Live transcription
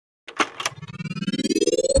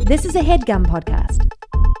This is a HeadGum podcast.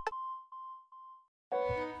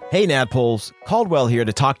 Hey Nadpoles, Caldwell here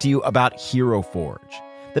to talk to you about Hero Forge,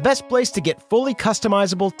 the best place to get fully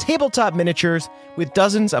customizable tabletop miniatures with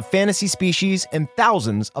dozens of fantasy species and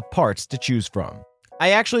thousands of parts to choose from. I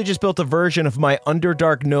actually just built a version of my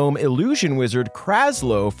Underdark Gnome illusion wizard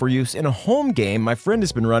Kraslow for use in a home game my friend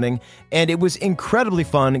has been running, and it was incredibly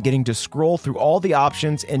fun getting to scroll through all the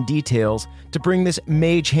options and details to bring this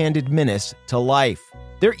mage-handed menace to life.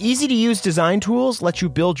 Their easy-to-use design tools let you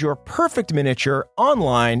build your perfect miniature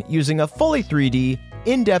online using a fully 3D,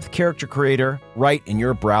 in-depth character creator right in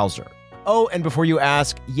your browser. Oh, and before you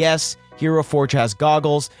ask, yes, Hero Forge has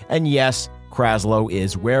goggles, and yes, Kraslow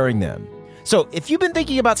is wearing them. So if you've been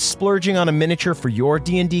thinking about splurging on a miniature for your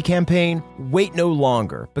D&D campaign, wait no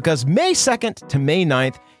longer, because May 2nd to May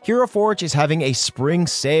 9th, Hero Forge is having a spring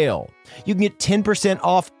sale. You can get 10%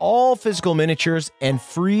 off all physical miniatures and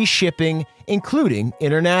free shipping, including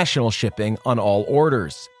international shipping on all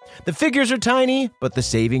orders. The figures are tiny, but the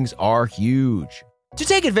savings are huge. To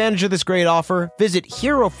take advantage of this great offer, visit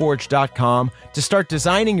HeroForge.com to start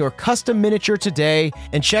designing your custom miniature today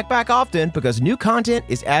and check back often because new content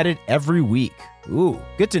is added every week. Ooh,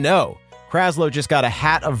 good to know. Kraslow just got a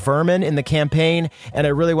hat of vermin in the campaign, and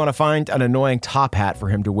I really want to find an annoying top hat for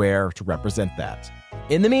him to wear to represent that.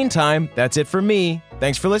 In the meantime, that's it for me.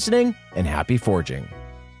 Thanks for listening, and happy forging.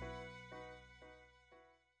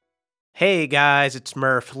 Hey guys, it's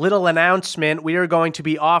Murph. Little announcement, we are going to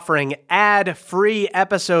be offering ad-free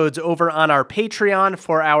episodes over on our Patreon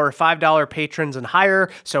for our $5 patrons and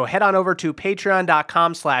higher, so head on over to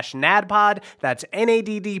patreon.com/nadpod, that's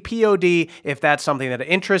NADDPOD, if that's something that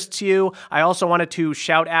interests you. I also wanted to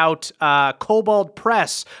shout out Kobold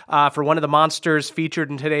Press for one of the monsters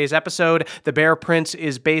featured in today's episode. The Bear Prince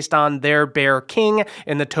is based on their Bear King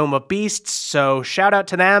in the Tome of Beasts, so shout out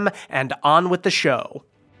to them, and on with the show.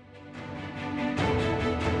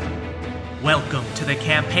 Welcome to the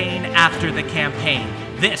campaign after the campaign.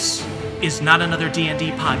 This is not another D&D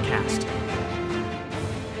podcast.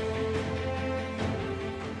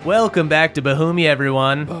 Welcome back to Bohemia,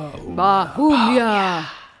 everyone. Bohemia.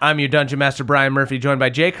 I'm your Dungeon Master, Brian Murphy, joined by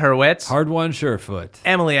Jake Hurwitz. Hard one, Surefoot.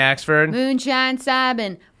 Emily Axford. Moonshine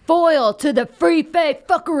Simon. Foil to the free fake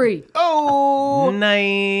fuckery. Oh!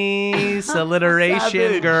 Nice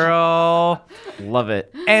alliteration, girl. Love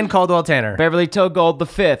it. And Caldwell Tanner. Beverly Togold the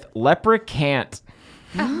Fifth. Leprechaun.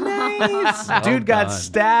 Nice. Dude got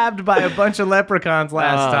stabbed by a bunch of leprechauns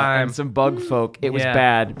last time. And some bug folk. It was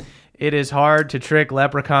bad. It is hard to trick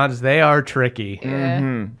leprechauns. They are tricky.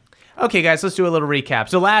 Mm-hmm. Okay, guys, let's do a little recap.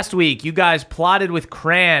 So last week, you guys plotted with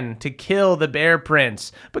Cran to kill the Bear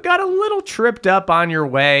Prince, but got a little tripped up on your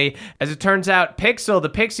way. As it turns out, Pixel, the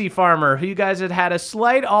pixie farmer, who you guys had a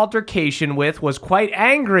slight altercation with, was quite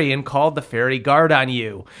angry and called the fairy guard on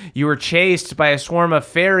you. You were chased by a swarm of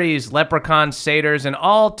fairies, leprechauns, satyrs, and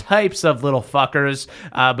all types of little fuckers,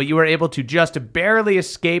 but you were able to just barely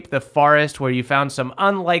escape the forest where you found some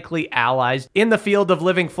unlikely allies in the field of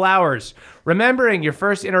living flowers. Remembering your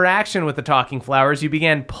first interaction with the talking flowers, you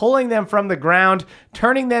began pulling them from the ground,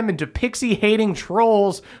 turning them into pixie-hating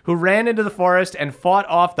trolls who ran into the forest and fought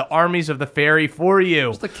off the armies of the fairy for you.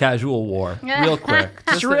 Just a casual war. Real quick.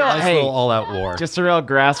 Just a real- nice hey, little all-out war. Just a real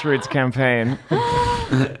grassroots campaign.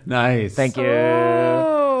 Nice. Thank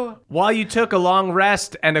you. While you took a long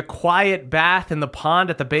rest and a quiet bath in the pond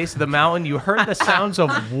at the base of the mountain, you heard the sounds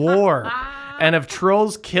of war and of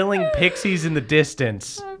trolls killing pixies in the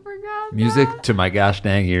distance. Music to my gosh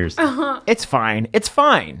dang ears. It's fine. It's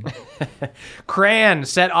fine. Cran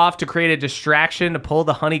set off to create a distraction to pull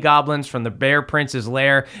the honey goblins from the Bear Prince's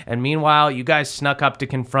lair, and meanwhile, you guys snuck up to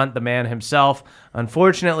confront the man himself.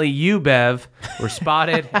 Unfortunately, you, Bev, were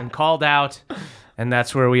spotted and called out, and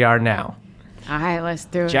that's where we are now. All right, let's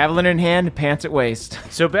do it. Javelin in hand, pants at waist.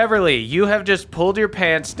 So, Beverly, you have just pulled your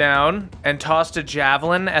pants down and tossed a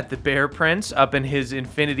javelin at the Bear Prince up in his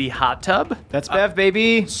infinity hot tub. That's Bev,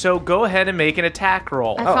 baby. So go ahead and make an attack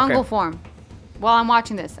roll. A fungal form. While I'm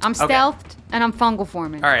watching this, I'm stealthed and I'm fungal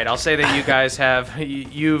forming. All right, I'll say that you guys have,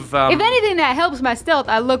 you've... If anything that helps my stealth,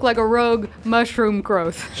 I look like a rogue mushroom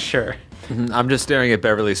growth. Sure. I'm just staring at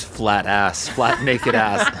Beverly's flat naked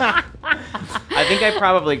ass. I think I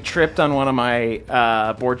probably tripped on one of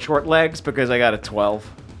my board short legs because I got a 12.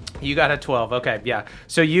 You got a 12. Okay, yeah.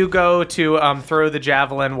 So you go to throw the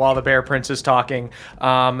javelin while the bear prince is talking.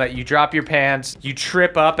 You drop your pants. You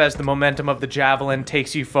trip up as the momentum of the javelin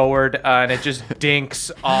takes you forward, and it just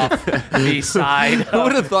dinks off the side. Who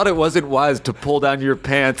would have thought it wasn't wise to pull down your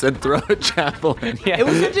pants and throw a javelin? Yeah. It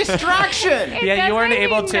was a distraction. Yeah, you weren't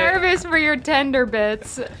able to. Nervous for your tender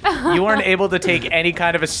bits. You weren't able to take any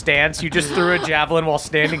kind of a stance. You just threw a javelin while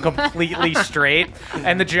standing completely straight,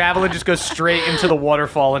 and the javelin just goes straight into the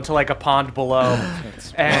waterfall into like a pond below.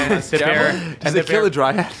 And the bear Does it kill a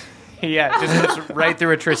dryad? Yeah, it just goes right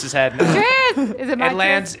through Atriss's head. Triss! Is it my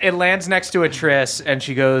It lands next to Atriss, and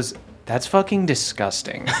she goes, "That's fucking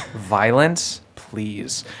disgusting. Violence,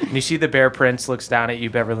 please." And you see the bear prince looks down at you,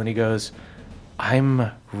 Beverly, and he goes,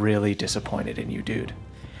 "I'm really disappointed in you, dude."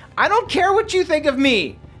 I don't care what you think of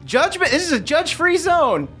me. Judgment. This is a judge-free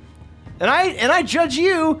zone, and I judge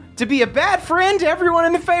you to be a bad friend to everyone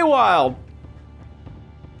in the Feywild.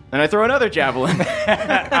 And I throw another javelin. Go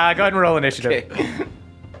ahead and roll initiative.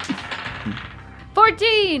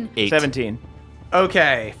 14. 17.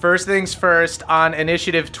 Okay, first things first, on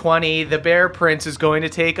initiative 20, the bear prince is going to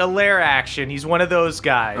take a lair action. He's one of those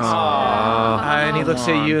guys. And he looks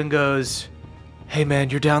at you and goes, "Hey man,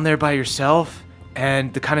 you're down there by yourself,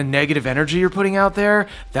 and the kind of negative energy you're putting out there,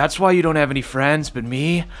 that's why you don't have any friends. But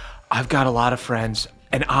me, I've got a lot of friends,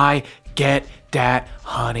 and I get that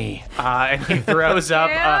honey." And he throws up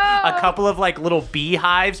a couple of like little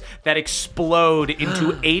beehives that explode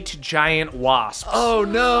into 8 giant wasps. Oh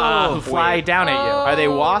no! Who fly down at you. Are they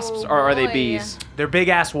wasps or are they boy. bees? They're big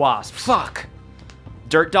ass wasps. Fuck.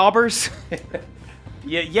 Dirt daubers?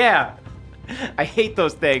 Yeah. I hate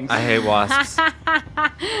those things. I hate wasps.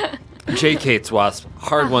 Jake hates wasps.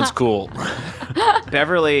 Hard one's cool.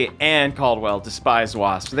 Beverly and Caldwell despise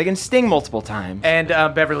wasps. They can sting multiple times. And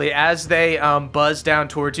Beverly, as they buzz down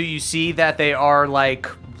towards you, you see that they are like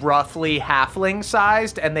roughly halfling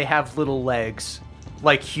sized, and they have little legs,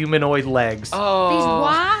 like humanoid legs. These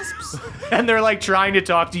wasps? And they're like trying to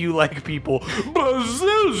talk to you like people.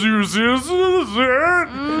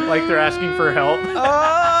 Like they're asking for help.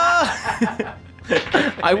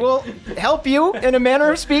 I will help you in a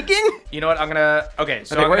manner of speaking. You know what? I'm gonna. Okay,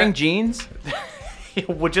 so Are they I'm wearing jeans?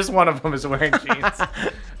 well, just one of them is wearing jeans.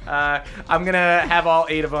 I'm gonna have all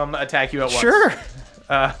 8 of them attack you at once. Sure.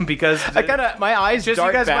 Because I kinda, my eyes just you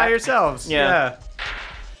dart guys back. by yourselves. Yeah.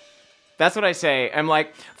 That's what I say. I'm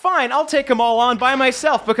like, fine, I'll take them all on by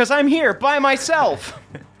myself because I'm here by myself.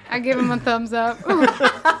 I give him a thumbs up. Going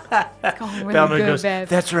really Bellman good, goes, Bev.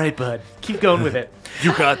 "That's right, bud. Keep going with it."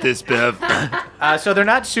 You got this, Bev. So they're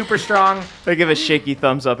not super strong, I give a shaky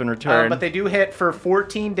thumbs up in return. but they do hit for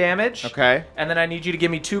 14 damage. Okay. And then I need you to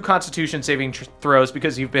give me 2 Constitution saving throws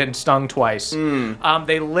because you've been stung twice.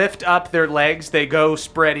 They lift up their legs, they go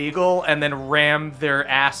spread eagle, and then ram their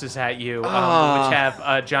asses at you, which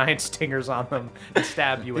have giant stingers on them, and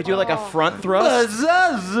stab you. They with do them. like a front thrust.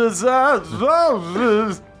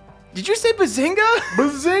 Did you say bazinga?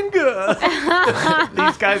 Bazinga!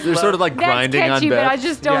 These guys They're sort of like That's grinding catchy, on but I Bev.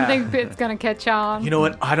 just don't Yeah. think it's going to catch on. You know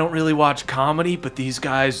what? I don't really watch comedy, but these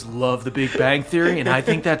guys love The Big Bang Theory, and I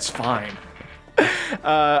think that's fine.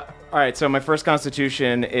 All right, so my first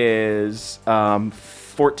constitution is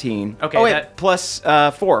 14. Okay, Oh, wait, that- plus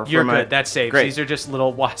 4. You're for my, good. That saves. Great. These are just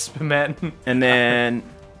little wasp men. And then,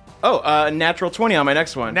 natural 20 on my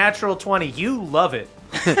next one. Natural 20. You love it.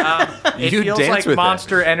 It You feels dance like with it.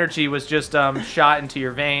 monster energy was just shot into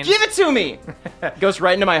your veins. Give it to me! Goes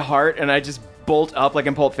right into my heart, and I just bolt up like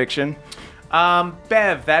in Pulp Fiction.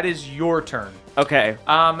 Bev, that is your turn. Okay.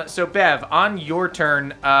 So Bev, on your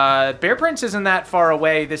turn, Bear Prince isn't that far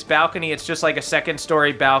away. This balcony, it's just like a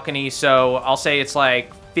 2nd-story balcony, so I'll say it's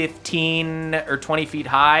like 15 or 20 feet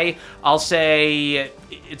high. I'll say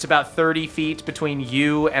it's about 30 feet between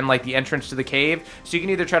you and like the entrance to the cave. So you can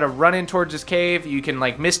either try to run in towards this cave, you can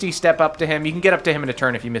like Misty step up to him. You can get up to him in a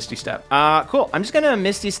turn if you Misty step. Cool. I'm just gonna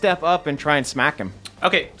Misty step up and try and smack him.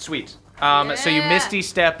 Okay, sweet. So you Misty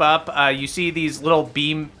step up. You see these little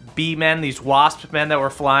bee men, these wasp men that were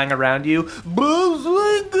flying around you,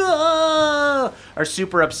 are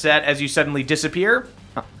super upset as you suddenly disappear.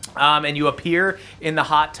 And you appear in the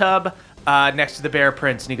hot tub next to the Bear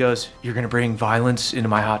Prince. And he goes, "You're going to bring violence into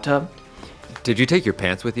my hot tub?" Did you take your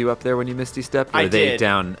pants with you up there when you Misty stepped? Or I are they did.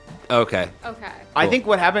 down? Okay. Okay. I think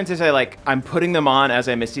what happens is I'm putting them on as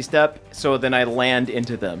I Misty step, so then I land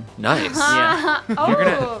into them. Nice. Yeah.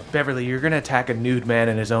 Oh. Beverly, you're going to attack a nude man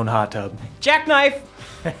in his own hot tub. Jackknife!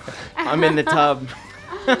 I'm in the tub.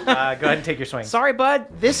 Go ahead and take your swing. Sorry, bud.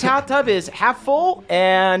 This hot tub is half full,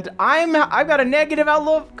 and I've got a negative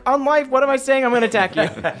outlook on life. What am I saying? I'm going to attack you.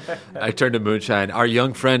 I turn to Moonshine. Our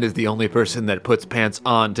young friend is the only person that puts pants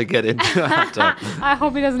on to get into the hot tub. I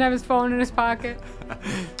hope he doesn't have his phone in his pocket.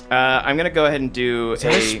 I'm going to go ahead and do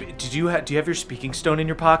Do you have your speaking stone in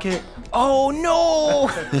your pocket? Oh, no!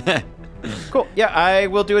 Cool. Yeah, I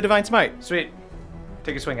will do a Divine Smite. Sweet.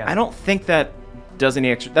 Take a swing at it. I don't think that does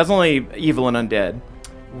any extra. That's only evil and undead.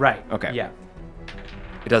 Right. Okay. Yeah.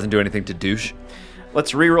 It doesn't do anything to douche.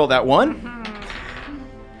 Let's re-roll that one.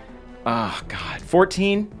 Oh, God.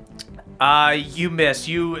 14. You miss.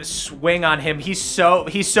 You swing on him. He's so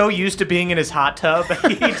used to being in his hot tub.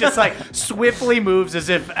 He just like swiftly moves as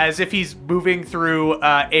if he's moving through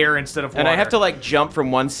air instead of water. And I have to like jump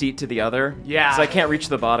from one seat to the other. Yeah. So I can't reach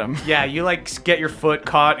the bottom. Yeah, you like get your foot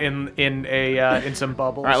caught in some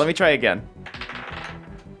bubbles. All right, let me try again.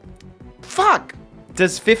 Fuck!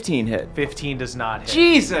 Does 15 hit? 15 does not hit.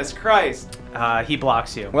 Jesus Christ. He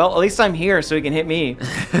blocks you. Well, at least I'm here so he can hit me.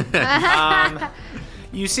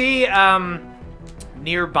 You see,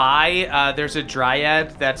 nearby, there's a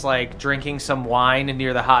dryad that's like drinking some wine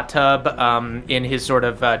near the hot tub in his sort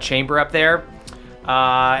of chamber up there.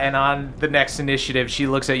 And on the next initiative, she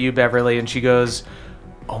looks at you, Beverly, and she goes,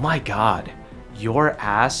 "Oh my God, your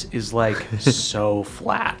ass is like so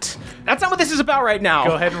flat." That's not what this is about right now.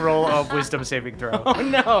 Go ahead and roll a wisdom saving throw. Oh,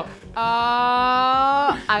 no.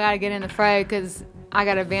 I gotta get in the fray because I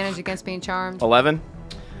got advantage against being charmed. 11.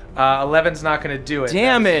 11's not going to do it.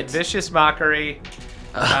 Damn it. Vicious mockery.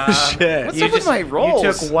 Shit. What's up with my rolls?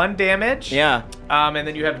 You took 1 damage. Yeah. And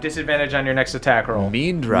then you have disadvantage on your next attack roll.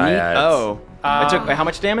 Mean dryads. Oh. I took how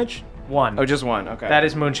much damage? 1. Oh, just 1. Okay. That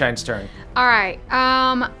is Moonshine's turn. All right.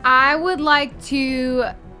 I would like to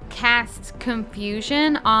cast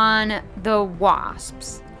confusion on the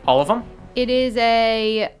wasps. All of them? It is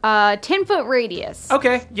a 10-foot radius.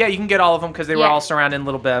 Okay. Yeah, you can get all of them because they were Yeah. all surrounding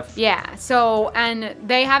Little Bev. Yeah. So, and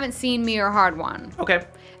they haven't seen me or Hard One. Okay.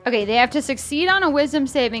 Okay, they have to succeed on a wisdom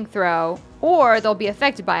saving throw, or they'll be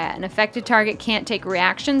affected by it. An affected target can't take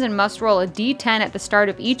reactions and must roll a d10 at the start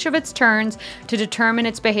of each of its turns to determine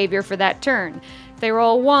its behavior for that turn. If they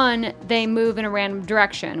roll 1, they move in a random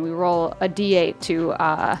direction. We roll a d8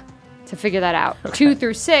 to figure that out. 2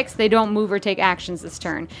 through 6, they don't move or take actions this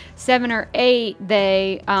turn. 7 or 8,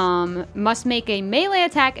 they must make a melee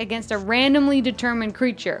attack against a randomly determined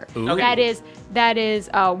creature. Okay. That is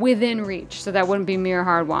within reach, so that wouldn't be me or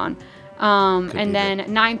Hardwan. And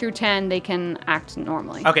then 9 through 10, they can act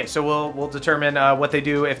normally. Okay, so we'll determine what they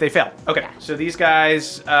do if they fail. Okay, so these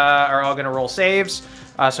guys are all going to roll saves.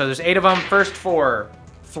 So there's 8 of them. First 4.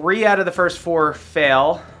 3 out of the first 4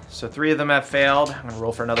 fail. So 3 of them have failed. I'm going to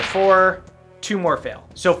roll for another 4. 2 more fail.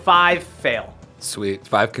 So 5 fail. Sweet.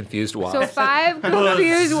 5 confused wasps. So 5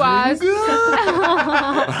 confused wasps.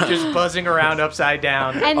 Just buzzing around upside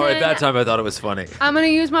down. And Oh, then at that time I thought it was funny. I'm going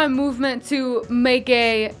to use my movement to make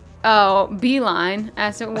a beeline,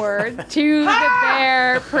 as it were, to the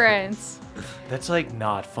bear prince. That's like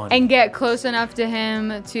not funny. And get close enough to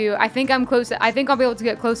him to... I think I'll be able to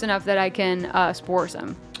get close enough that I can spores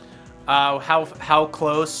him. How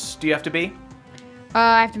close do you have to be?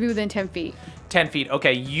 I have to be within 10 feet. 10 feet.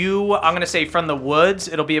 Okay, I'm going to say from the woods,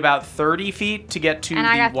 it'll be about 30 feet to get to And the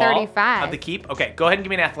I got wall 35. of the keep. Okay, go ahead and give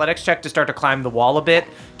me an athletics check to start to climb the wall a bit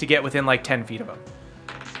to get within like 10 feet of him.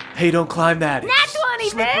 Hey, don't climb that. Nat 20,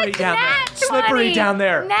 slippery bitch! down Nat there. 20! Slippery down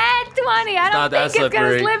there. Nat 20! I not don't that think it's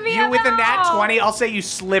going to slippery. slip me You up with at a nat all. 20, I'll say you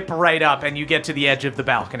slip right up and you get to the edge of the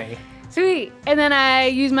balcony. Sweet. And then I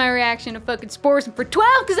use my reaction to fucking spores him for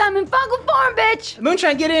 12 because I'm in fungal form, bitch.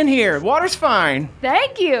 Moonshine, get in here. Water's fine.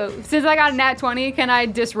 Thank you. Since I got a nat 20, can I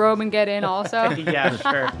disrobe and get in also? Yeah,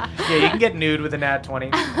 sure. Yeah, you can get nude with a nat 20.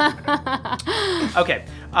 Okay.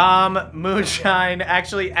 Moonshine,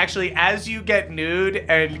 actually, as you get nude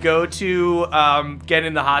and go to get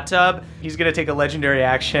in the hot tub, he's gonna take a legendary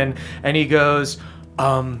action, and he goes,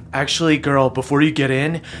 actually, girl, before you get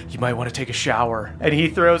in, you might want to take a shower. And he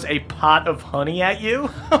throws a pot of honey at you.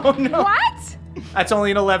 Oh no. What? That's only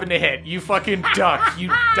an 11 to hit. You fucking duck.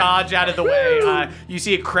 You dodge out of the way. You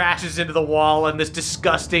see it crashes into the wall, and this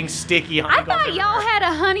disgusting, sticky honey. I thought y'all had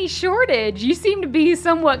a honey shortage. You seem to be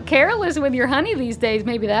somewhat careless with your honey these days.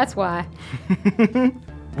 Maybe that's why.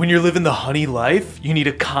 When you're living the honey life, you need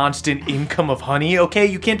a constant income of honey, okay?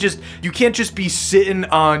 You can't just be sitting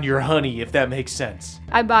on your honey, if that makes sense.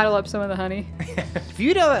 I bottle up some of the honey. If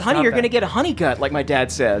you eat all that honey, not you're bad. going to get a honey gut, like my dad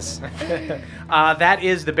says. That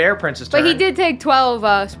is the bear prince's turn. But he did take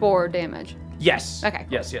 12 spore damage. Yes. Okay, cool.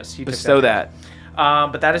 Yes. He took Bestow that.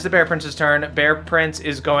 But that is the Bear Prince's turn. Bear Prince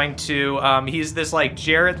is going to, he's this like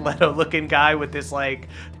Jared Leto looking guy with this like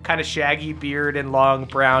kind of shaggy beard and long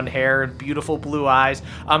brown hair and beautiful blue eyes.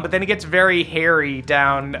 But then he gets very hairy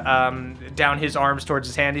down his arms towards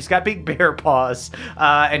his hand. He's got big bear paws,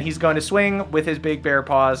 and he's going to swing with his big bear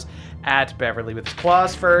paws at Beverly with his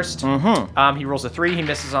claws first. He rolls a 3. He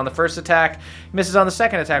misses on the first attack. Misses on the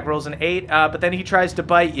second attack. Rolls an 8. But then he tries to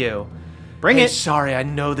bite you. Bring Hey, it. sorry, I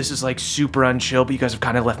know this is like super unchill, but you guys have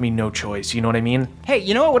kind of left me no choice. You know what I mean? Hey,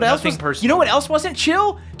 you know what else Nothing was? personal. You know what else wasn't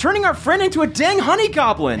chill? Turning our friend into a dang honey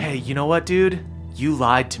goblin. Hey, you know what, dude? You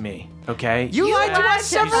lied to me. Okay? You lied to lied us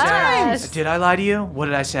to several us. times. Did I lie to you? What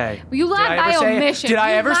did I say? You lied Did I ever by say- omission. Did I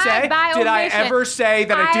You ever lied say? by Did I omission. ever say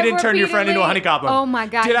that I didn't turn your friend into a honey goblin? Oh my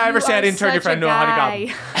God, Did I ever you say I are didn't turn your such friend a into a honey guy.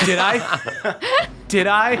 goblin? Did I? Did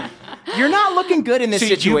I? You're not looking good in this See,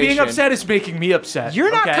 situation. you being upset is making me upset. You're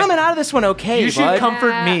not okay? coming out of this one okay, You should bud.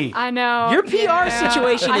 comfort me. I know. Your PR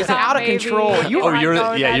situation I is thought out of maybe control. You might you're the-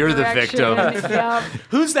 go yeah, that you're the direction. victim. Yep.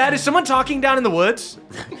 Who's that? Is someone talking down in the woods?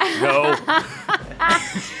 No.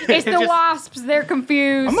 It's the Just- wasps. They're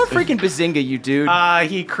confused. I'm a freaking bazinga, you dude.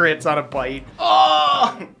 He crits on a bite.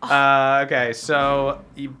 Oh! Okay, so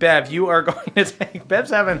Bev, you are going to take.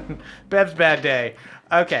 Bev's bad day.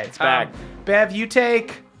 Okay, it's back. Bev, you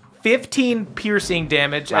take 15 piercing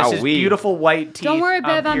damage as his Wowee. beautiful white teeth. Don't worry,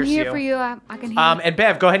 Bev. I'm pierce here for you. I can hear. And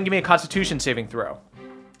Bev, go ahead and give me a Constitution saving throw.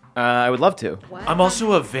 I would love to. I'm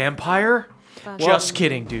also a vampire. Just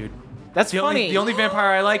kidding, dude. That's The funny. only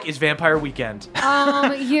vampire I like is Vampire Weekend.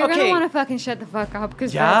 You're Okay. gonna want to fucking shut the fuck up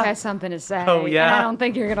because Yeah? Bev has something to say. Oh, yeah? And I don't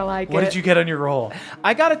think you're gonna like What it. did you get on your roll?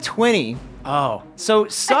 I got a 20. Oh. So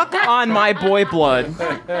suck on my boy blood.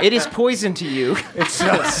 It is poison to you.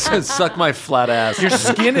 Suck my flat ass. Your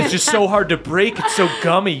skin is just so hard to break. It's so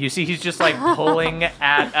gummy. You see, he's just like pulling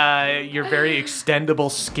at your very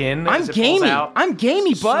extendable skin. I'm as it pulls gamey. out. I'm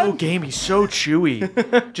gamey, So bud. gamey, so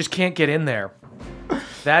chewy. Just can't get in there.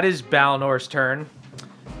 That is Balnor's turn.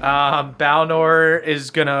 Balnor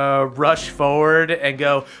is gonna rush forward and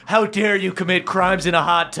go, "How dare you commit crimes in a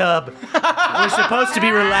hot tub? We're supposed to be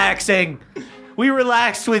relaxing. We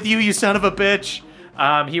relaxed with you, you son of a bitch."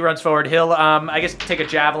 He runs forward. He'll, I guess, take a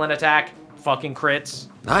javelin attack. Fucking crits.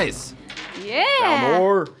 Nice.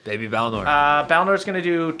 Yeah. Baby Balnor. Balnor's gonna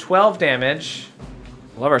do 12 damage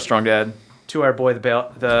Love our strong dad. to our boy,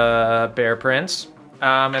 the Bear Prince.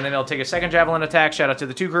 And then he'll take a second javelin attack. Shout out to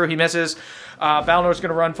the 2 crew. He misses. Balnor's going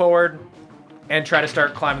to run forward and try to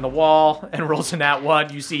start climbing the wall and rolls a nat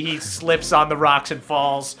 1. You see he slips on the rocks and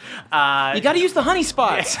falls. You got to use the honey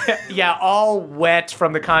spots. Yeah, all wet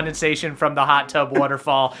from the condensation from the hot tub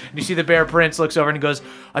waterfall. And you see the Bear Prince looks over and he goes,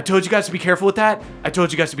 "I told you guys to be careful with that. I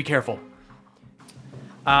told you guys to be careful."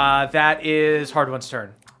 That is Hard-One's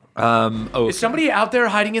turn. Is somebody out there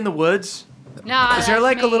hiding in the woods? No, Is there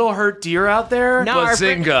like a little hurt deer out there? No, our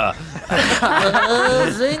friend- Bazinga.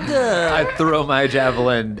 I throw my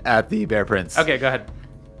javelin at the Bear Prince. Okay, go ahead.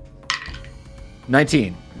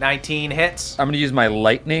 19. 19 hits. I'm gonna use my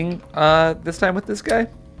lightning this time with this guy.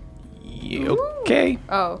 Okay.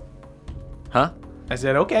 Oh. Huh? I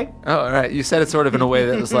said okay. Oh, all right. You said it sort of in a way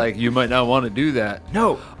that was like, you might not want to do that.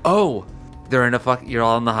 No. Oh, they're in a you're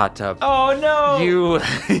all in the hot tub. Oh, no. You,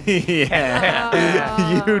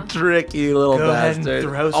 yeah, you tricky little Go ahead bastard.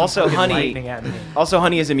 and throw some Also, fucking honey. lightning at me. Also,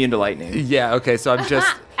 honey is immune to lightning. Yeah. Okay. So I'm just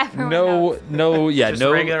Everyone knows. Just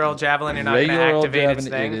a regular old javelin. You're not going to regular old activate its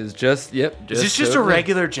javelin. thing. It is just Is this just a totally-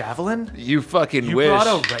 regular javelin? You fucking You wish. brought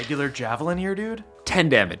a regular javelin here, dude? 10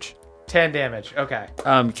 damage. 10 damage. Okay.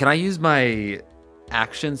 Can I use my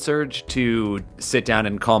action surge to sit down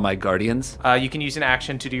and call my guardians? You can use an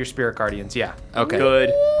action to do your spirit guardians. Yeah. Okay.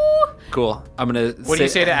 Good. Cool. I'm gonna. What do you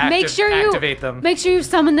say to Make sure you activate them? Make sure you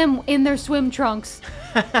summon them in their swim trunks.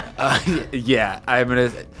 Yeah, I'm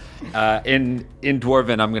gonna. In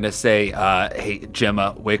Dwarven, I'm gonna say, "Hey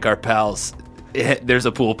Gemma, wake our pals. There's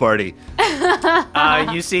a pool party."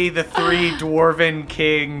 You see the 3 dwarven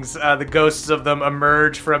kings, the ghosts of them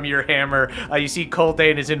emerge from your hammer. You see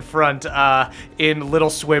Coldain is in front in little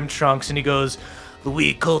swim trunks, and he goes,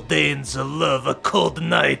 "We Coldains love a cold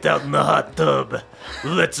night out in the hot tub.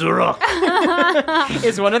 Let's rock."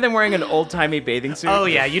 Is one of them wearing an old-timey bathing suit? Oh,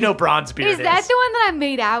 yeah, you know Bronzebeard Is that the one that I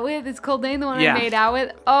made out with? Is Coldain the one Yeah. I made out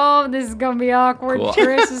with? Oh, this is gonna be awkward. Cool.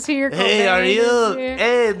 Triss is here. Hey, Coldain are is you? here.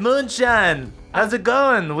 Hey, Moonshine. How's it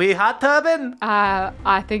going? We hot tubbing?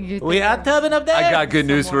 I think you. We hot tubbing up there? I got good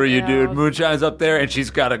news for you, Someone dude. else. Moonshine's up there, and she's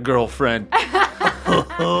got a girlfriend.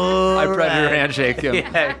 I predator handshake him.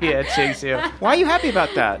 Yeah, it shakes you. Why are you happy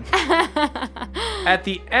about that? At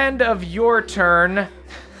the end of your turn,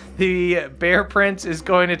 the Bear Prince is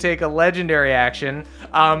going to take a legendary action.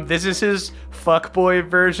 This is his fuckboy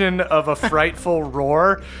version of a frightful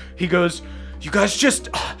roar. He goes, you guys are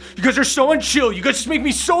so unchill. You guys just make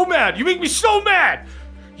me so mad. You make me so mad.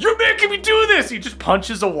 You're making me do this. He just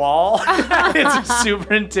punches a wall. It's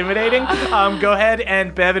super intimidating. Go ahead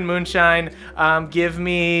and Bev and Moonshine, give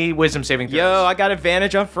me wisdom saving throws. Yo, I got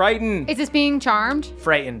advantage on Frighten. Is this being charmed?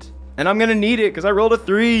 Frightened. And I'm going to need it because I rolled a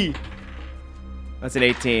 3. That's an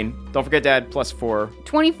 18. Don't forget to add +4.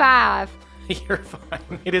 25. You're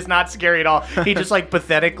fine. It is not scary at all. He just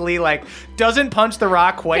pathetically doesn't punch the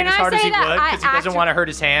rock quite Can as I hard as say he that would because he I doesn't want to hurt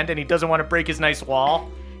his hand and he doesn't want to break his nice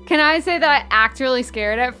wall. Can I say that I act really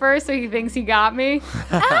scared at first so he thinks he got me?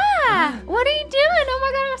 What are you doing? Oh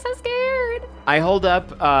my god, I'm so scared. I hold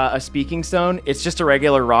up a speaking stone. It's just a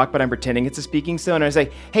regular rock, but I'm pretending it's a speaking stone. And I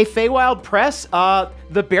say, hey, Feywild Press,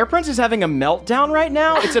 the Bear Prince is having a meltdown right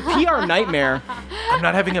now. It's a PR nightmare. I'm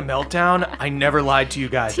not having a meltdown. I never lied to you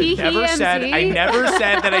guys. I never TMZ.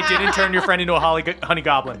 said that I didn't turn your friend into a honey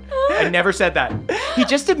goblin. I never said that. He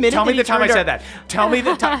just admitted Tell me that the he time I turned said that.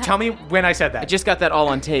 Tell me when I said I that. just got that all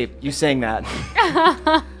on tape. You saying that.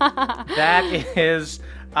 That is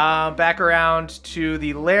back around to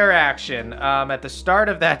the lair action. At the start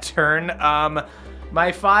of that turn, my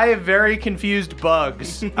 5 very confused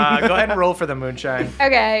bugs. Go ahead and roll for the Moonshine.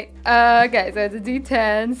 Okay, so it's a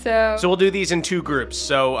D10, So we'll do these in 2 groups.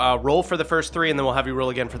 So roll for the first 3, and then we'll have you roll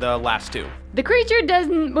again for the last 2. the creature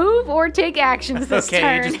doesn't move or take actions this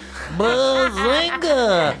turn.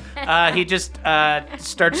 He just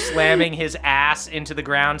starts slamming his ass into the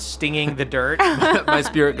ground, stinging the dirt. My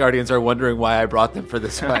spirit guardians are wondering why I brought them for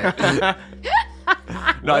this fight.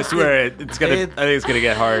 No, I swear I think it's gonna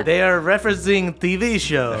get hard. They are referencing TV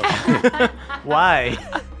show. Why?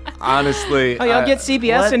 Honestly, Oh, y'all get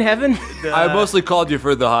CBS in heaven? I mostly called you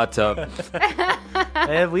for the hot tub.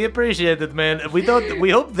 We appreciate it, man. We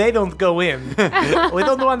hope they don't go in. We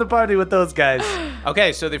don't want to party with those guys.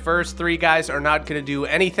 Okay, so the first 3 guys are not going to do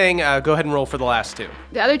anything. Go ahead and roll for the last 2.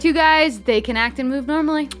 The other 2 guys, they can act and move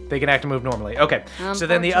normally. They can act and move normally. Okay. So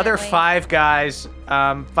then the other 5 guys,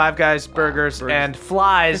 burgers, and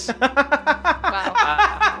flies.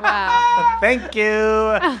 Wow. Thank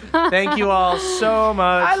you. Thank you all so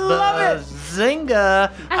much. I love it.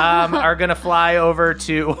 Zynga are going to fly over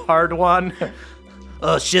to Hard One.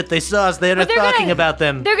 Oh, shit, they saw us. They're talking about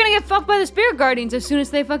them. They're gonna get fucked by the spirit guardians as soon as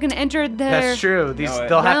they fucking enter their... That's true.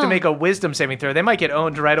 They'll have to make a wisdom saving throw. They might get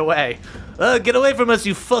owned right away. Get away from us,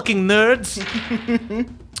 you fucking nerds.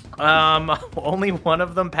 Only one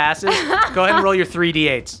of them passes. Go ahead and roll your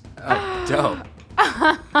 3d8s. Oh, dope.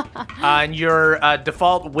 And your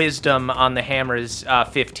default wisdom on the hammer is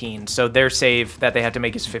 15. So their save that they have to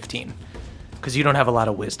make is 15. Because you don't have a lot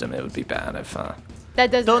of wisdom. It would be bad if... That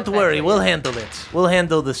doesn't Don't affect worry, me. we'll handle it. We'll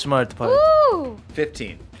handle the smart part. Woo!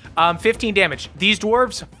 15. 15 damage. These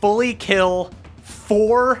dwarves fully kill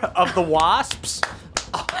 4 of the wasps.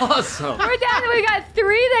 Awesome. We're down. We got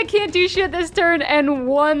 3 that can't do shit this turn and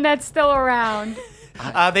 1 that's still around.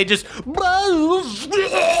 They just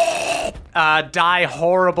die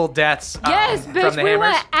horrible deaths. Yes, from bitch, the we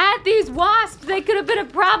hammers. went at these wasps. They could have been a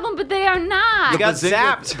problem, but they are not. You got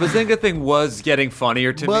zapped. Bazinga thing was getting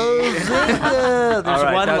funnier to me. There's All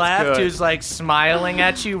right, one that's left good. who's smiling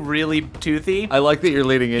at you, really toothy. I like that you're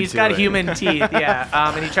leading into He's got it. human teeth,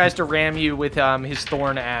 yeah. And he tries to ram you with his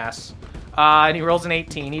thorn ass. And he rolls an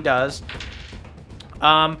 18. He does.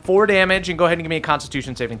 4 damage, and go ahead and give me a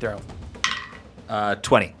Constitution saving throw.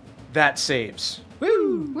 20. That saves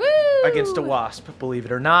Woo! against a wasp, believe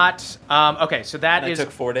it or not. Okay, so that is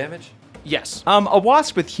 4 damage? yes, A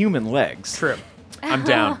wasp with human legs. true. I'm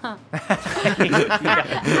down.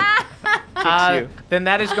 Then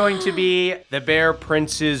that is going to be The Bear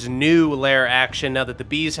Prince's new lair action. Now that the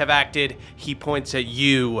bees have acted, he points at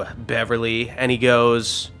you, Beverly, and he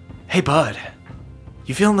goes, hey, bud,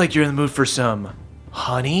 you feeling like you're in the mood for some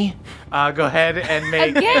honey? Go ahead and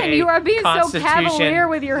make Again, a you are being so Constitution cavalier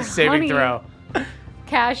with your saving honey. throw.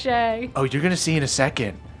 Cachet. Oh, you're gonna see in a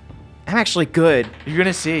second. I'm actually good. You're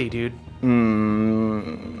gonna see, dude.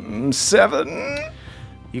 7.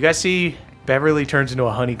 You guys see Beverly turns into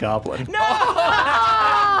a honey goblin.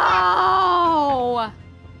 Oh!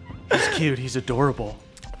 He's cute. He's adorable.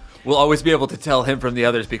 We'll always be able to tell him from the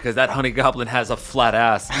others because that honey goblin has a flat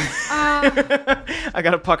ass. I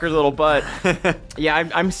got a puckered little butt. Yeah,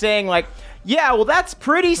 I'm saying, Yeah, well, that's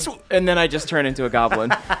pretty and then I just turn into a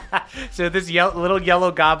goblin. So this little yellow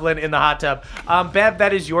goblin in the hot tub. Bev,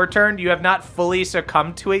 that is your turn. You have not fully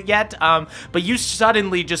succumbed to it yet, but you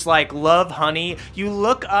suddenly just like love honey. You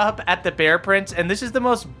look up at the bear prince, and this is the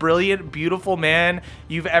most brilliant, beautiful man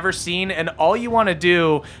you've ever seen, and all you want to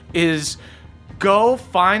do is go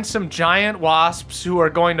find some giant wasps who are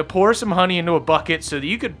going to pour some honey into a bucket so that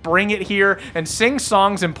you could bring it here and sing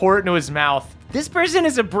songs and pour it into his mouth. This person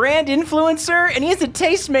is a brand influencer, and he is a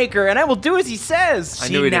tastemaker, and I will do as he says. I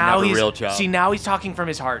knew he didn't have a real job. See, now he's talking from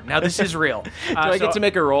his heart. Now this is real. Do I get to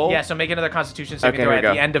make a roll? Yeah, so make another Constitution saving Okay, throw here at we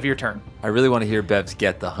go. the end of your turn. I really want to hear Bev's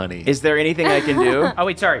get the honey. Is there anything I can do? Oh,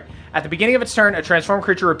 wait, sorry. At the beginning of its turn, a transformed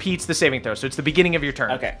creature repeats the saving throw, so it's the beginning of your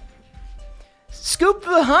turn. Okay. Scoop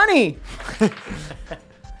the honey.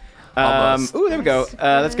 Almost. Ooh, there we go.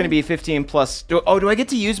 That's going to be 15 plus. Do I get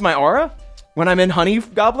to use my aura when I'm in honey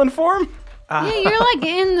goblin form? Yeah, you're like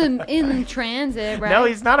in transit, right? No,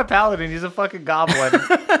 he's not a paladin. He's a fucking goblin.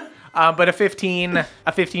 But a 15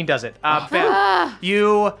 does it. Bev,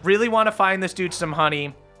 you really want to find this dude some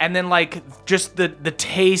honey, and then like just the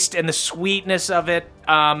taste and the sweetness of it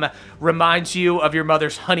reminds you of your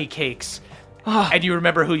mother's honey cakes, and you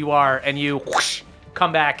remember who you are, and you whoosh,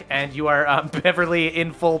 come back, and you are Beverly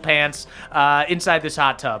in full pants inside this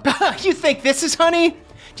hot tub. You think this is honey?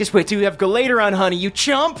 Just wait till you have Galater on honey, you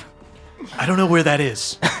chump. I don't know where that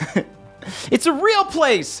is. It's a real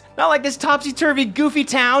place, not like this topsy-turvy, goofy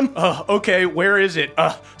town. Okay, where is it?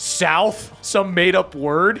 South? Some made-up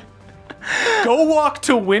word? Go walk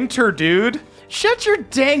to winter, dude. Shut your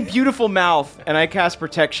dang beautiful mouth. And I cast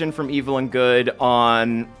protection from evil and good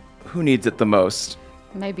on who needs it the most.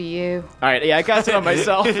 Maybe you. All right, yeah, I cast it on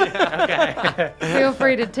myself. Feel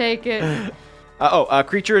free to take it.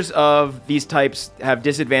 Creatures of these types have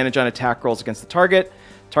disadvantage on attack rolls against the target.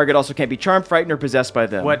 Target also can't be charmed, frightened, or possessed by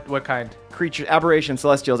them. What kind? Creatures, aberrations,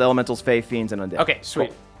 celestials, elementals, fae, fiends, and undead. Okay,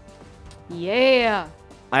 sweet. Yeah.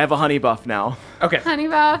 I have a honey buff now. Okay. Honey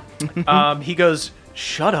buff. He goes,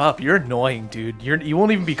 shut up, you're annoying, dude. You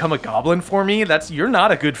won't even become a goblin for me? You're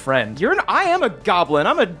not a good friend. I am a goblin.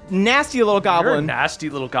 I'm a nasty little You're a goblin. nasty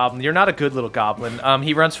little goblin. You're not a good little goblin.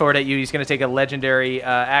 He runs forward at you. He's going to take a legendary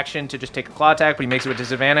action to just take a claw attack, but he makes it with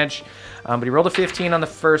disadvantage. But he rolled a 15 on the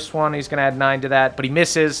first one. He's going to add 9 to that, but he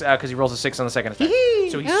misses because he rolls a 6 on the second attack.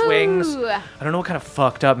 So he swings. Ooh. I don't know what kind of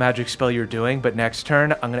fucked up magic spell you're doing, but next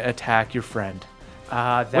turn, I'm going to attack your friend.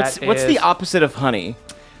 What's the opposite of honey?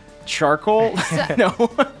 Charcoal? No.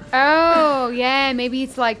 Oh, yeah. Maybe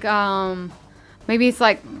it's like some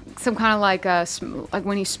kind of like like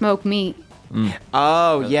when you smoke meat.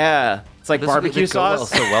 Oh, yeah. It's like barbecue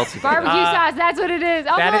sauce. So well together. Barbecue sauce, that's what it is.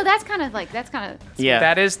 Oh, that no, is- that's kind of. Yeah.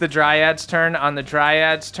 That is the Dryad's turn. On the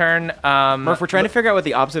Dryad's turn, Murph, we're trying to figure out what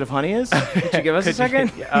the opposite of honey is. Could you give us a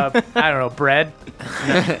second? I don't know, bread.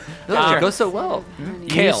 No, it goes so well. You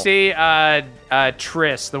Kale. see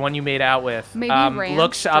Triss, the one you made out with, Maybe ranch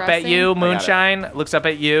looks up at dressing? you, Moonshine, looks up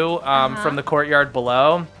at you from the courtyard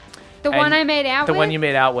below. The one And I made out The with? one you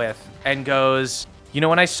made out with, and goes, you know,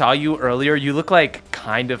 when I saw you earlier, you look like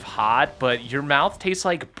kind of hot, but your mouth tastes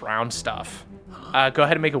like brown stuff. Go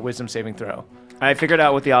ahead and make a wisdom saving throw. I figured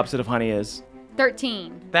out what the opposite of honey is.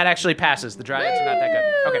 13. That actually passes. The Dryads are not that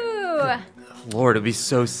good. Okay. Ooh. Lord, it'd be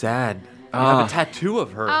so sad. I have a tattoo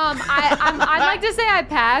of her. I'd like to say I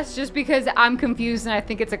passed just because I'm confused and I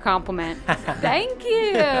think it's a compliment. Thank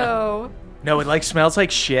you. No, it like smells like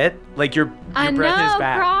shit. Like your I breath know, is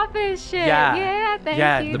bad. profit shit. Yeah. Yeah, thank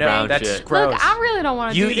Yeah, you. no, brown that's shit. gross. Look, I really don't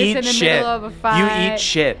want to You do this eat in the shit. middle of a fight. You eat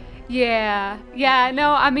shit. Yeah. Yeah,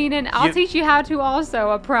 no, I mean, and I'll You- teach you how to also,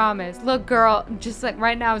 I promise. Look, girl, just like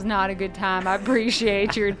right now is not a good time. I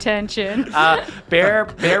appreciate your attention. Bear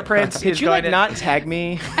Prince Could is you going like to... not tag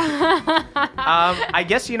me? I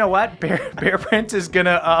guess you know what? Bear Prince is going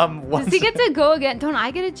to... Does he get to go again? Don't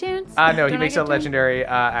I get a chance? No, he Don't I makes get a to? legendary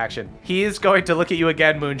action. He is going to look at you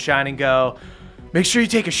again, Moonshine, and go, Make sure you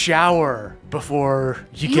take a shower before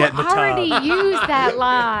you You get in the already tub. used that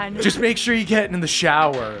line. Just make sure you get in the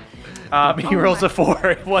shower. he rolls my a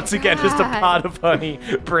 4. Once again, just a God. pot of honey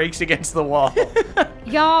breaks against the wall.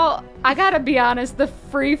 Y'all, I gotta be honest, the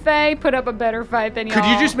Free Fae put up a better fight than y'all. Could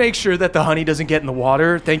you just make sure that the honey doesn't get in the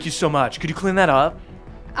water? Thank you so much. Could you clean that up?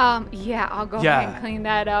 Yeah, I'll go Yeah. ahead and clean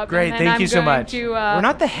that up. Great, and then thank I'm you so going much. To, We're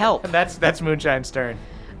not the help. That's Moonshine's turn.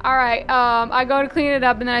 All right, I go to clean it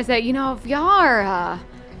up, and then I say, you know, if y'all are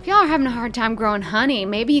having a hard time growing honey,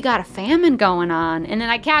 maybe you got a famine going on. And then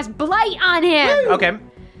I cast Blight on him. Okay.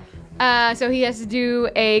 So he has to do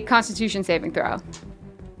a Constitution saving throw.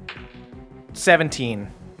 17.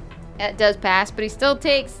 It does pass, but he still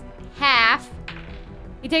takes half.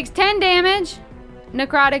 He takes 10 damage,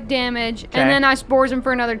 necrotic damage, Okay. and then I spores him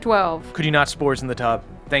for another 12. Could you not spores in the tub?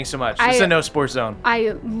 Thanks so much. This is a no spore zone.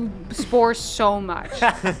 I spore so much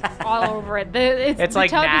all over it. It's the like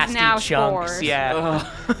tub nasty is now chunks. spores. Yeah.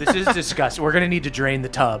 This is disgusting. We're gonna need to drain the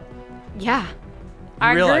tub. Yeah.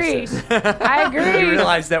 I realize agree. this. I agree. You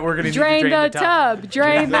realize that we're gonna need Drain to drain the tub.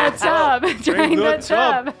 Drain the tub. Drain the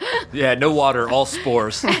tub. Yeah, no water, all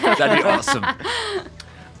spores. That'd be awesome.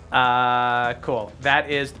 Cool. That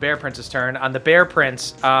is the Bear Prince's turn. On the Bear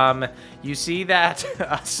Prince, you see that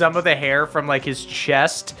some of the hair from like his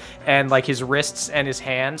chest and like his wrists and his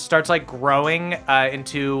hands starts like growing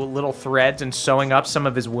into little threads and sewing up some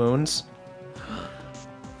of his wounds.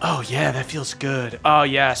 Oh yeah, that feels good. Oh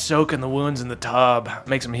yeah, soaking the wounds in the tub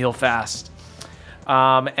makes him heal fast.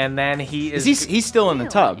 And then He's still in the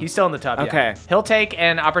tub. He's still in the tub. Yeah. Okay. He'll take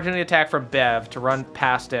an opportunity attack from Bev to run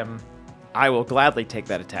past him. I will gladly take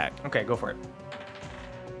that attack. Okay, go for it.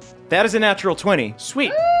 That is a natural 20.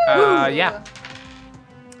 Sweet. Yeah.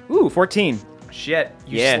 Ooh, 14. Shit.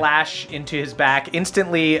 You Yeah. slash into his back,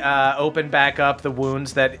 instantly open back up the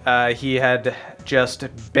wounds that he had just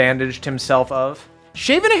bandaged himself of.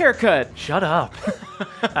 Shaving a haircut. Shut up.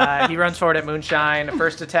 He runs forward at Moonshine.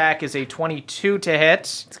 First attack is a 22 to hit.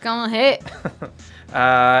 It's gonna hit.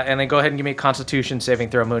 And then go ahead and give me a Constitution saving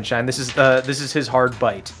throw, Moonshine. This is his hard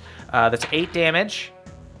bite. That's 8 damage.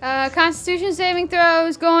 Constitution saving throw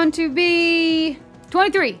is going to be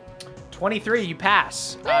 23. 23, you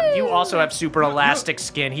pass. You also have super elastic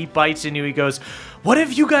skin. He bites into you. He goes, "What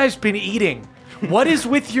have you guys been eating? What is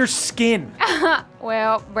with your skin?"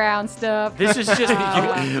 Well, brown stuff. This is just...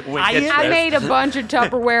 I made a bunch of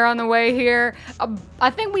Tupperware on the way here.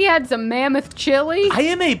 I think we had some mammoth chili. I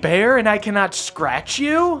am a bear and I cannot scratch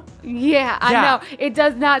you? Yeah, I Yeah. know. It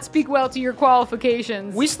does not speak well to your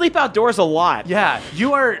qualifications. We sleep outdoors a lot. Yeah,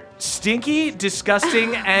 you are stinky,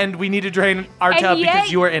 disgusting, and we need to drain our And tub yet,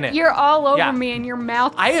 because you are in it. You're all over Yeah. me, and your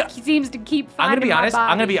mouth I- seems to keep I'm finding gonna be my honest. I'm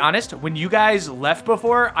body. gonna be honest. When you guys left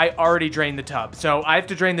before, I already drained the tub. So I have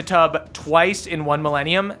to drain the tub twice in 1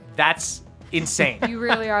 millennium. That's insane. You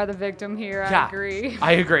really are the victim here. Yeah, I agree.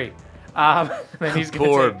 I agree. Then he's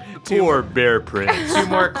gonna take Poor Bear Prince. 2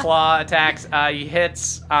 more claw attacks. He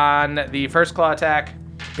hits on the first claw attack.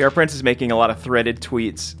 Bear Prince is making a lot of threaded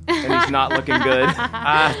tweets, and he's not looking good.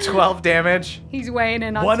 12 damage. He's weighing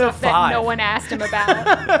in on 1 of stuff that 5. no one asked him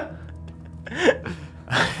about.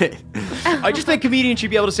 I just think comedians should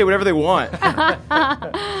be able to say whatever they want.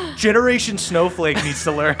 Generation Snowflake needs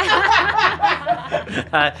to learn.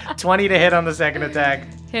 20 to hit on the second attack.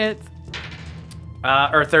 Hits.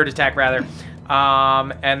 Or third attack, rather.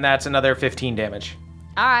 And that's another 15 damage.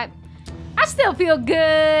 All right. I still feel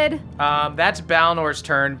good. That's Balnor's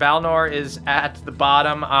turn. Balnor is at the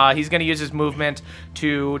bottom. He's going to use his movement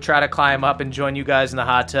to try to climb up and join you guys in the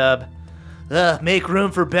hot tub. Make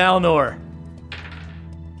room for Balnor.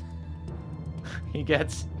 He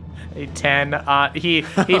gets a 10. He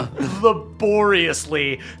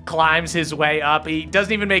laboriously climbs his way up. He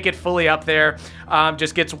doesn't even make it fully up there.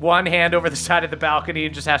 Just gets one hand over the side of the balcony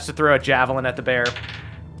and just has to throw a javelin at the bear.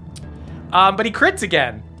 But he crits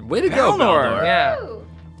again. Way to go, Balnor. Balnor. Yeah.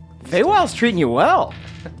 Feywild's treating you well.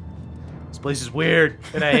 This place is weird,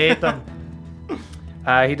 and I hate them.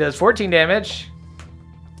 He does 14 damage.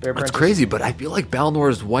 Bear That's Prince is- crazy, but I feel like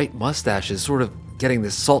Balnor's white mustache is sort of getting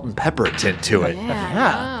this salt and pepper tint to it.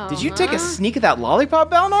 Yeah. Did you take a sneak of that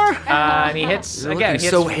lollipop, Balnor? And he hits You're again. looking He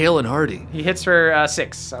hits, so hale and hearty. he hits for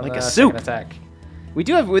 6 on Like the a second soup. attack. We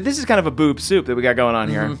do have. This is kind of a boob soup that we got going on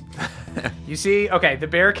here. You see, okay, the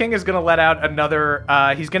Bear King is going to let out another.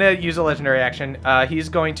 He's going to use a legendary action. He's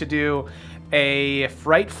going to do a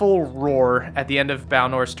frightful roar at the end of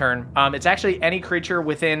Balnor's turn. It's actually any creature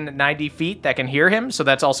within 90 feet that can hear him, so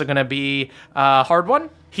that's also going to be a hard one.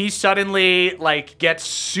 He suddenly like gets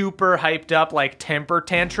super hyped up, like temper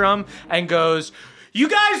tantrum, and goes, "You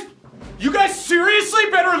guys seriously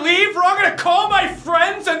better leave, or I'm gonna call my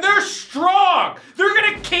friends, and they're strong. They're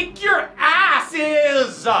gonna kick your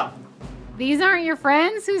asses." These aren't your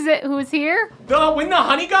friends? Who's here? When the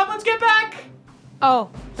honey goblins get back? Oh,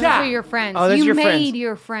 those Yeah. are your friends. Oh, those you are your made friends.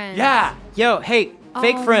 your friends. Yeah. Yo, hey,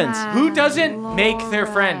 fake Oh, friends. my Who doesn't make their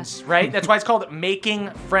Lord. friends, right? That's why it's called making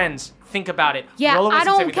friends. Think about it. Yeah, Roll a I wisdom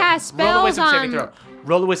don't saving throw. cast Roll a spells wisdom saving on- throw.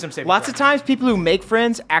 Roll a wisdom saving Lots throw. of times, people who make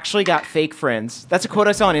friends actually got fake friends. That's a quote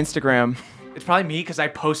I saw on Instagram. It's probably me because I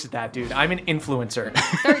posted that, dude. I'm an influencer.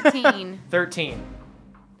 13. 13.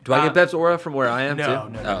 Do I get Bev's aura from where I am, no,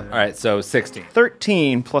 too? no, no, All right, so 16.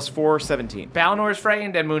 13 plus 4, 17. Balnor's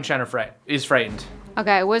frightened and Moonshiner is frightened.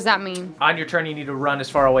 Okay, what does that mean? On your turn, you need to run as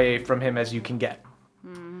far away from him as you can get.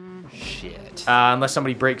 Shit. Unless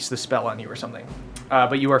somebody breaks the spell on you or something.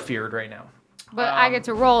 But you are feared right now. But I get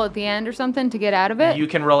to roll at the end or something to get out of it? You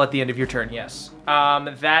can roll at the end of your turn, yes.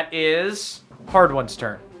 That is Hard One's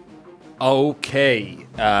turn. Okay.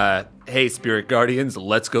 Hey, Spirit Guardians,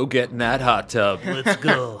 let's go get in that hot tub. Let's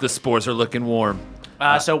go. The spores are looking warm.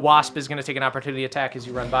 So Wasp is going to take an opportunity attack as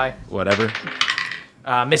you run by. Whatever.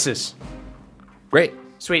 Misses. Great.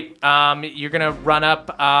 Sweet. You're going to run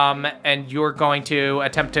up and you're going to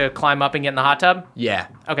attempt to climb up and get in the hot tub? Yeah.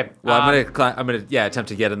 Okay. Well, I'm gonna attempt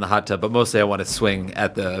to get in the hot tub, but mostly I want to swing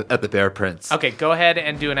at the bear prince. Okay, go ahead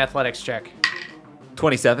and do an athletics check.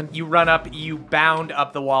 27. You run up, you bound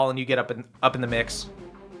up the wall, and you get up in the mix.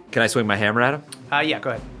 Can I swing my hammer at him? Yeah, go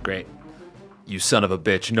ahead. Great. You son of a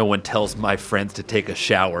bitch! No one tells my friends to take a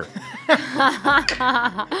shower.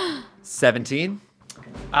 17.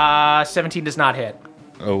 17 does not hit.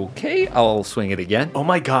 Okay, I'll swing it again. Oh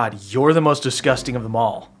my god, you're the most disgusting of them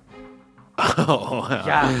all. Oh,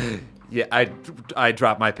 Yeah. yeah. I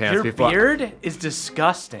dropped my pants Your before. beard is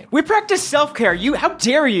disgusting. We practice self-care. How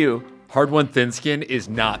dare you? Hard One Thin Skin is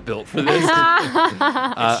not built for this.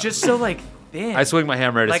 It's just so, like, thin. I swing my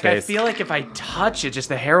hammer at his Like, face. I feel like if I touch it, just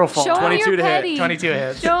the hair will fall Show off. him 22 your to hit. petty. 22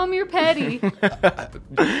 hits. Show him your petty.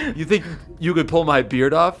 You think you could pull my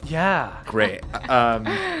beard off? Yeah. Great.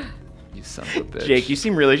 You son of a bitch. Jake, you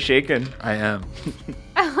seem really shaken. I am.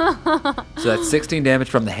 So that's 16 damage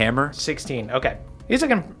from the hammer. 16. Okay. He's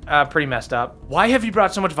looking pretty messed up. Why have you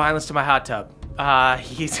brought so much violence to my hot tub?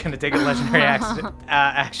 He's going to take a legendary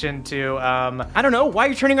action to... I don't know. Why are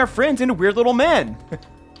you turning our friends into weird little men?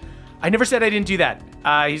 I never said I didn't do that.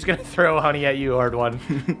 He's going to throw honey at you, Hard One.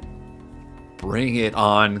 Bring it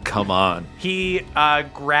on. Come on. He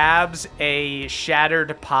grabs a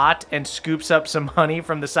shattered pot and scoops up some honey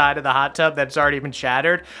from the side of the hot tub that's already been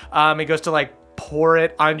shattered. He goes to, like, pour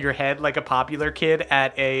it on your head like a popular kid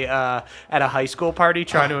at a high school party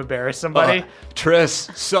trying to embarrass somebody. Tris,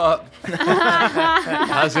 sup?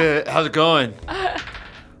 How's it going?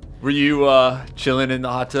 Were you chilling in the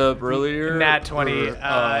hot tub earlier? Nat 20. Or,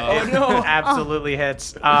 oh no. Absolutely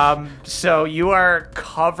hits. So you are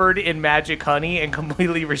covered in magic honey and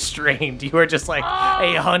completely restrained. You are just like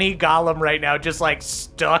a honey golem right now, just like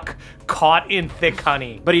stuck, caught in thick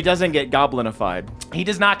honey. But he doesn't get goblinified. He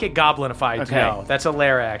does not get goblinified. Okay. No, that's a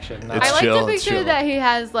lair action. No. It's I like chill, to it's picture chill. that he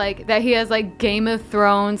has like Game of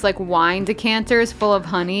Thrones like wine decanters full of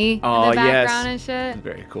honey in Oh, the background yes. and shit.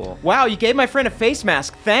 Very cool. Wow, you gave my friend a face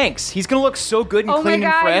mask. Thanks. He's gonna look so good and Oh my clean and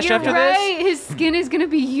god, fresh you're after right. His skin is gonna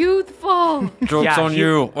be youthful. Joke's Yeah, on he-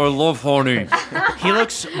 you. I love honey. He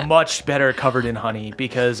looks much better covered in honey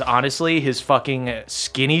because honestly, his fucking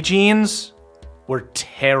skinny jeans were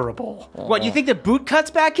terrible. this. What, you think the boot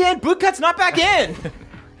cut's back in? Boot cut's not back in.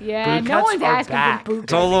 Yeah, Boot no cuts one's are asking back. for boot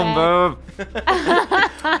Tell cuts them, back.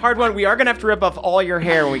 babe. Hard One, we are gonna have to rip off all your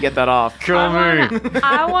hair when we get that off. Kill me.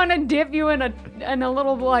 I want to dip you in a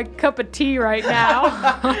little like cup of tea right now.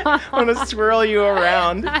 I'm gonna swirl you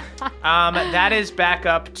around. That is back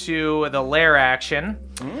up to the lair action.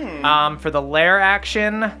 For the lair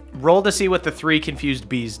action, roll to see what the 3 confused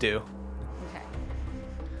bees do.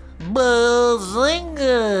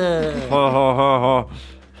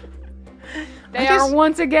 They are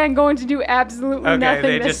once again going to do absolutely Okay, nothing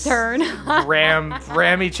they this just turn.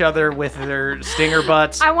 ram each other with their stinger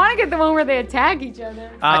butts. I want to get the one where they attack each other.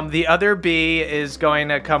 The other bee is going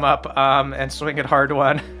to come up and swing at Hard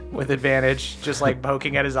One with advantage, just like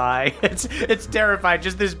poking at his eye. It's terrifying.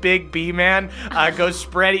 Just this big bee man goes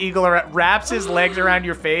spread eagle, wraps his legs around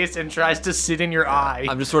your face and tries to sit in your eye.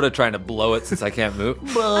 I'm just sort of trying to blow it since I can't move.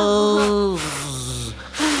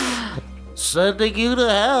 Sending you to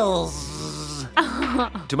hell.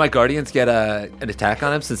 Do my guardians get an attack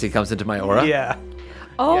on him since he comes into my aura? Yeah.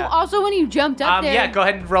 Oh, yeah. also when you jumped up there, Yeah, go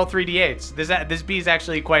ahead and roll 3d8s. This bee is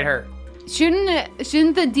actually quite hurt. shouldn't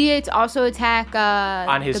the D8s also attack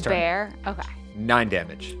On his the turn. bear? Okay. 9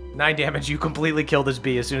 damage. 9 damage. You completely kill this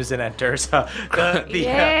bee as soon as it enters.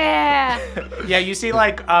 Yeah. Yeah, you see,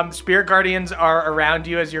 like, spirit guardians are around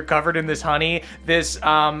you as you're covered in this honey. This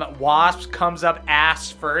wasp comes up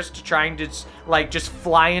ass first, trying to, like, just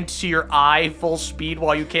fly into your eye full speed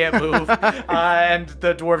while you can't move. And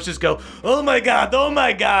the dwarves just go, oh my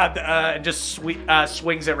god, and just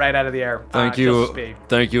swings it right out of the air. Kills this bee.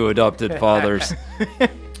 Thank you, adopted fathers.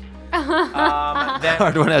 Then,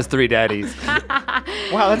 Hard One has 3 daddies.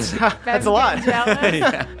 Wow, that's a lot.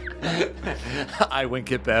 I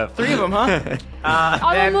wink at Bev. 3 of them, huh?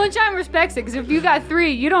 Although then- Moonshine respects it, because if you got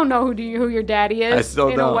 3, you don't know who your daddy is. I still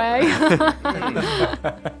in don't. a way.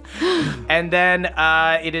 And then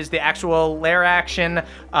it is the actual lair action.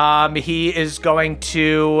 He is going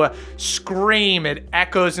to scream. It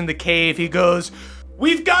echoes in the cave. He goes,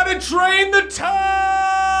 we've got to drain the tub!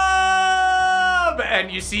 and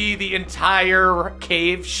you see the entire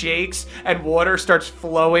cave shakes and water starts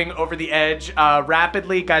flowing over the edge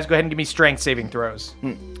rapidly. Guys, go ahead and give me strength saving throws.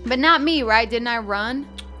 But not me, right? Didn't I run?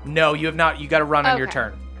 No, you have not. You got to run on your Okay.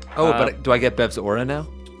 turn. Oh, but do I get Bev's aura now?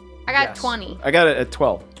 I got Yes. 20. I got it at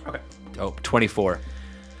 12. Okay. Oh, 24.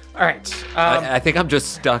 All right. I think I'm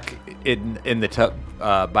just stuck in the tub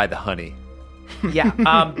by the honey. Yeah.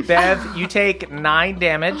 Bev, you take 9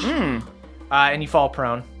 damage, and you fall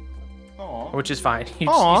prone, which is fine. You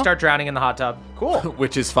start drowning in the hot tub. Cool.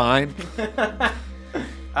 Which is fine.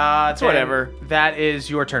 It's whatever. That is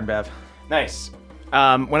your turn, Bev. Nice.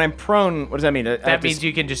 When I'm prone, what does that mean? That means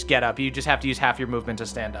you can just get up. You just have to use half your movement to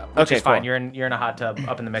stand up, which Okay, is fine. cool. You're in a hot tub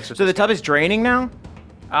up in the mixer. So the tub is draining now?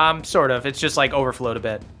 Sort of. It's just like overflowed a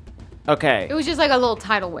bit. Okay. It was just like a little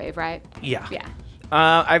tidal wave, right? Yeah. Yeah.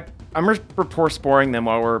 I'm rapport sporing them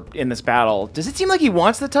while we're in this battle. Does it seem like he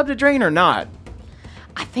wants the tub to drain or not?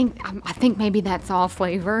 I think maybe that's all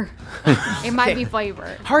flavor. It might be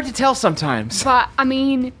flavor. Hard to tell sometimes. But, I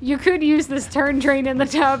mean, you could use this turn drain in the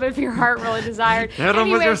tub if your heart really desired. Hit him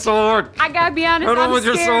with your Anyway, sword. I gotta be honest, Hit him I'm with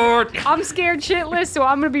your scared. sword. I'm scared shitless, so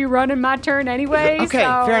I'm gonna be running my turn anyway. Okay,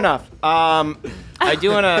 so- fair enough. I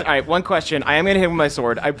do want to. All right, one question. I am going to hit him with my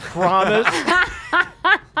sword. I promise.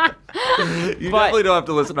 You definitely don't have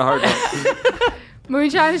to listen to hard Knocks.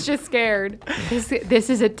 Moonshine is just scared. This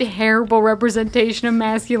is a terrible representation of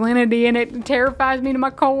masculinity, and it terrifies me to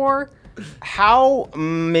my core. How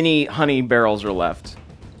many honey barrels are left?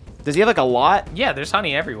 Does he have like a lot? Yeah, there's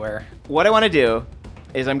honey everywhere. What I want to do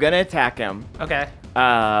is I'm going to attack him. Okay.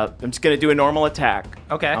 I'm just going to do a normal attack.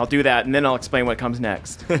 Okay. I'll do that, and then I'll explain what comes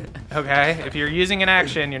next. Okay. If you're using an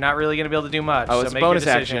action, you're not really going to be able to do much. Oh, so it's a make your bonus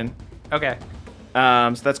decision. action. Okay.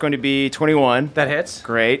 So that's going to be 21. That hits.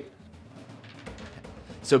 Great.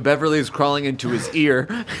 So Beverly is crawling into his ear.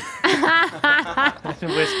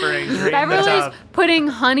 Whispering. Drain the Beverly's tub. putting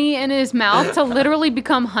honey in his mouth to literally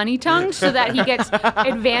become honey tongue so that he gets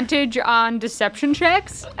advantage on deception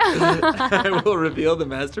checks. I will reveal the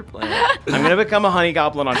master plan. I'm going to become a honey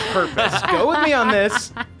goblin on purpose. Go with me on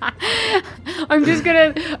this. I'm just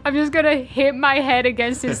gonna hit my head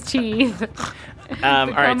against his teeth. All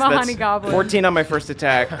right, a so that's honey goblin. 14 on my first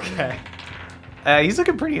attack. Okay. He's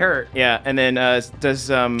looking pretty hurt. Yeah, and then does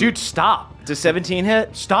Dude, stop. does 17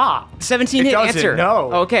 hit? Stop. 17 It hit doesn't, answer.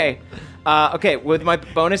 no. Okay. Okay, with my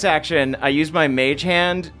bonus action, I use my mage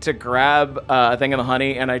hand to grab a thing of the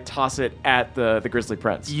honey and I toss it at the Grizzly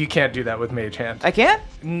Prince. You can't do that with Mage Hand. I can't?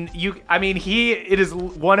 It is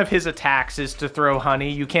one of his attacks is to throw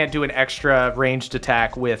honey. You can't do an extra ranged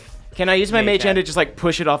attack with Can I use my Mage mage hand hand. to just like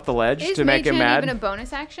push it off the ledge Is to make Mage him Hand mad? even a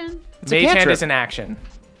bonus action? a Mage Hand cantrip. is an action.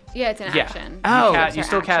 Yeah, it's an Yeah. action. Oh. You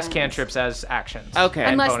still cast actions. cantrips as actions. Okay.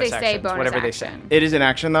 And Unless bonus they say actions, bonus whatever action. It is an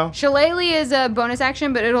action though? Shillelagh is a bonus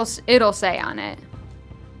action, but it'll say on it.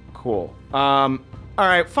 Cool. All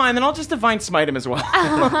right, fine. Then I'll just divine smite him as well.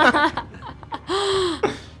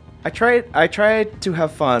 I tried to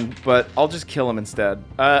have fun, but I'll just kill him instead.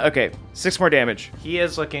 Okay, 6 more damage. He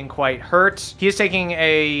is looking quite hurt. He is taking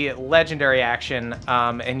a legendary action,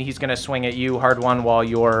 and he's going to swing at you, hard one, while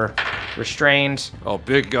you're restrained. Oh,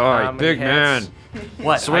 big guy, big He man. hits.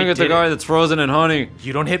 What? Swing I at the did guy it. that's frozen in honey.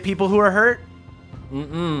 You don't hit people who are hurt?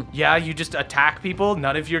 Mm-mm. Yeah, you just attack people.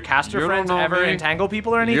 None of your caster You don't friends know ever me. entangle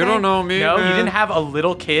people or anything? You don't know me, No, you man. didn't have a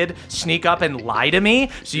little kid sneak up and lie to me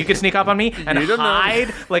so you could sneak up on me and You don't know.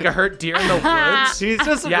 hide like a hurt deer in the woods? He's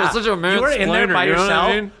just Yeah, such a man. you were in there by you know what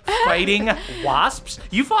I yourself mean? fighting wasps.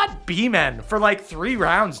 You fought bee-men for like 3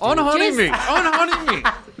 rounds, dude. Unhoney me! Unhoney me!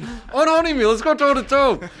 Unhoney me! Let's go toe to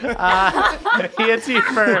toe! He hits you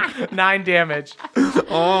for 9 damage.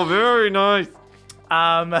 Oh, very nice.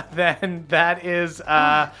 Then that is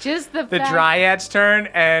Just the the Dryad's turn,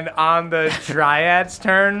 and on the Dryad's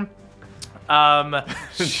turn,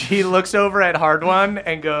 she looks over at Hard One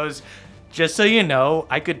and goes, "Just so you know,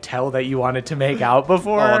 I could tell that you wanted to make out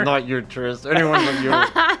before." Oh, not you, Triss. Anyone but you.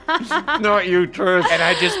 Not you, Triss. And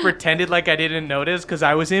I just pretended like I didn't notice because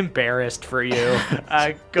I was embarrassed for you. Go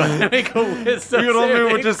ahead and make a wisdom. You don't know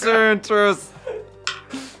saving what you're throw. saying, Triss.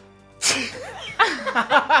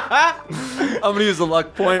 I'm gonna use a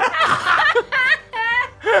luck point.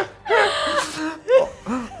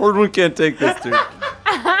 Hardwood can't take this, dude.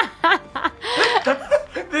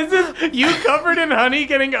 This is you covered in honey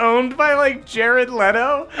getting owned by like Jared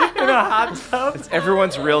Leto in a hot tub. It's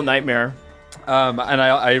everyone's real nightmare. And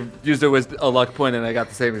I used it with a luck point, and I got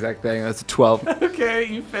the same exact thing. That's a 12. Okay,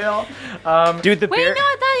 you fail. Dude, the Wait, bear. no,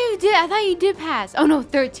 I thought you did. I thought you did pass. Oh no,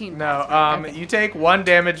 13. No, Okay. you take 1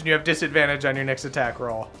 damage and you have disadvantage on your next attack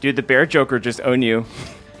roll. Dude, the bear joker just own you.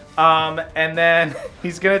 And then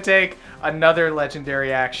he's going to take another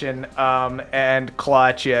legendary action and claw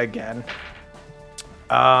at you again.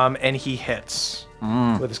 And he hits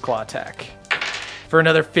with his claw attack for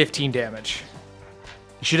another 15 damage.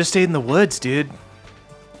 You should have stayed in the woods, dude.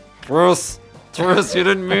 Truce, you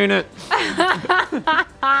didn't mean it.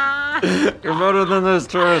 You're better than this,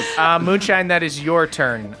 Truce. Moonshine, that is your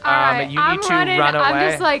turn. All right, You I'm need to running. run away. I'm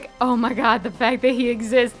just like, oh my god, the fact that he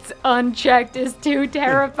exists unchecked is too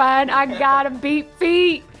terrifying. I gotta beat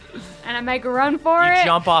feet. And I make a run for You it.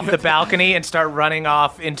 jump off the balcony and start running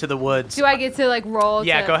off into the woods. Do I get to like roll?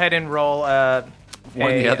 Yeah, to... go ahead and roll. One of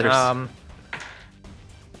the others.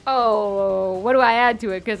 Oh, what do I add to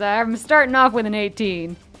it? Because I'm starting off with an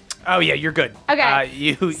 18. Oh yeah, you're good. Okay.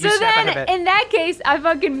 You So step ahead of then, it. in that case, I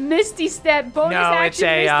fucking Misty Step, bonus No, it's action,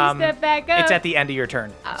 a Misty Step back up. it's at the end of your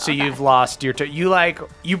turn. So okay. you've lost your turn.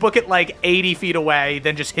 You book it like 80 feet away,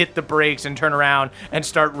 then just hit the brakes and turn around and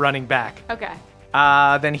start running back. Okay.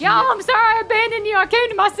 Then he Y'all, I'm sorry I abandoned you. I came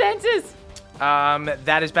to my senses.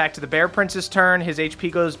 that is back to the Bear Prince's turn. His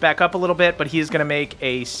HP goes back up a little bit, but he is going to make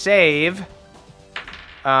a save.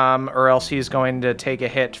 Or else he's going to take a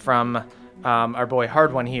hit from our boy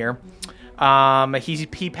Hard One here.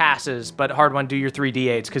 He passes, but Hard One, do your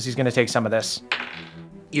 3d8s because he's going to take some of this.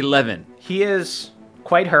 11. He is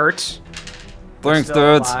quite hurt. Thanks,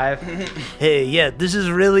 Still dudes. alive. Hey, yeah, this is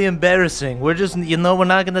really embarrassing. We're just, we're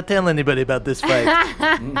not gonna tell anybody about this fight.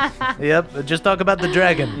 Yep, just talk about the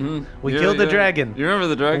dragon. We killed the dragon. You remember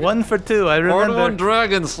the dragon? 1 for 2, I remember. Hard One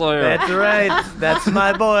Dragon Slayer. That's right. That's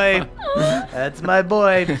my boy. That's my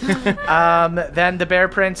boy. Then the Bear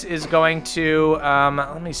Prince is going to,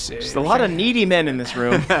 let me see. There's a lot of needy men in this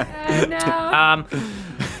room. No.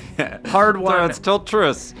 Hard One. Let's tell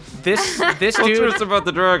Truce. This Tell dude. Truce about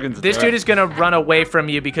the dragons. This dude is going to run away from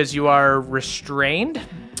you because you are restrained.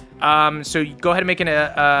 So you go ahead and make an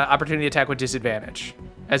opportunity attack with disadvantage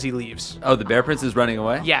as he leaves. Oh, the Bear Prince is running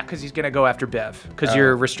away? Yeah, because he's going to go after Bev because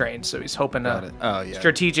you're restrained. So he's hoping Got to it. Oh, yeah.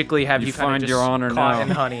 strategically have You you kind find of your just honor caught now. in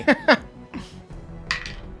honey.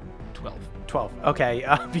 12. Okay.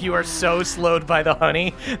 You are so slowed by the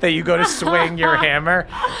honey that you go to swing your hammer.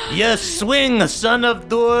 Yes, swing, son of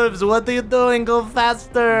dwarves. What are you doing? Go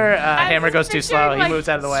faster. Hammer goes too slow. Picturing, He moves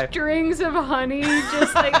out of the way. Strings of honey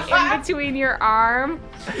just like in between your arm.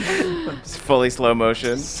 It's fully slow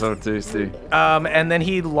motion. So tasty. And then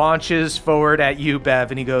he launches forward at you,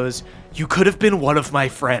 Bev, and he goes, "You could have been one of my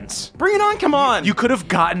friends. Bring it on, come on. You could have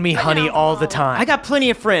gotten me honey all the time." I got plenty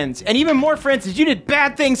of friends, and even more friends that you did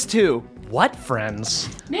bad things to. What friends?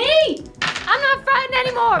 Me! I'm not frightened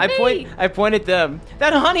anymore. I point at them.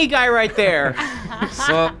 That honey guy right there.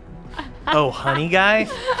 So, Oh, honey guy?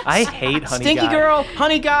 I hate honey Stinky guy. girl,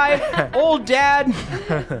 honey guy, old dad.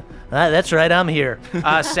 That's right, I'm here.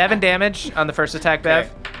 7 damage on the first attack, Bev.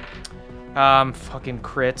 Fucking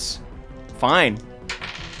crits. Fine.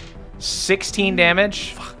 16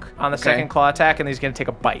 damage on the second claw attack, and he's gonna take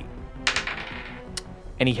a bite.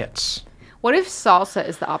 And he hits. What if salsa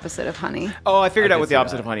is the opposite of honey? Oh, I figured I out can what the see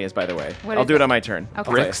opposite that. of honey is, by the way. What I'll is do it it? on my turn. Okay.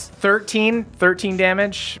 Bricks. 13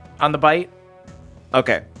 damage on the bite.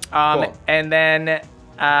 Okay. Cool. And then go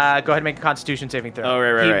ahead and make a Constitution saving throw. Oh,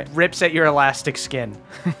 right, He right. rips at your elastic skin.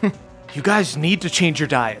 You guys need to change your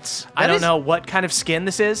diets. I That don't is- know what kind of skin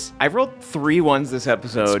this is. I've rolled 3 ones this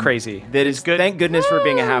episode. It's crazy. That is good. Thank goodness for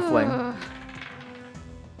being a halfling.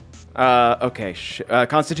 Okay.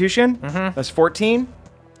 Constitution? Mm-hmm. That's 14.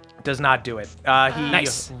 Does not do it. He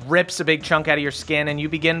Nice. rips a big chunk out of your skin, and you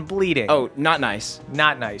begin bleeding. Oh, not nice.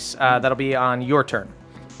 Not nice. That'll be on your turn.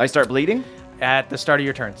 I start bleeding? At the start of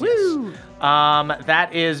your turn. Yes.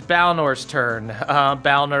 That is Balnor's turn.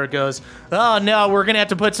 Balnor goes, "Oh no, we're gonna have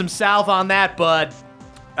to put some salve on that, bud.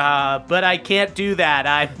 But I can't do that.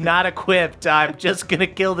 I'm not equipped. I'm just gonna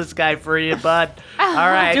kill this guy for you, bud. All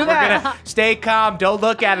right, Do we're that. gonna stay calm. Don't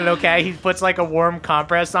look at it, okay?" He puts like a warm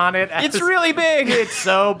compress on it. It's really big. It's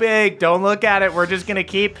so big. Don't look at it. We're just gonna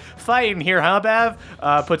keep fighting here, huh,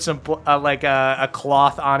 Bev? Put some a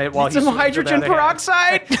cloth on it while he Some swings with hydrogen the other hand.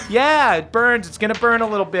 peroxide? Yeah, it burns. It's gonna burn a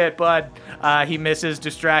little bit, bud. He misses,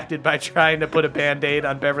 distracted by trying to put a Band-Aid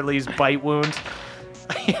on Beverly's bite wound.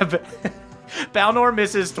 Balnor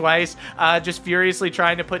misses twice, just furiously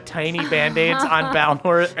trying to put tiny Band-Aids on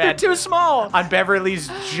Balnor. They're too small. On Beverly's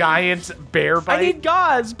giant bear bite. I need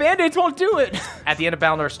gauze. Band-Aids won't do it. At the end of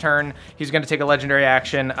Balnor's turn, he's going to take a legendary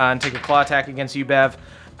action and take a claw attack against you, Bev.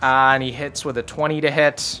 And he hits with a 20 to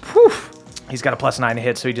hit. Whew. He's got a +9 to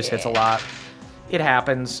hit, so he just hits a lot. It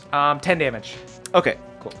happens. 10 damage. Okay,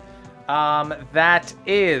 cool. That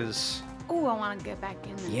is Ooh, I want to get back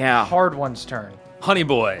in there. Yeah. Hard One's turn. Honey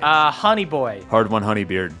boy. Honey boy. Hard one, honey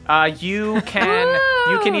beard. You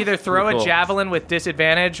can either throw Cool. a javelin with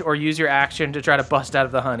disadvantage or use your action to try to bust out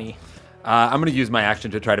of the honey. I'm gonna use my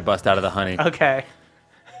action to try to bust out of the honey. Okay.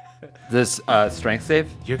 This strength save?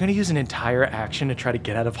 You're gonna use an entire action to try to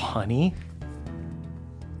get out of honey?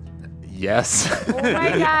 Yes. Oh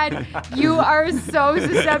my god, you are so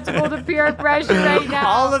susceptible to peer pressure right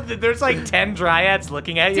now. There's like 10 dryads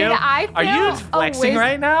looking at you. Did I fail Are you a flexing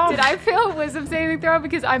right now? Did I fail a wisdom saving throw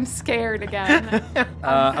because I'm scared again?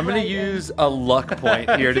 I'm gonna use a luck point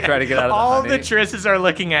here to try to get out of the All honey. the Trisses are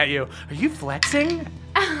looking at you. Are you flexing?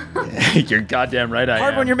 You're goddamn right I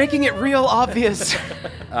Hard am. one, you're making it real obvious.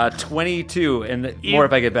 22, and more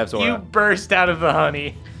if I get Bev's You aura. burst out of the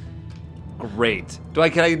honey. Great.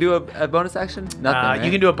 Can I do a bonus action? Nothing, right? You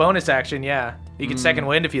can do a bonus action, yeah. You can second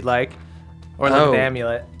wind if you'd like. Or look at Oh. the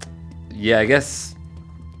amulet. Yeah, I guess.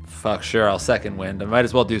 Fuck, sure, I'll second wind. I might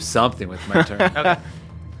as well do something with my turn. Okay.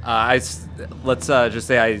 Let's just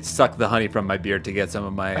say I suck the honey from my beard to get some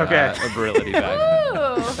of my virility back.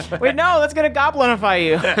 Ooh. Wait, no, that's gonna goblinify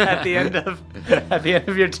you. At the end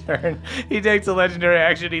of your turn, he takes a legendary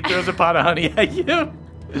action. He throws a pot of honey at you.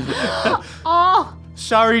 Oh,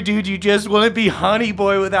 Sorry, dude, you just wouldn't be Honey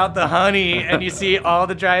Boy without the honey. And you see all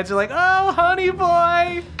the dryads are like, oh, Honey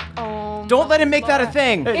Boy. oh. Don't let him make that a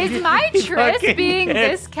thing. Is my Triss Fucking being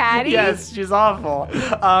hits. this catty? Yes, she's awful.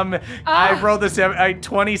 I rolled a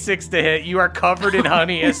 26 to hit. You are covered in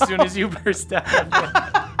honey as soon as you burst out.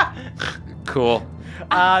 Cool.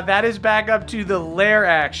 That is back up to the lair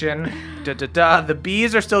action. The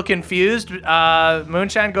bees are still confused.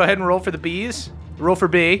 Moonshine, go ahead and roll for the bees. Roll for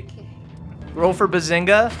B. Roll for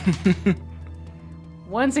Bazinga.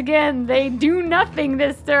 Once again, they do nothing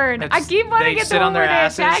this turn. I It's- keep wanting they to get sit the on one where their they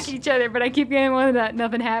asses. attack each other, but I keep getting one that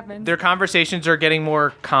nothing happens. Their conversations are getting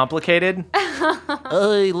more complicated.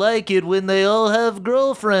 I like it when they all have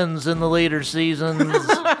girlfriends in the later seasons.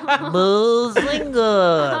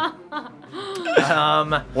 Bazinga.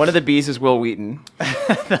 One of the bees is Will Wheaton.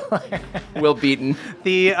 Will Beaton.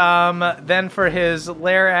 Then for his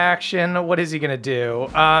lair action, what is he gonna do?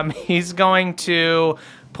 He's going to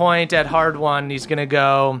point at Hard One. He's gonna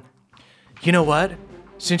go, you know what?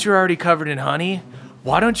 Since you're already covered in honey,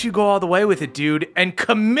 why don't you go all the way with it, dude, and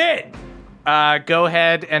commit? Go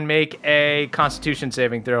ahead and make a Constitution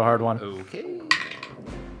saving throw, Hard One. Okay.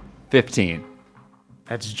 15.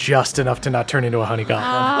 That's just enough to not turn into a honey goblin.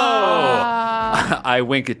 I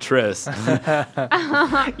wink at Triss.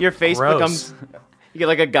 Your face Gross. becomes. You get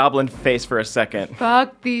like a goblin face for a second.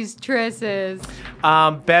 Fuck these Trisses.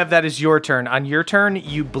 Bev, that is your turn. On your turn,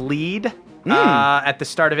 you bleed at the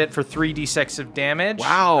start of it for 3d6 of damage.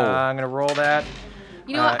 Wow. I'm going to roll that.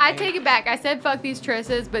 You know what? I take it back. I said fuck these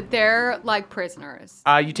Trisses, but they're like prisoners.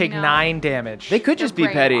 You take You know? 9 damage. They could just be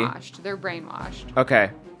petty. Brainwashed. They're brainwashed.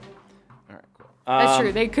 Okay. That's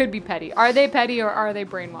true. They could be petty. Are they petty or are they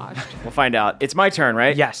brainwashed? We'll find out. It's my turn,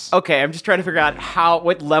 right? Yes. Okay, I'm just trying to figure out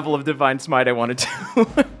what level of Divine Smite I want to do.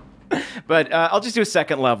 But I'll just do a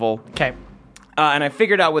second level. Okay. And I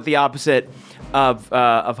figured out what the opposite of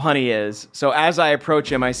honey is. So as I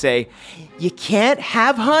approach him, I say, "You can't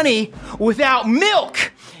have honey without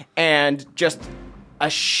milk," and just a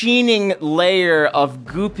sheening layer of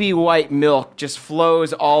goopy white milk just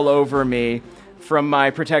flows all over me from my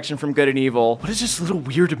protection from good and evil. What is this little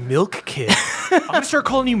weird milk kid? I'm going to start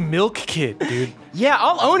calling you Milk Kid, dude. Yeah,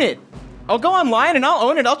 I'll own it. I'll go online and I'll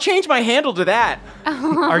own it. I'll change my handle to that.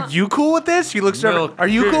 Are you cool with this? He looks over. Are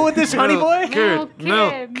you cool with this, honey boy? Milk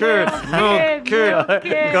kid, milk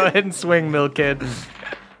kid. Go ahead and swing, Milk Kid.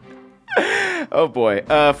 Oh boy.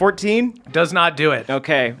 14? Does not do it.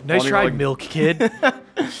 Okay. Nice Only try, rolling- Milk Kid.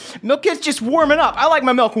 Milk Kid's just warming up. I like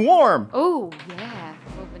my milk warm. Oh, yeah. A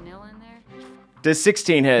little vanilla in there. Does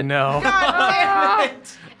 16 hit? No.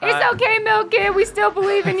 It's okay, Milk Kid. We still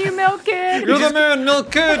believe in you, Milk Kid. You're the man,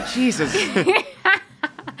 Milk Kid. Jesus.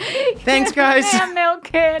 Thanks, guys. Yeah, Milk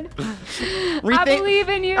Kid. I believe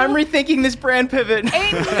in you. I'm rethinking this brand pivot.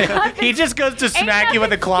 Ain't nothing, He just goes to smack you with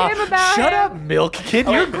a nothing claw. skim about Shut him. up, Milk Kid.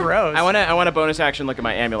 You're gross. I want a bonus action look at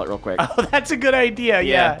my amulet real quick. Oh, that's a good idea.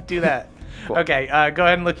 Yeah, Yeah. do that. Cool. Okay, go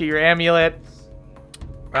ahead and look at your amulet.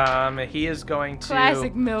 He is going to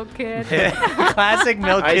Classic Milk Kid. classic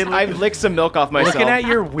Milk Kid. I've licked some milk off myself. Looking at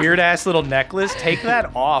your weird ass little necklace, take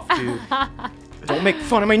that off, dude. Don't make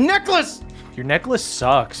fun of my necklace. Your necklace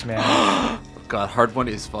sucks, man. God, Hard One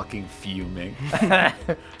is fucking fuming.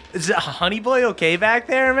 Is Honey Boy okay back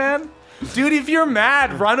there, man? Dude, if you're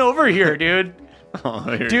mad, run over here, dude.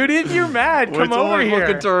 Dude, if you're mad, come over here.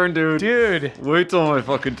 fucking turn, dude. Dude, Wait till my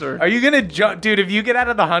fucking turn. are you gonna jump? Dude, if you get out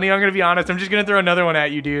of the honey, I'm gonna be honest. I'm just gonna throw another one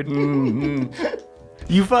at you, dude.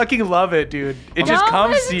 You fucking love it, dude. It just Don't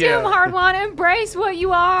comes listen to to you. him, Hardwon. Embrace what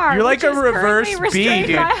you are. You're like which a is reverse currently bee, restrained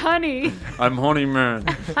dude. by honey. I'm Honey Man.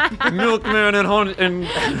 Milkman and Honey and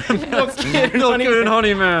Milkman and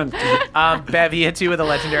Honey Man. Bev, he hits you with a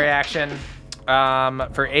legendary action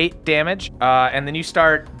for 8 damage, and then you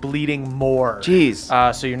start bleeding more.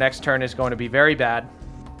 Jeez. So your next turn is going to be very bad.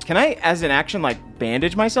 Can I, as an action, like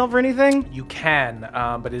bandage myself or anything? You can,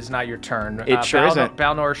 but it is not your turn. It sure isn't.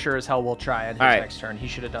 Balnor sure as hell will try it his All right. next turn. He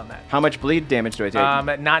should have done that. How much bleed damage do I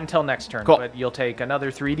take? Not until next turn, Cool. but you'll take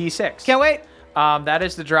another 3d6. Can't wait. That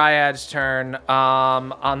is the Dryad's turn.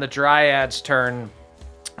 On the Dryad's turn,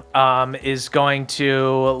 is going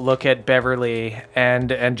to look at Beverly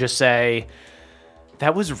and just say,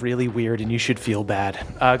 that was really weird and you should feel bad.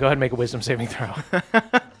 Go ahead and make a wisdom saving throw.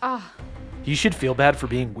 You should feel bad for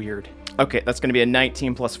being weird. Okay, that's going to be a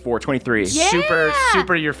 19 plus 4, 23. Yeah!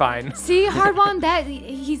 Super, you're fine. See, Hardwon, that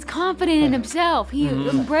he's confident in himself. He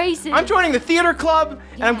embraces. I'm joining the theater club,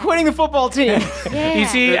 and I'm quitting the football team. Yeah. You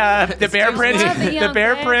see, the Bear Prince. Love the The young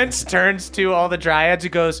Bear man. Prince turns to all the Dryads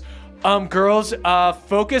and goes, girls,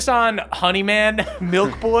 focus on Honeyman.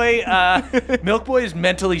 Milk Boy. Milk Boy is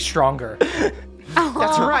mentally stronger.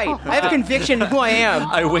 That's right. I have conviction in who I am.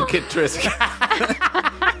 I wink at Trisk.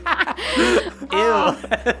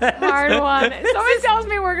 Hardwon. Someone tells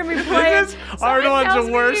me we're gonna be playing. This is Arnold's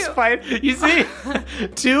the worst fight. You see,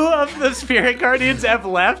 2 of the Spirit Guardians have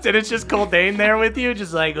left, and it's just Coldane there with you,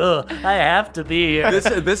 just like, ugh, I have to be here.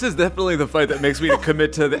 This is definitely the fight that makes me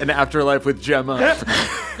commit to an afterlife with Gemma.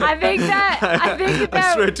 I think that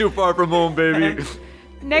I strayed too far from home, baby.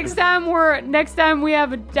 next time we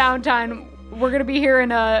have a downtime, we're gonna be hearing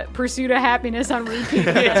Pursuit of Happiness on repeat.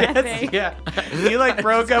 I think. Yeah. You like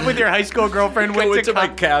broke up with your high school girlfriend, Go went into to my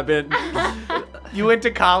cabin. You went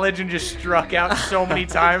to college and just struck out so many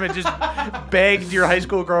times and just begged your high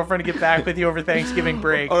school girlfriend to get back with you over Thanksgiving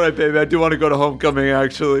break. All right, baby, I do want to go to homecoming,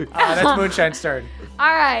 actually. That's Moonshine's turn.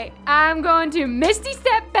 All right, I'm going to Misty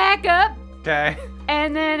Step back up Okay.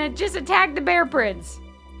 and then just attack the Bear Prince.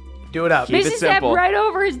 Do it up. Keep it Misty Step simple. right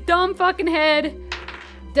over his dumb fucking head.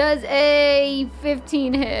 Does a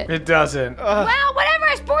 15 hit? It doesn't. Well, whatever.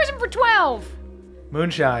 I spores him for 12.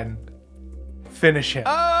 Moonshine. Finish him. Okay,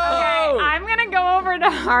 I'm gonna go over to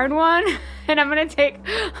Hardwon, and I'm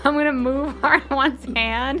gonna move Hardwon's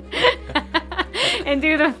hand and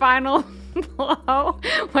do the final blow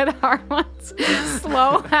with Hardwon's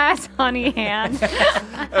slow ass honey hand.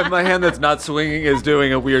 And my hand that's not swinging is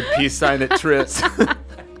doing a weird peace sign at Tris.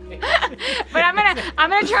 But I'm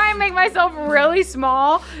gonna try and make myself really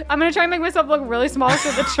small. I'm gonna try and make myself look really small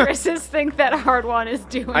so the Trisses think that Hardwon is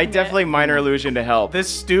doing I it. definitely minor illusion to help.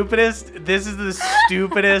 This is the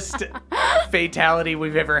stupidest fatality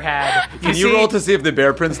we've ever had. Can you roll to see if the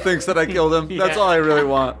Bear Prince thinks that I killed him? That's all I really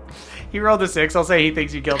want. He rolled a 6. I'll say he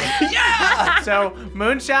thinks you killed him. Yeah! So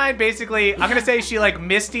Moonshine, basically, I'm going to say she like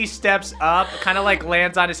Misty steps up, kind of like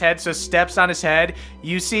lands on his head, so steps on his head.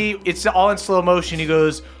 You see, it's all in slow motion. He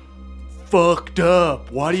goes, fucked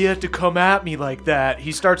up. Why do you have to come at me like that?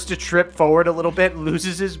 He starts to trip forward a little bit,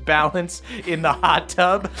 loses his balance in the hot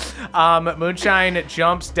tub. Moonshine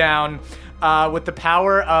jumps down. With the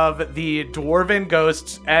power of the Dwarven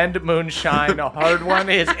Ghosts and Moonshine,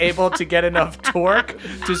 Hardwon is able to get enough torque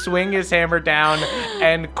to swing his hammer down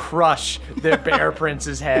and crush the Bear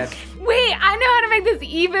Prince's head. Wait, I know how to make this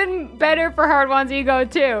even better for Hardwon's ego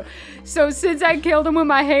too. So since I killed him with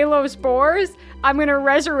my Halo spores, I'm gonna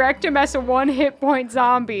resurrect him as a 1 hit point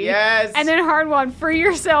zombie. Yes. And then Hardwon, free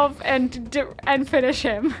yourself and finish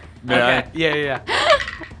him. May I? Yeah.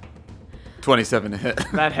 27 to hit.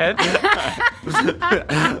 That hit.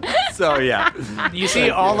 So yeah. You see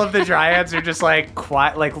all of the Dryads are just like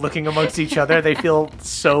quiet, like looking amongst each other. They feel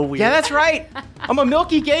so weird. Yeah, that's right. I'm a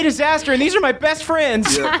milky gay disaster, and these are my best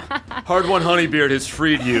friends. Hardwon Honeybeard has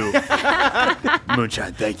freed you.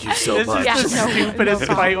 Moonshine, thank you so This much. is the stupidest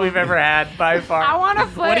fight we've ever had by far. I wanna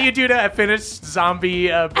flip. What do you do to finish zombie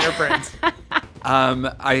Bear Prince?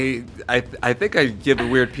 I think I give a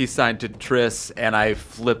weird peace sign to Triss, and I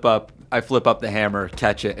flip up the hammer,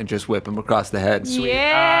 catch it, and just whip him across the head.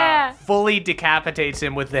 Yeah. Fully decapitates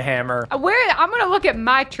him with the hammer. I'm gonna look at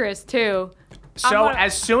my Triss too. So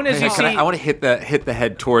as soon as you see, I want to hit the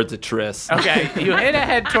head towards a Triss. okay, you hit a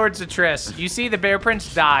head towards the Triss. You see the Bear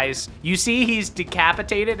Prince dies. You see he's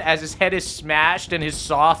decapitated as his head is smashed and his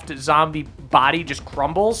soft zombie body just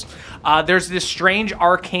crumbles. There's this strange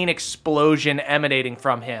arcane explosion emanating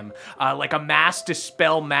from him, like a mass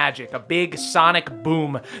dispel magic, a big sonic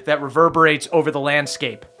boom that reverberates over the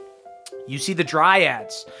landscape. You see the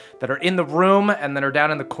Dryads that are in the room and that are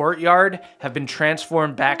down in the courtyard have been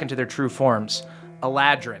transformed back into their true forms.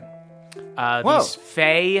 Eladrin. These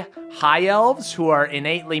Fey high elves who are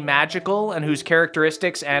innately magical and whose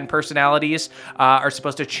characteristics and personalities are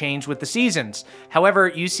supposed to change with the seasons. However,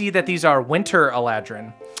 you see that these are winter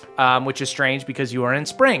Eladrin, which is strange because you are in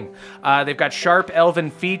spring. They've got sharp elven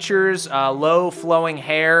features, low flowing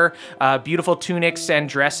hair, beautiful tunics and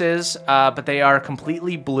dresses, but they are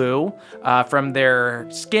completely blue from their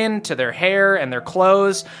skin to their hair and their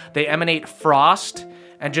clothes. They emanate frost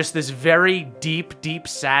and just this very deep, deep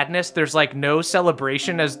sadness. There's like no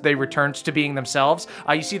celebration as they return to being themselves.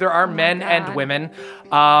 You see there are men and women,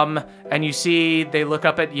 and you see they look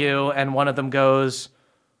up at you, and one of them goes,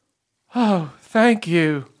 "Oh, thank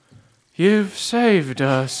you. You've saved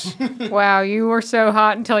us." Wow, you were so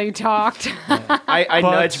hot until you talked. I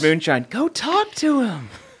nudge Moonshine. Go talk to him.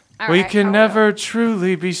 We can never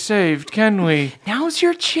truly be saved, can we? Now's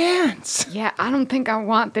your chance. Yeah, I don't think I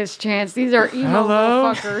want this chance. These are emo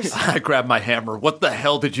Hello? fuckers. I grab my hammer. What the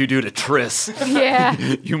hell did you do to Triss? Yeah.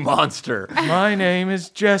 You monster. My name is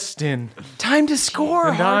Justin, Time to score,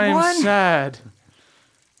 and hard I'm one. sad.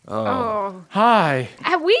 Oh. Hi.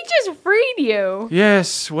 We just freed you.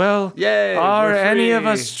 Yes, well, Yay, are we're any of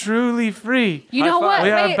free. us truly free? You know what? We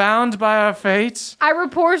are Wait. bound by our fates. I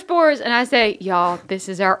report spores and I say, y'all, this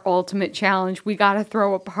is our ultimate challenge. We got to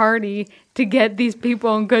throw a party to get these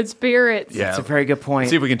people in good spirits. Yeah. That's a very good point.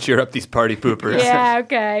 See if we can cheer up these party poopers. Yeah,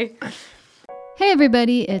 okay. Hey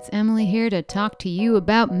everybody, it's Emily here to talk to you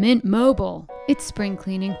about Mint Mobile. It's spring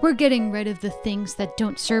cleaning. We're getting rid of the things that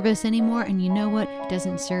don't serve us anymore, and you know what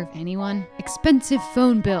doesn't serve anyone? Expensive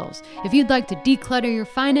phone bills. If you'd like to declutter your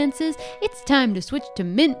finances, it's time to switch to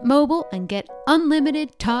Mint Mobile and get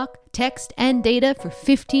unlimited talk, text, and data for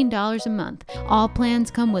 $15 a month. All plans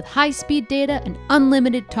come with high-speed data and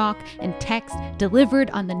unlimited talk and text delivered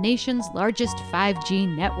on the nation's largest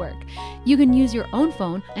 5G network. You can use your own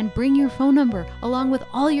phone and bring your phone number along with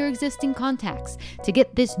all your existing contacts. To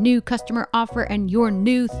get this new customer offer and your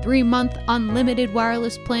new 3-month unlimited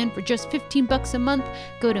wireless plan for just $15 a month,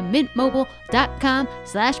 go to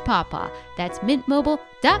mintmobile.com/pawpaw. That's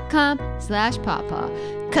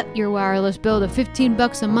mintmobile.com/pawpaw. Cut your wireless bill to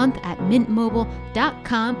 $15 a month at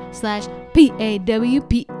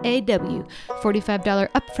mintmobile.com/PAWPAW. $45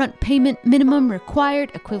 upfront payment minimum required,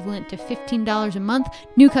 equivalent to $15 a month.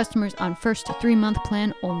 New customers on first 3-month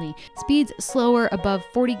plan only. Speeds slower above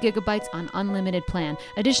 40 gigabytes on unlimited plan.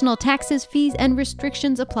 Additional taxes, fees, and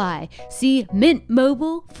restrictions apply. See Mint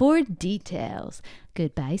Mobile for details.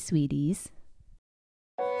 Goodbye, sweeties.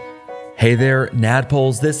 Hey there,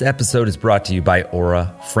 Nadpoles. This episode is brought to you by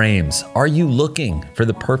Aura Frames. Are you looking for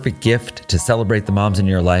the perfect gift to celebrate the moms in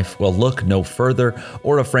your life? Well, look no further.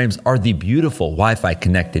 Aura Frames are the beautiful Wi-Fi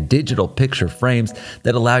connected digital picture frames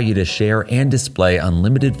that allow you to share and display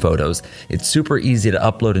unlimited photos. It's super easy to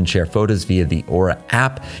upload and share photos via the Aura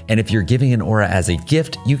app. And if you're giving an Aura as a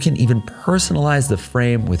gift, you can even personalize the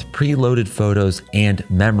frame with preloaded photos and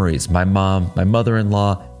memories. My mom, my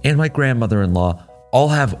mother-in-law, and my grandmother-in-law all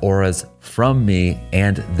have Auras from me,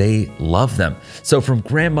 and they love them. So from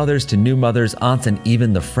grandmothers to new mothers, aunts, and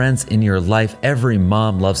even the friends in your life, every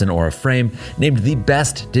mom loves an Aura frame, named the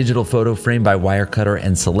best digital photo frame by Wirecutter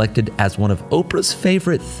and selected as one of Oprah's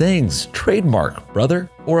favorite things. Trademark, brother.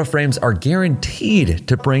 Aura frames are guaranteed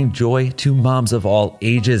to bring joy to moms of all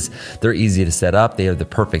ages. They're easy to set up, they are the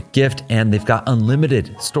perfect gift, and they've got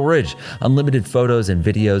unlimited storage, unlimited photos and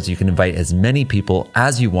videos. You can invite as many people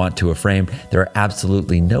as you want to a frame. There are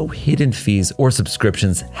absolutely no hidden fees or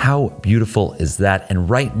subscriptions. How beautiful is that? And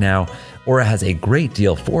right now, Aura has a great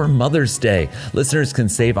deal for Mother's Day. Listeners can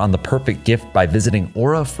save on the perfect gift by visiting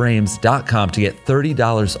auraframes.com to get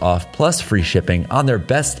 $30 off plus free shipping on their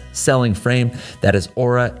best-selling frame. That is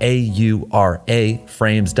Aura, A-U-R-A,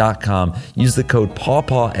 frames.com. Use the code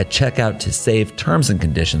PAWPAW at checkout to save. Terms and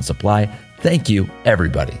conditions apply. Thank you,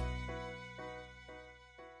 everybody.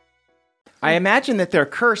 I imagine that they're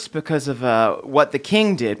cursed because of what the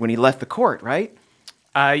king did when he left the court, right?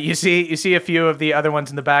 You see a few of the other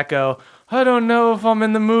ones in the back go, I don't know if I'm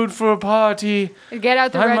in the mood for a party. Get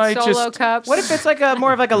out the I red might Solo just- cups. What if it's like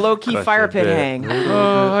more of a low-key fire pit hang?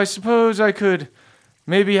 Oh, I suppose I could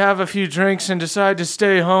maybe have a few drinks and decide to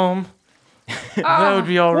stay home. That would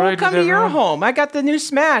be all right. We'll come with to your everyone. home. I got the new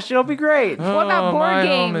Smash. It'll be great. What about board my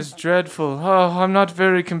home games? is dreadful. Oh, I'm not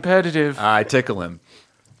very competitive. I tickle him.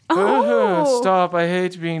 Stop, I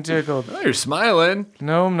hate being tickled. Oh, you're smiling.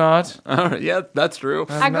 No, I'm not. All right, yeah, that's true.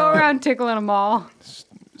 I go around tickling them all.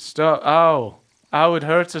 Stop. Ow, it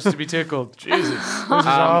hurts us to be tickled. Jesus, this is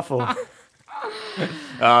awful.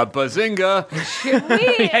 Bazinga.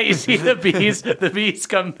 Yeah, you see the bees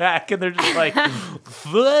come back and they're just like,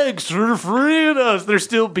 thanks for freeing us. They're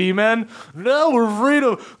still bee men. Now we're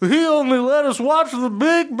freedom. He only let us watch the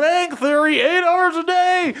Big Bang Theory 8 hours a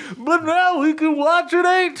day, but now we can watch it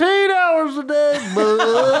 18 hours a day.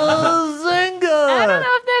 Bazinga. I don't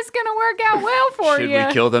know if that's gonna work out well for Should you.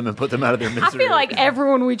 we kill them and put them out of their I misery? feel like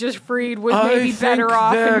everyone we just freed was maybe better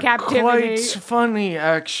off in captivity. Quite funny,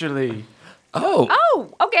 actually. Oh,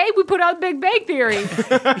 okay. We put out Big Bang Theory.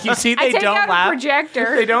 You see, I they take don't out laugh. a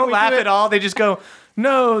projector. They don't laugh at all. They just go,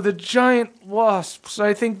 no, the giant wasps.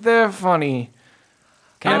 I think they're funny.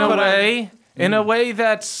 In a way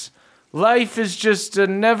that's life is just a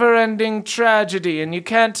never-ending tragedy, and you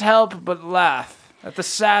can't help but laugh at the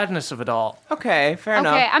sadness of it all. Okay, fair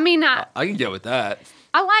enough. Okay, I mean, I can get with that.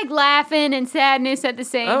 I like laughing and sadness at the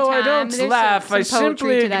same time. Oh, I don't There's laugh. some I poetry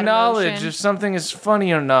simply to that acknowledge emotion. if something is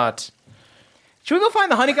funny or not. Should we go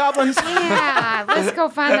find the honey goblins? Yeah, let's go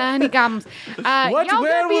find the honey goblins. Y'all Where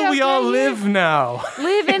gonna be will we okay all here? live now?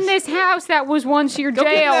 Live in this house that was once your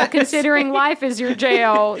jail, considering life is your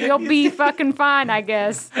jail. You'll be fucking fine, I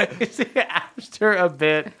guess. After a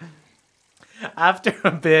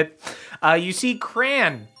bit, you see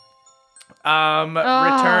Cran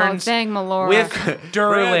returns thank my Lord. with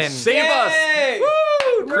Derlin. Save us!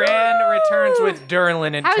 Cran returns with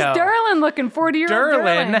Derlin in How's tow. Derlin looking? 40-year-old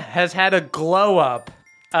Derlin Derlin. has had a glow up.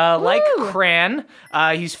 Like Cran,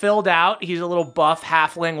 he's filled out. He's a little buff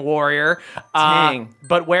halfling warrior. Dang.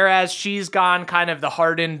 But whereas she's gone kind of the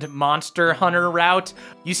hardened monster hunter route,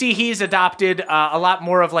 you see he's adopted a lot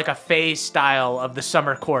more of like a Fae style of the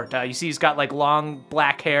summer court. You see he's got like long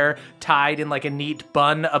black hair tied in like a neat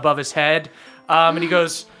bun above his head. And he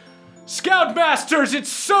goes, Scoutmasters,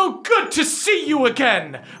 it's so good to see you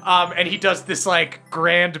again! And he does this, like,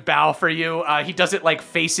 grand bow for you. He does it, like,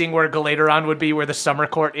 facing where Galateron would be, where the summer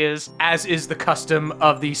court is, as is the custom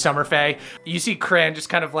of the Summer Fae. You see Cran just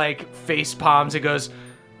kind of, like, face palms and goes,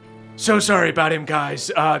 so sorry about him,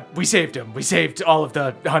 guys. We saved him. We saved all of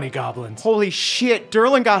the honey goblins. Holy shit,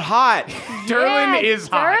 Derlin got hot. Derlin is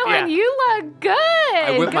hot. Derlin, Yeah. you look good.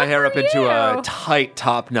 I whip my Good hair for up into you. a tight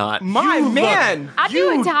top knot. My man. I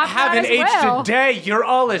do a top haven't knot as aged well. a day. You're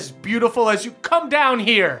all as beautiful as you. Come down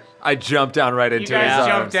here. I jump down right You into guys his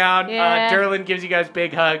jump arms. down. Yeah. Derlin gives you guys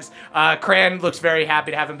big hugs. Cran looks very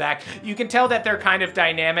happy to have him back. You can tell that they're kind of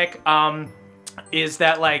dynamic. Is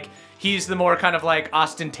that like he's the more kind of like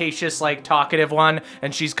ostentatious, like talkative one,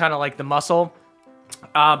 and she's kind of like the muscle.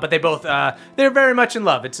 But they both they're very much in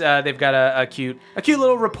love. It's they've got a cute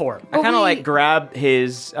little rapport. I kind of like grab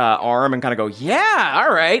his arm and kind of go, yeah,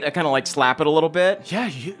 all right. I kind of like slap it a little bit. Yeah,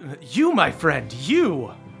 you, my friend,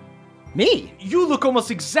 you. Me? You look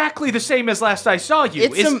almost exactly the same as last I saw you.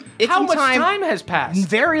 It's how some much time- time has passed?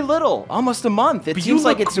 Very little, almost a month. It But seems you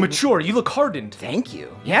like look it's mature. You look hardened. Thank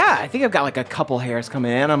you. Yeah, I think I've got like a couple hairs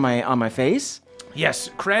coming in on my face. Yes,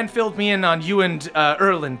 Cran filled me in on you and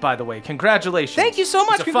Erlin, by the way. Congratulations. Thank you so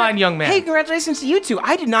much. He's a fine young man. Hey, congratulations to you two.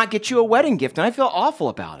 I did not get you a wedding gift, and I feel awful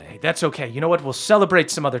about it. That's okay. You know what? We'll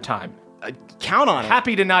celebrate some other time. Count on it.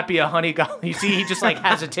 Happy to not be a honey goblin. You see, he just like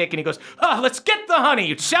has a tick and he goes, let's get the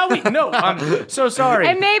honey, shall we? No, I'm so sorry.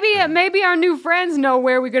 And maybe our new friends know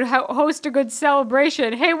where we could host a good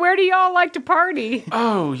celebration. Hey, where do y'all like to party?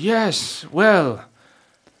 Oh, yes. Well,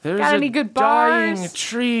 there's Got a any good dying bars?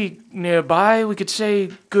 tree nearby. We could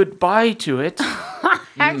say goodbye to it.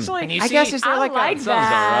 Actually, And you I see- guess it's I like like a,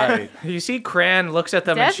 that. You see Cran looks at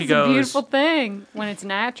them That's and she a goes, beautiful thing when it's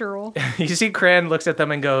natural. You see Cran looks at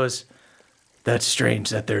them and goes, that's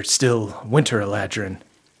strange that they're still Winter Eladrin.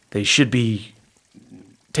 They should be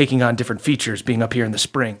taking on different features being up here in the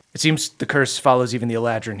spring. It seems the curse follows even the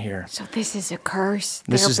Eladrin here. So this is a curse.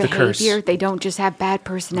 This Their is the curse. behavior. They don't just have bad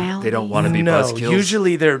personality. They don't want to be No, buzzkills.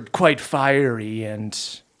 usually they're quite fiery and...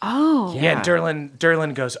 Oh. Yeah, and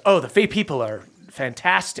Derlin goes, oh, the Fae people are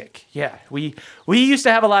fantastic. Yeah, we used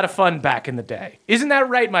to have a lot of fun back in the day. Isn't that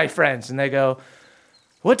right, my friends? And they go,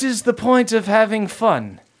 what is the point of having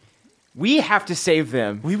fun? we have to save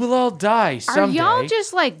them. We will all die someday. Are y'all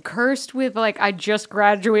just like cursed with like I just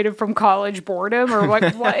graduated from college boredom or what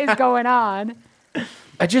is going on?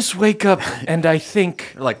 I just wake up and I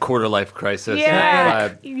think... Like quarter life crisis.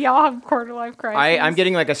 Yeah. Y'all have quarter life crisis. I'm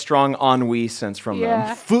getting like a strong ennui sense from Yeah.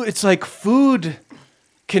 them. Food, it's like food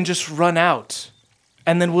can just run out.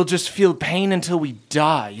 And then we'll just feel pain until we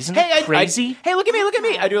die. Isn't that crazy? Hey, look at me, look at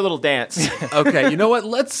me. I do a little dance. Okay, you know what?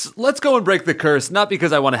 Let's go and break the curse. Not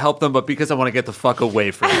because I want to help them, but because I want to get the fuck away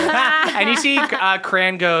from them. And you see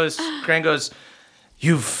Cran goes,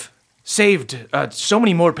 you've saved so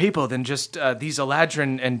many more people than just these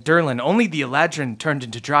Eladrin and Derlin. Only the Eladrin turned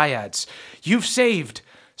into dryads. You've saved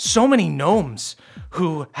so many gnomes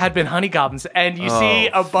who had been honey goblins, and you see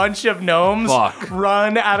a bunch of gnomes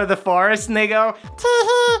run out of the forest, and they go,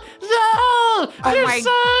 you saved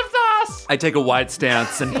us! I take a wide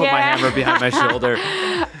stance and put my hammer behind my shoulder.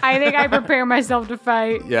 I think I prepare myself to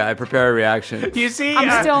fight. Yeah, I prepare a reaction. You see,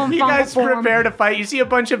 I'm still in you fungal guys form. prepare to fight. You see a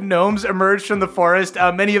bunch of gnomes emerge from the forest.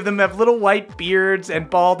 Many of them have little white beards and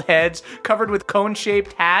bald heads covered with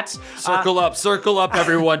cone-shaped hats. Circle up,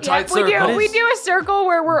 everyone. Tight circle. We do a circle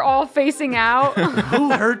where we're all facing out.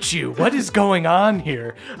 Who hurt you? What is going on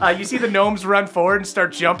here? You see the gnomes run forward and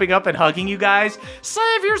start jumping up and hugging you guys.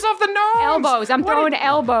 Saviors of the gnomes! Elbows. I'm throwing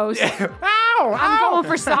elbows. Ow! I'm going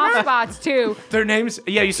for soft spots, too. Their names,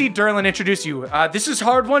 you see Derlin introduce you. This is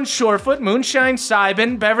Hard One Shorefoot, Moonshine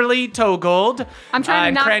Sybin, Beverly Togold. I'm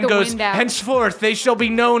trying to knock Cran the goes, wind out. Henceforth, they shall be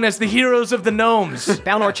known as the heroes of the gnomes.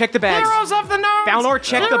 Balnor, check the bags. Heroes of the gnomes! Balnor,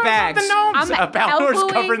 check the bags. Of the gnomes. I'm Balnor's elbowing-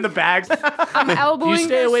 covering the bags. I'm elbowing You stay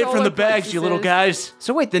their away from solar the bags, you little plexuses. guys.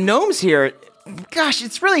 So wait, the gnomes here. Gosh,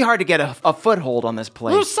 it's really hard to get a foothold on this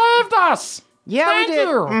place. saved us! Yeah, Thank we did.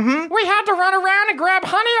 you. Mm-hmm. We had to run around and grab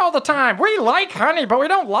honey all the time. We like honey, but we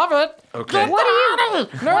don't love it. Okay. What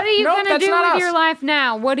are you nope, going to that's do not with us. your life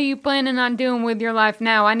now? What are you planning on doing with your life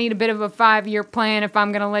now? I need a bit of a 5-year plan if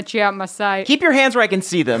I'm going to let you out my sight. Keep your hands where I can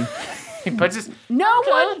see them. But just, No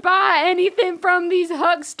one buy anything from these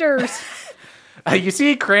hucksters. you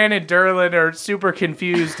see Cran and Derlin are super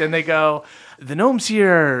confused, and they go, the gnomes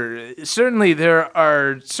here, certainly there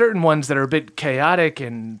are certain ones that are a bit chaotic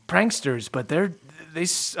and pranksters, but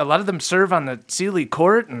a lot of them serve on the Sealy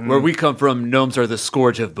court. And Where we come from, gnomes are the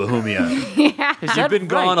scourge of Bohemia. You've been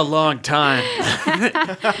gone a long time.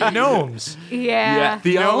 gnomes. Yeah.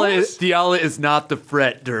 Theala is not the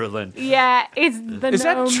fret, Derlin. Yeah, it's the Is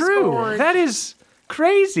that gnome true? scourge. That is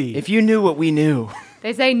crazy. If you knew what we knew.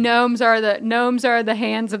 They say gnomes are the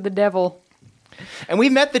hands of the devil. And we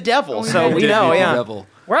met the devil, so we Did know, meet the yeah. devil.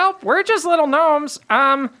 Well, we're just little gnomes. All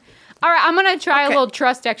right, I'm going to try a little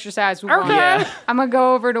trust exercise with one. Okay. I'm going to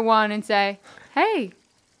go over to one and say, hey,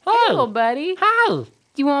 little buddy, Hi. do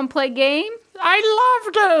you want to play game? I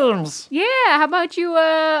love games. Yeah, how about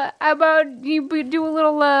you do a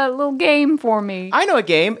little game for me? I know a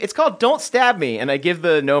game. It's called Don't Stab Me, and I give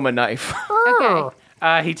the gnome a knife.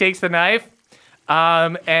 Okay. He takes the knife,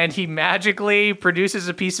 and he magically produces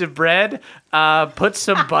a piece of bread, puts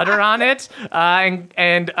some butter on it,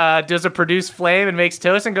 and does a produce flame and makes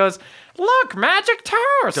toast and goes, look, magic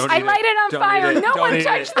toast. I light it on Don't fire. eat it. No Don't one eat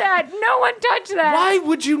touched it. that. No one touched that. Why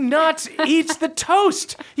would you not eat the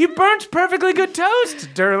toast? You burnt perfectly good toast,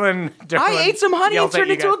 Derlin. I ate some honey and yells at turned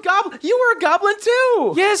you into guys. a goblin. You were a goblin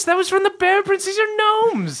too. Yes, that was from the Bear Prince. These are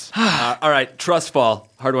gnomes. All right, trust fall.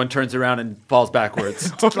 Hard One turns around and falls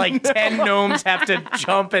backwards. Like 10 gnomes have to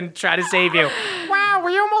jump and try to save you. Wow,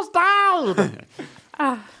 we almost died.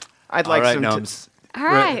 I'd like All right, some. gnomes. All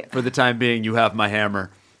right. For the time being, you have my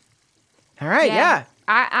hammer. All right, yeah.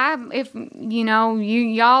 If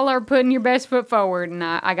y'all are putting your best foot forward, and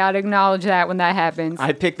I gotta acknowledge that when that happens.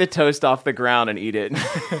 I'd pick the toast off the ground and eat it.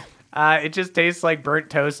 It just tastes like burnt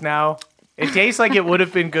toast now. It tastes like it would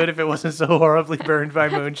have been good if it wasn't so horribly burned by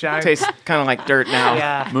moonshine. Tastes kind of like dirt now.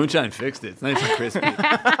 Yeah. Moonshine fixed it. It's nice and crispy.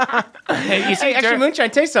 You see, Hey, actually, Moonshine,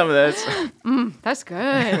 taste some of this. That's good.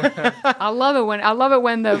 I love it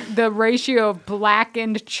when the ratio of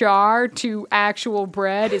blackened char to actual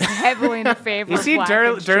bread is heavily in the favor. you of see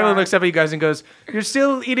blackened char. Derlin looks up at you guys and goes, you're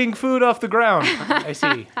still eating food off the ground. I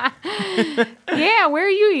see. Yeah, where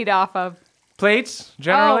you eat off of? Plates,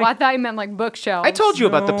 generally. Oh, I thought you meant like bookshelves. I told you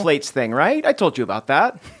about the plates thing, right? I told you about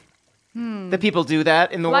that. That people do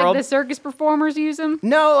that in the like world. the circus performers use them.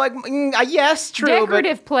 No, like yes, true.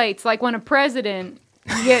 Decorative plates, like when a president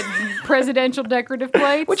you get presidential decorative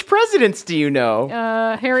plates. But which presidents do you know?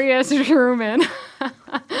 Harry S. Truman.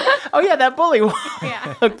 Oh yeah, that bully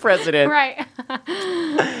Yeah. president. Right.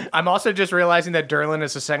 I'm also just realizing that Derlin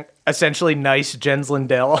is essentially nice Jens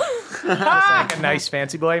Lindell. It's like a nice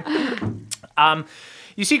fancy boy.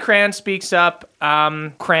 You see Cran speaks up.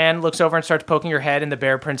 Cran looks over and starts poking her head in the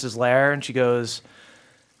Bear Prince's lair, and she goes,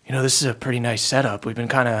 this is a pretty nice setup. We've been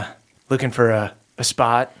kind of looking for a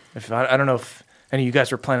spot. I don't know if any of you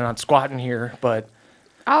guys were planning on squatting here, but...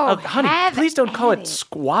 Oh, honey, please don't call it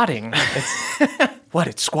squatting.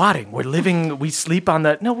 It's squatting. We sleep on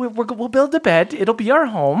the... No, we'll build a bed. It'll be our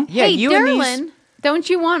home. Yeah, hey, you Derlin, and these. don't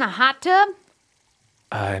you want a hot tub?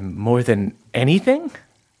 More than anything?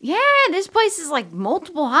 Yeah, this place is like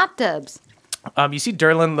multiple hot tubs. You see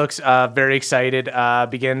Derlin looks very excited,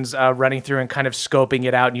 begins running through and kind of scoping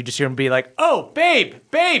it out, and you just hear him be like, "Oh, babe,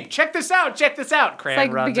 check this out. Cran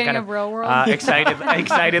like the runs beginning and of Real World.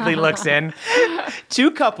 excitedly looks in.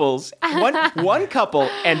 2 couples, one couple,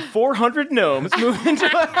 and 400 gnomes move into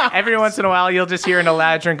a house. Every once in a while, you'll just hear an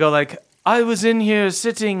Eladrin go like, "I was in here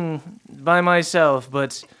sitting by myself,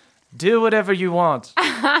 but do whatever you want."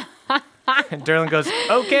 And Derlin goes,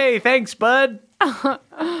 "Okay, thanks, bud."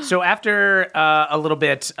 So after a little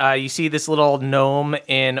bit, you see this little gnome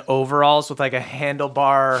in overalls with like a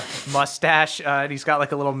handlebar mustache, and he's got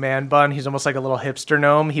like a little man bun. He's almost like a little hipster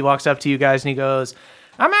gnome. He walks up to you guys and he goes,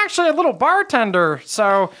 "I'm actually a little bartender,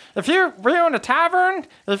 so we own a tavern.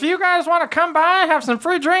 If you guys want to come by, have some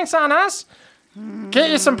free drinks on us, get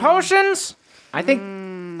you some potions." I think.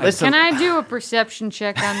 Listen, Can I do a perception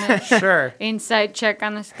check on this? Sure. Insight check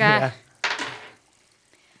on this guy? Yeah.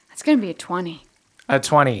 That's going to be a 20. A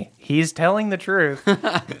 20. He's telling the truth.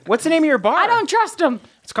 what's the name of your bar? I don't trust him.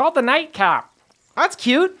 It's called the Nightcap. That's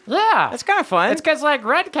cute. Yeah. That's kind of fun. It's because, like,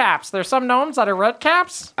 red caps. There's some gnomes that are red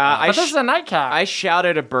caps, but this is a nightcap. I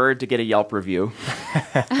shouted a bird to get a Yelp review.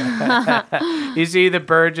 You see the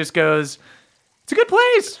bird just goes, "It's a good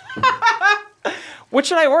place." What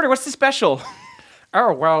should I order? What's the special?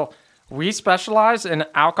 Oh, well, we specialize in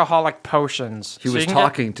alcoholic potions. He was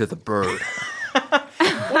talking to the bird.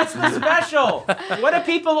 What's the special? What do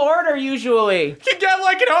people order usually? You get,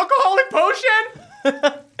 like, an alcoholic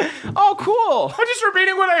potion? Oh, cool. I'm just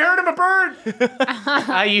repeating what I heard of a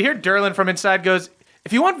bird. You hear Derlin from inside goes,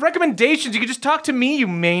 "If you want recommendations, you can just talk to me, you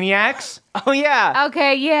maniacs." Oh, yeah.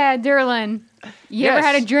 Okay, yeah, Derlin. You ever Yes.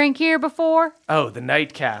 had a drink here before? Oh, the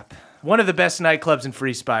Nightcap. One of the best nightclubs in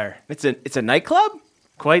Freespire. It's a nightclub?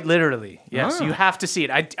 Quite literally. Yes, Oh. you have to see it.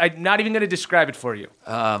 I'm not even going to describe it for you.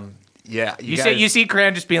 Yeah. You see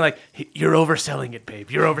Cran just being like, "You're overselling it, babe.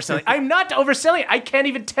 You're overselling it." I'm not overselling it. I can't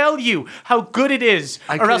even tell you how good it is,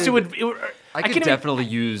 else it would. I could definitely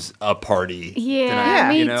use a party. Yeah, tonight,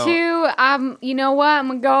 me you know? too. You know what? I'm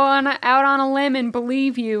going to go out on a limb and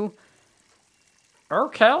believe you.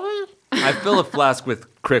 Okay. I fill a flask with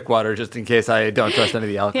crick water just in case I don't trust any of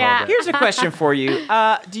the alcohol. Yeah. there. Here's a question for you.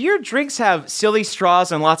 Do your drinks have silly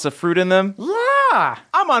straws and lots of fruit in them? Yeah.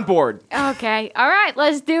 I'm on board. Okay, all right,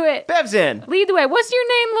 let's do it. Bev's in. Lead the way. What's your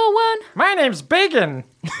name, little one? My name's Biggin.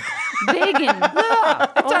 Biggin.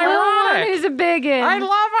 It's ironic. Who's a biggin? I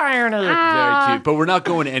love irony. Very cute. But we're not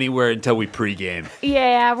going anywhere until we pregame.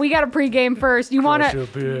 Yeah, we got a pregame first. You want to?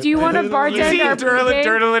 Do you want to You bartend see our pregame?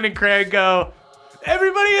 Derlin and Craig go,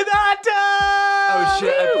 "Everybody in the hot tub!" Oh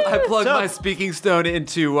shit! I plugged my speaking stone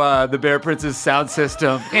into the Bear Prince's sound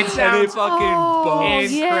system. It sounds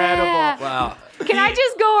bones. incredible. Yeah. Wow. Can I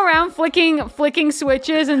just go around flicking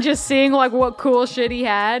switches and just seeing like what cool shit he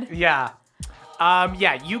had? Yeah.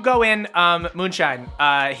 You go in, Moonshine.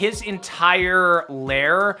 His entire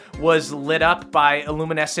lair was lit up by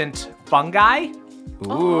luminescent fungi.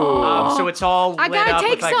 Ooh. So it's all I lit gotta up take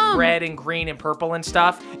with like some. red and green and purple and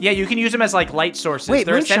stuff. Yeah, you can use them as like light sources. Wait,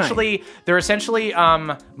 they're Moonshine. essentially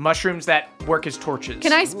mushrooms that work as torches.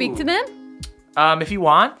 Can I speak to them? If you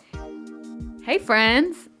want. Hey,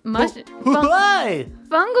 friends. Hi!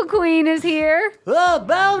 Fungal Queen is here. Bow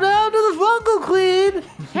down to the Fungal Queen!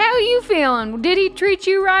 How are you feeling? Did he treat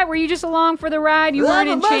you right? Were you just along for the ride? You weren't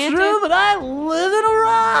I'm a enchanted? mushroom and I live in a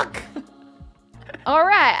rock! All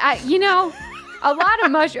right. A lot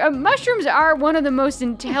of mushrooms are one of the most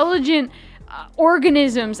intelligent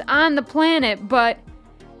organisms on the planet, but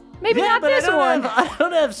maybe not this one. I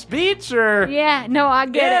don't have speech or... Yeah, no, I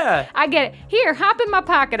get Yeah. it. I get it. Here, hop in my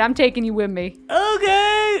pocket. I'm taking you with me.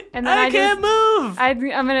 Okay! And then I can't move! I'm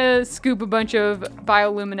gonna scoop a bunch of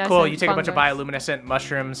bioluminescent. Cool, you take a bunch of fungus. bioluminescent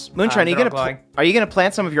mushrooms. Moonshine, are you gonna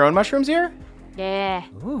plant some of your own mushrooms here? Yeah.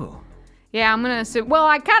 Ooh. Yeah, I'm gonna. Well,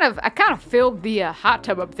 I kind of filled the hot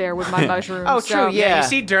tub up there with my mushrooms. Oh, so- true, yeah. You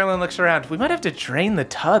see Derlin looks around. We might have to drain the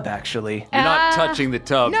tub, actually. You're not touching the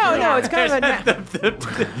tub. No, it's kind of a...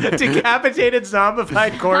 the decapitated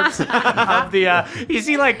zombified corpse of the you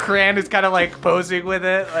see like Cran is kind of like posing with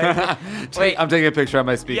it like Wait, I'm taking a picture of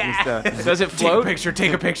my speaking stone. Does it float?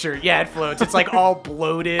 take a picture. Yeah, it floats. It's like all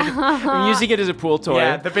bloated. I'm using it as a pool toy.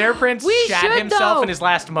 Yeah, the Bear Prince We shat should, himself though. in his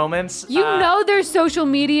last moments. You know there's social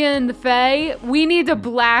media in the Fae. We need to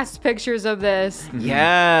blast pictures of this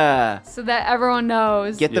Yeah. so that everyone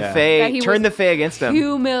knows. Get the Yeah. That Fae, he turn was the Fae against them.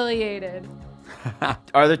 humiliated.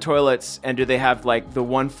 Are there toilets, and do they have like the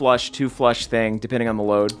 1 flush, 2 flush thing, depending on the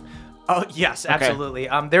load? Oh yes, absolutely.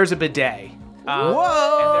 There's a bidet. Whoa!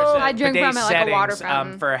 And there's I drink bidet from it like a water settings,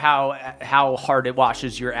 fountain. for how hard it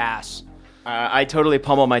washes your ass. I totally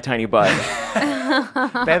pummel my tiny butt.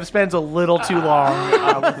 Bev spends a little too long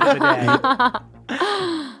with the bidet.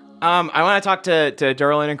 I want to talk to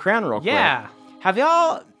Durlin and Cran real quick. Yeah. Have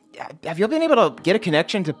y'all been able to get a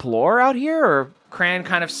connection to Pelor out here, or? Cran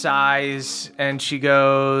kind of sighs, and she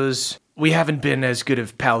goes, "We haven't been as good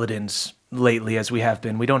of paladins lately as we have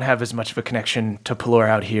been. We don't have as much of a connection to Pelor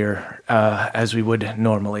out here as we would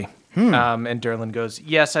normally." And Durlin goes,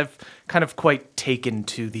 "Yes, I've kind of quite taken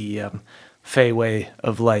to the Fey way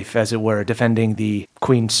of life, as it were, defending the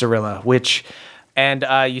Queen Cyrilla, which..." And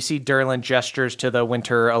you see Durlin gestures to the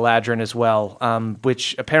Winter Eladrin as well,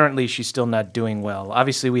 which apparently she's still not doing well.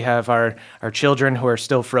 Obviously, we have our children who are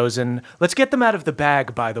still frozen. Let's get them out of the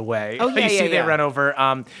bag, by the way. Oh, yeah, you see yeah. they run over.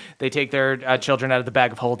 They take their children out of the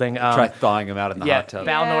bag of holding. Try thawing them out in the hot tub.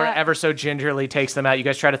 Balnor ever so gingerly takes them out. You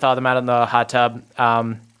guys try to thaw them out in the hot tub.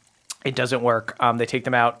 It doesn't work. They take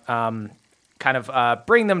them out. Kind of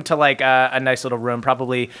bring them to like a nice little room,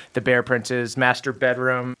 probably the Bear Prince's master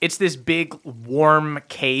bedroom. It's this big warm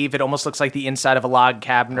cave. It almost looks like the inside of a log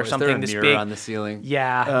cabin or something. Is there a this mirror big on the ceiling?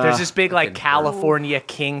 Yeah, there's this big like California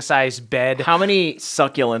king size bed. How many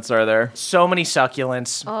succulents are there? So many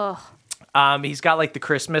succulents. He's got like the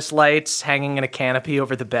Christmas lights hanging in a canopy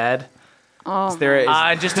over the bed. Is there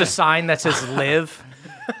Just a sign that says "Live."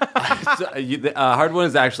 Hard One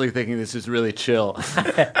is actually thinking this is really chill.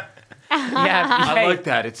 Yeah, I like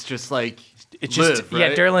that. It's just like it's just live,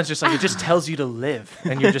 right? Durlin's just like, it just tells you to live,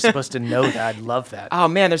 and you're just supposed to know that. I love that. Oh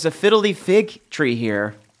man, there's a fiddly fig tree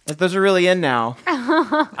here. Those are really in now.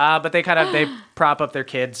 But they prop up their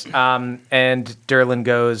kids, and Durlin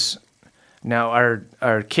goes, "Now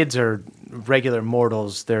our kids are regular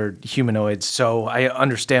mortals. They're humanoids, so I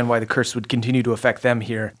understand why the curse would continue to affect them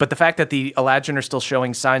here. But the fact that the Eladrin are still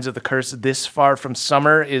showing signs of the curse this far from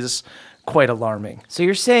summer is quite alarming." So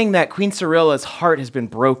you're saying that Queen Cyrilla's heart has been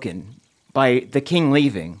broken by the king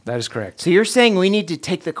leaving? That is correct. So you're saying we need to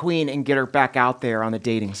take the queen and get her back out there on the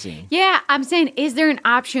dating scene? Yeah, I'm saying, is there an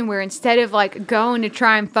option where instead of like going to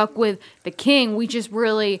try and fuck with the king, we just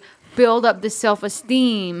really build up the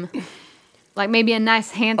self-esteem? Like maybe a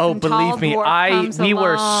nice handsome tall believe me, dwarf comes we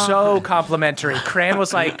were along. so complimentary. Cran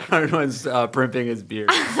was like, Hard One's primping his beard.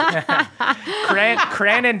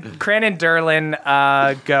 Cran and Durlin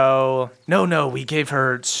go, no, we gave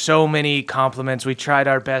her so many compliments. We tried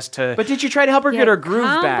our best to. But did you try to help her get her groove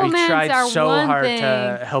back? We compliments tried are so one hard thing,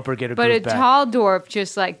 to help her get her But groove a back. tall dwarf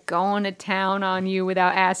just like going to town on you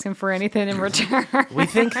without asking for anything in return. We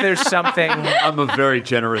think there's something. I'm a very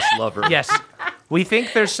generous lover. Yes. We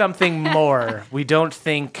think there's something more. We don't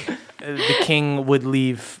think the king would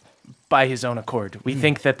leave by his own accord. We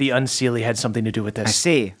think that the Unseelie had something to do with this. I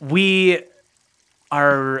see. We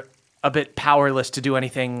are a bit powerless to do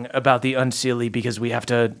anything about the Unseelie because we have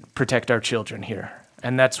to protect our children here.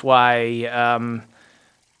 And that's why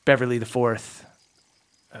Beverly the Fourth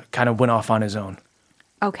kind of went off on his own.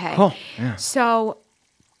 Okay. Cool. Yeah. So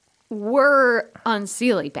we're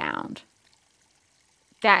Unseelie bound.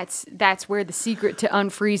 That's where the secret to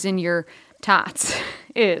unfreezing your tots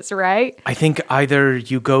is, right? I think either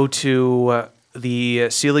you go to the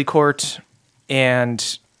Seelie Court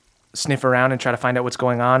and sniff around and try to find out what's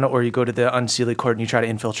going on, or you go to the Unseelie Court and you try to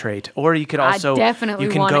infiltrate. Or you could also... I definitely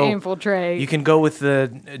want to infiltrate. You can go with the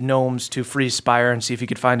gnomes to Freeze Spire and see if you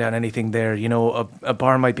could find out anything there. You know, a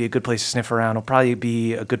bar might be a good place to sniff around. It'll probably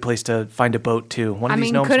be a good place to find a boat, too. One of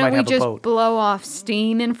these gnomes couldn't might we have a just boat. blow off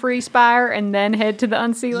steam in Free Spire and then head to the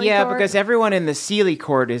Unseelie Yeah, Court? because everyone in the Seelie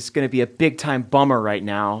Court is going to be a big-time bummer right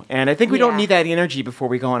now. And I think we don't need that energy before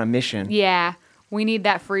we go on a mission. Yeah, we need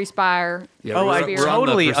that Free Spire. Yeah, Oh, I we're on the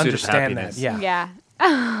totally pursuit of understand that. happiness. Yeah. Yeah.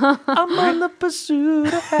 I'm on the pursuit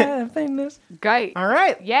of happiness. Great. All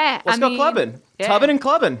right. Yeah. Let's go clubbing. yeah. Tubbing and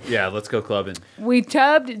clubbing. Yeah, let's go clubbing. We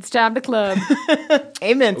tubbed. It's time to club.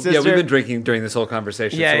 Amen, sister. Yeah, we've been drinking during this whole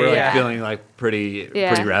conversation, Yeah, so we're yeah. like feeling like pretty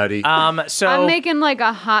rowdy. So I'm making like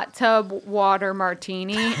a hot tub water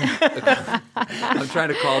martini. I'm trying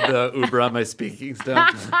to call the Uber on my speaking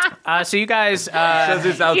stuff. so you guys, Says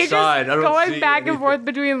it's You're outside. just I don't going see back and anything. forth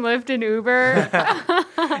between Lyft and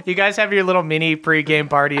Uber. you guys have your little mini pre-game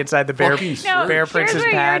party inside the Bear No, Bear here's Prince's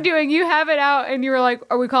what pad. you're doing. You have it out, and you're like,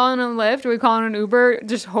 "Are we calling an Lyft? Are we calling an Uber?"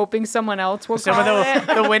 Just hoping someone else will Some call of it.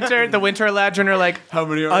 the winter Eladrin are like, How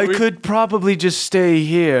many are we? could probably just stay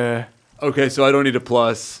here. Okay, so I don't need a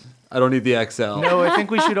plus. I don't need the XL. No, I think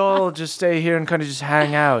we should all just stay here and kind of just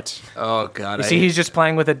hang out. Oh God. You see, he's just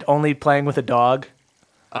only playing with a dog.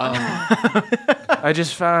 I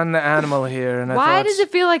just found the animal here, and Why does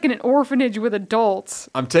it feel like an orphanage with adults?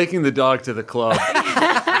 I'm taking the dog to the club.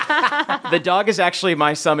 The dog is actually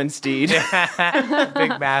my summon steed.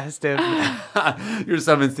 Big Mastiff. Your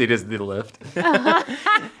summon seat is the lift.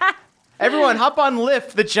 Everyone, hop on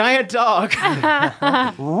Lift, the giant dog.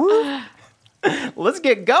 Let's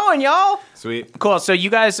get going, y'all. Sweet. Cool. So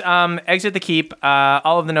you guys exit the keep.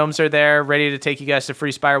 All of the gnomes are there, ready to take you guys to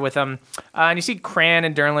Freespire with them. And you see Cran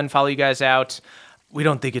and Derlin follow you guys out. We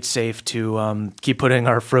don't think it's safe to keep putting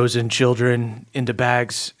our frozen children into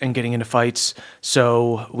bags and getting into fights.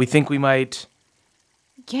 So we think we might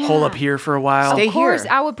hole up here for a while. Of course,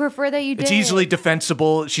 I would prefer that you did. It's easily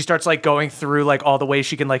defensible. She starts like going through like all the ways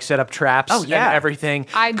she can like set up traps and everything.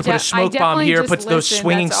 I Could put a smoke bomb definitely here, just puts those listened.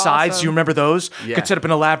 swinging That's sides. awesome. You remember those? Yeah. Could set up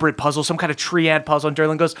an elaborate puzzle, some kind of tree ant puzzle. And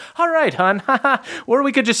Derlin goes, all right, hun. Or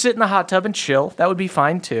we could just sit in the hot tub and chill. That would be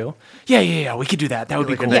fine too. Yeah. We could do that. That would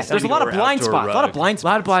be cool. Yes, there's a lot of blind spots. A lot of blind spots. A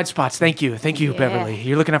lot of blind spots. Thank you, Beverly.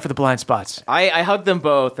 You're looking out for the blind spots. I hug them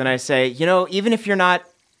both and I say, even if you're not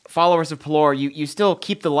followers of Pelor, you still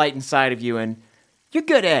keep the light inside of you and you're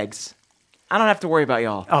good eggs. I don't have to worry about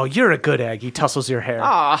y'all. Oh, you're a good egg. He tussles your hair.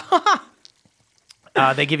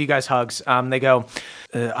 They give you guys hugs. They go,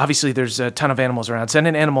 obviously there's a ton of animals around. Send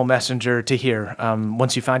an animal messenger to here.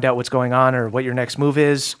 Once you find out what's going on or what your next move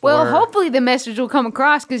is. Well, or... hopefully the message will come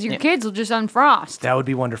across because your kids will just unfrost. That would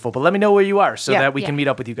be wonderful. But let me know where you are so that we can meet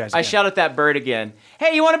up with you guys again. I shout at that bird again.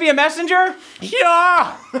 Hey, you want to be a messenger?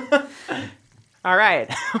 Yeah! All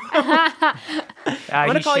right. I'm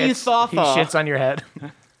going to call you Thaw. He shits on your head.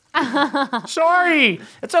 Sorry.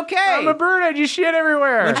 It's okay. I'm a bird. I just shit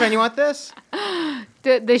everywhere. Moonshine, you want this?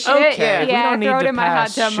 The shit? Okay. We don't need throw it to in my hot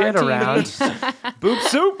pass tub shit martini. around. Boob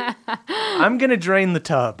soup? I'm going to drain the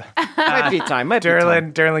tub. Might be time.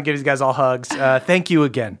 Derlin gives you guys all hugs. Thank you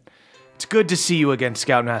again. It's good to see you again,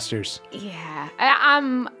 Scoutmasters. Yeah.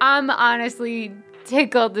 I'm honestly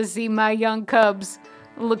tickled to see my young cubs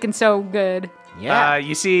looking so good. Yeah.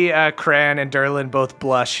 You see Cran and Derlin both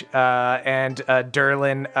blush, and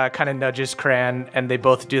Derlin kind of nudges Cran, and they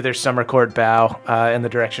both do their summer court bow in the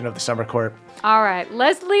direction of the summer court. All right,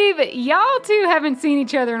 let's leave. Y'all two haven't seen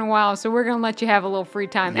each other in a while, so we're going to let you have a little free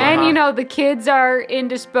time. And, the kids are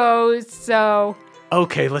indisposed, so...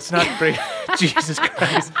 Okay, let's not bring... Jesus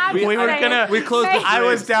Christ. We were gonna... We closed the I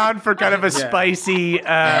was down for kind of a spicy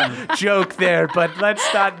joke there, but let's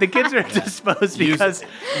not... The kids are disposed because...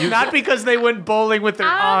 Not because they went bowling with their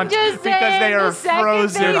aunt, because they are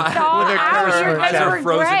frozen with a curse word. Eyes are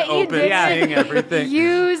frozen open, seeing everything.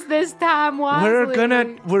 Use this time wisely.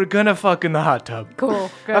 We're gonna fuck in the hot tub. Cool,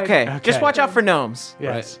 good. Okay, just watch out for gnomes.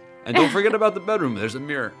 Yes. And don't forget about the bedroom. There's a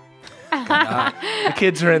mirror. The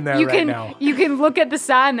kids are in there now. You can look at the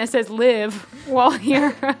sign that says live while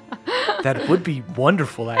you're... That would be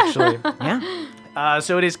wonderful, actually. Yeah.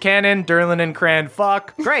 So it is canon, Derlin and Cran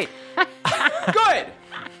fuck. Great. Good.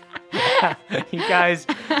 You guys...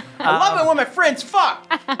 I love it when my friends fuck.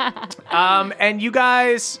 And you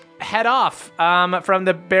guys head off from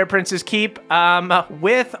the Bear Prince's Keep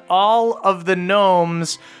with all of the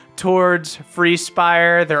gnomes towards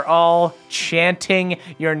Freespire. They're all chanting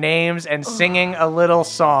your names and singing a little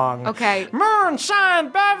song. Okay. Moonshine,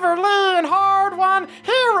 Beverly, and Hard One,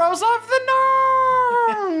 heroes of the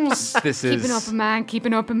gnomes. This is... Keep an open mind, keep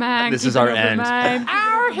an open mind. This is our end.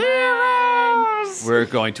 Our heroes. We're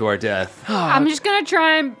going to our death. I'm just going to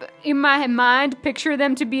try and, in my mind, picture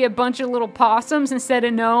them to be a bunch of little possums instead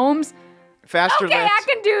of gnomes. Faster Okay, lift. I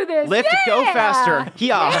can do this. Lift, go faster.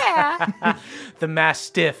 Yeah. The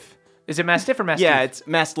Mastiff. Is it Mastiff or Mastiff? Yeah, it's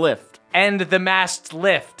mast lift. And the mast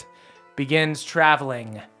lift begins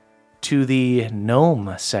traveling to the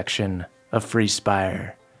gnome section of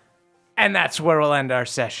Freespire. And that's where we'll end our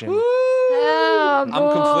session. Oh, boy.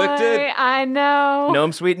 I'm conflicted. I know.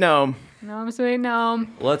 Gnome, sweet gnome. Gnome, sweet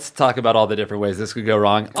gnome. Let's talk about all the different ways this could go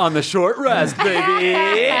wrong on the short rest, baby.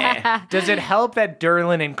 Does it help that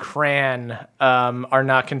Derlin and Cran are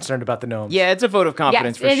not concerned about the gnomes? Yeah, it's a vote of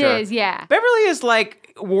confidence for Yes, sure. it is, yeah. Beverly is like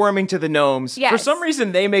warming to the gnomes. Yes. For some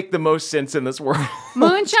reason, they make the most sense in this world.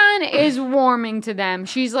 Moonshine is warming to them.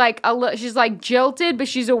 She's like she's like jilted, but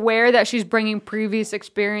she's aware that she's bringing previous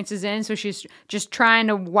experiences in, so she's just trying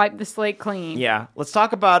to wipe the slate clean. Yeah, let's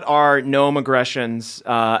talk about our gnome aggressions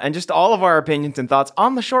and just all of our opinions and thoughts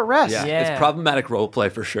on the short rest. Yeah. It's problematic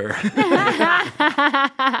roleplay for sure.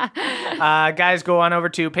 Guys, go on over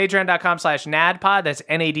to patreon.com/NADPOD. That's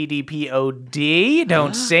NADDPOD.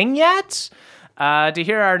 Don't sing yet. to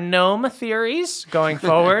hear our gnome theories going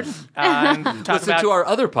forward. And talk Listen about to our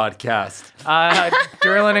other podcast.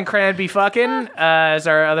 Derlin and Cran Be Fucking is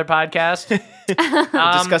our other podcast.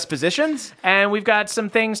 Discuss positions. And we've got some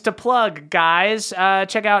things to plug, guys.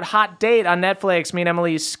 Check out Hot Date on Netflix, me and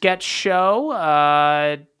Emily's sketch show.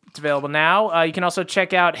 It's available now. You can also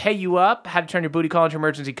check out Hey You Up, How to Turn Your Booty Call into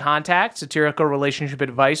Emergency Contact, satirical relationship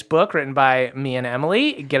advice book written by me and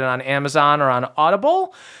Emily. Get it on Amazon or on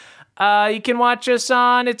Audible. You can watch us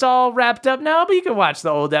on, it's all wrapped up now, but you can watch the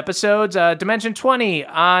old episodes. Dimension 20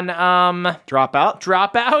 on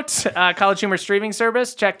Dropout, College Humor streaming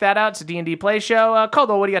service. Check that out. It's a D&D play show.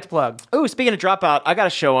 Caldwell, what do you got to plug? Ooh, speaking of Dropout, I got a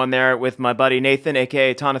show on there with my buddy Nathan,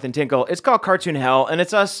 a.k.a. Tonathan Tinkle. It's called Cartoon Hell, and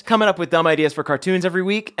it's us coming up with dumb ideas for cartoons every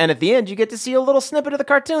week, and at the end, you get to see a little snippet of the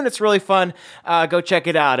cartoon. It's really fun. Go check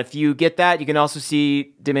it out. If you get that, you can also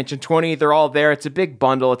see Dimension 20. They're all there. It's a big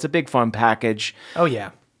bundle. It's a big fun package. Oh, yeah.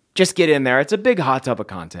 Just get in there. It's a big hot tub of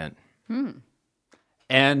content.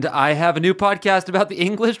 And I have a new podcast about the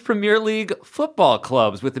English Premier League football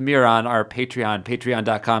clubs with Amir on our Patreon,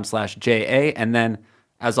 patreon.com/JA. And then,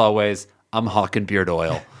 as always, I'm hawking beard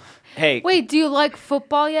oil. Hey. Wait, do you like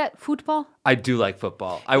football yet? Football? I do like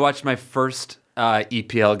football. I watched my first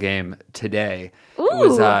EPL game today. Ooh. It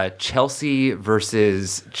was Chelsea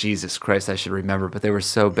versus, Jesus Christ, I should remember, but they were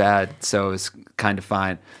so bad, so it was kind of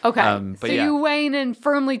fine. Okay, but so yeah. you weighing in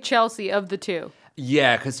firmly Chelsea of the two.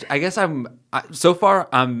 Yeah, because I guess I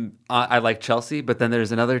like Chelsea, but then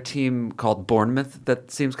there's another team called Bournemouth that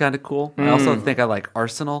seems kind of cool. I also think I like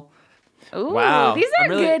Arsenal. Ooh, Wow. these are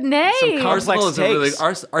good names. Arsenal is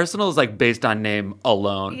takes. Arsenal is like based on name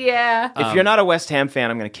alone. Yeah. If you're not a West Ham fan,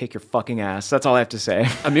 I'm going to kick your fucking ass. That's all I have to say.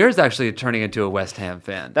 Amir is actually turning into a West Ham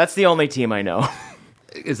fan. That's the only team I know.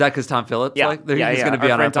 Is that because Tom Phillips? Yeah. He's going to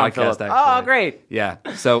be on our friend Tom podcast, Phillips. actually. Oh, great. Yeah.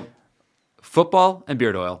 So, football and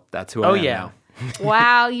beard oil. That's who I am now.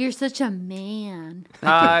 Wow, you're such a man.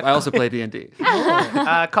 I also play D&D.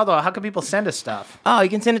 Caldwell, how can people send us stuff? Oh, you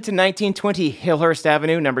can send it to 1920 Hillhurst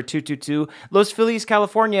Avenue, number 222, Los Feliz,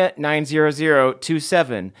 California,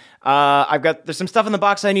 90027. There's some stuff in the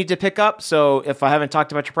box I need to pick up, so if I haven't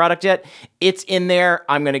talked about your product yet, it's in there.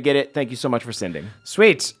 I'm going to get it. Thank you so much for sending.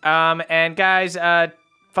 Sweet. And guys,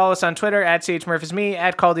 follow us on Twitter, at CHMurph is me,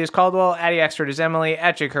 at Caldy is Caldwell, at EXterd is Emily,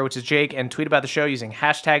 at Jake Hurwitz is Jake, and tweet about the show using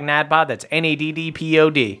hashtag NADPOD. That's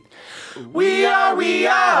NADDPOD. We are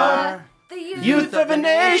the youth of a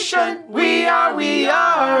nation. We are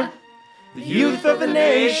the youth of a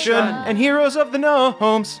nation and heroes of the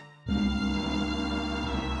gnomes.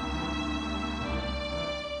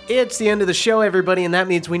 It's the end of the show, everybody, and that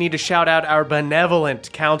means we need to shout out our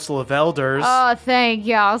benevolent Council of Elders. Oh, thank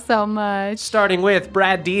y'all so much. Starting with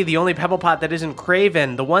Brad D., the only Pebblepot that isn't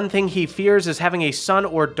Craven. The one thing he fears is having a son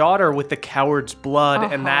or daughter with the coward's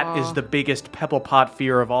blood, and that is the biggest Pebblepot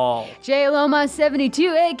fear of all. J Loma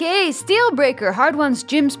 72, aka Steelbreaker, Hard One's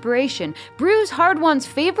Gymspiration. Brews Hard One's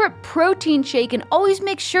favorite protein shake and always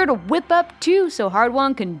makes sure to whip up two so Hard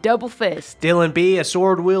One can double fist. Dylan B., a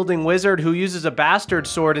sword-wielding wizard who uses a bastard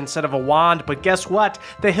sword instead of a wand, but guess what?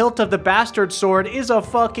 The hilt of the bastard sword is a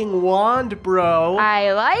fucking wand, bro.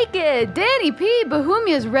 I like it. Danny P.,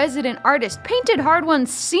 Bohemia's resident artist, painted Hard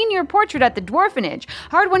One's senior portrait at the Dwarfenage.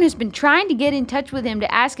 Hard One has been trying to get in touch with him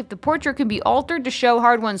to ask if the portrait can be altered to show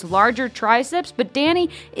Hard One's larger triceps, but Danny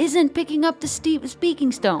isn't picking up the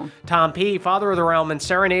speaking stone. Tom P., father of the realm and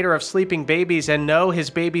serenader of sleeping babies, and no, his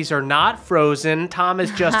babies are not frozen. Tom is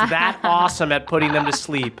just that awesome at putting them to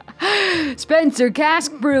sleep. Spencer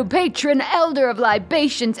Cask Brew, patron elder of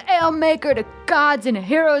libations, ale maker to gods and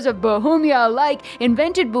heroes of Bohemia alike,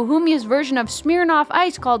 invented Bohemia's version of Smirnoff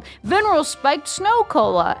Ice called Veneral Spiked Snow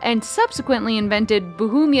Cola, and subsequently invented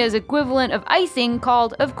Bohemia's equivalent of icing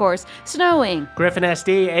called, of course, snowing. Griffin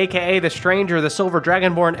SD, aka The Stranger, the Silver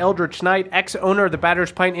Dragonborn Eldritch Knight, ex-owner of the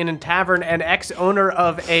Batter's Pint Inn and Tavern, and ex-owner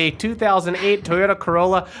of a 2008 Toyota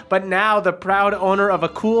Corolla, but now the proud owner of a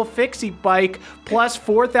cool fixie bike, plus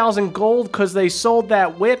 4,000 gold because they sold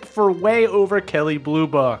that whip for way over Kelly Blue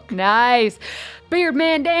Book. Nice.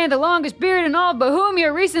 Beardman Dan, the longest beard in all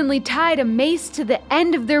Bohemia, recently tied a mace to the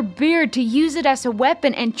end of their beard to use it as a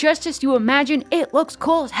weapon, and just as you imagine, it looks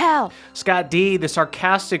cool as hell. Scott D., the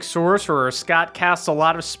sarcastic sorcerer. Scott casts a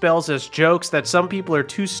lot of spells as jokes that some people are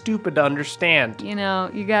too stupid to understand. You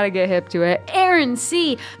know, you gotta get hip to it. Aaron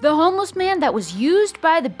C., the homeless man that was used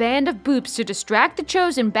by the Band of Boops to distract the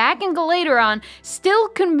Chosen back in Galateron, still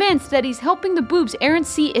convinced that he's helping the Boops. Aaron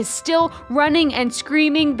C. is still running and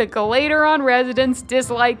screaming the Galateron resident contestants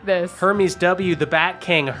dislike this. Hermes W., the Bat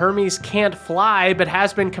King. Hermes can't fly, but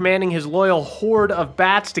has been commanding his loyal horde of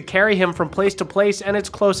bats to carry him from place to place, and it's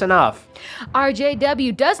close enough.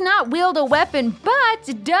 RJW does not wield a weapon,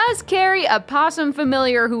 but does carry a possum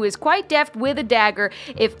familiar who is quite deft with a dagger.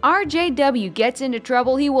 If RJW gets into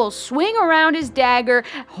trouble, he will swing around his dagger,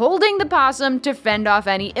 holding the possum to fend off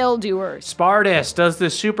any ill-doers. Spartus does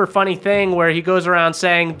this super funny thing where he goes around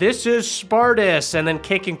saying, "This is Spartus," and then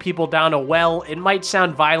kicking people down a well. It might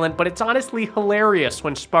sound violent, but it's honestly hilarious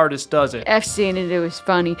when Spartus does it. I've seen it, it was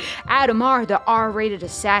funny. Adam R., the R-rated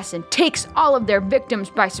assassin, takes all of their victims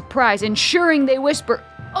by surprise, ensuring they whisper,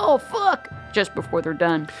 "Oh, fuck," just before they're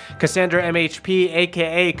done. Cassandra MHP,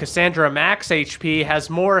 aka Cassandra Max HP, has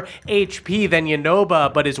more HP than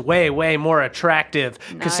Yanoba, but is way, way more attractive.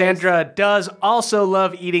 Nice. Cassandra does also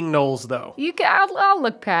love eating gnolls, though. I'll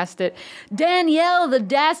look past it. Danielle, the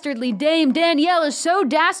dastardly dame. Danielle is so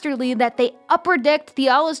dastardly that they upper decked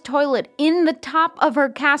Theala's toilet in the top of her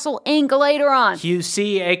castle Ink later on.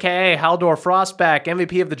 QC, aka Haldor Frostback,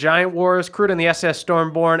 MVP of the Giant Wars, crewed on the SS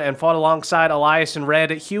Stormborn, and fought alongside Elias and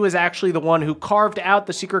Red. Hugh is actually the one who carved out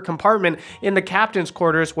the secret compartment in the captain's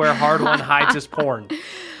quarters where Hard One hides his porn.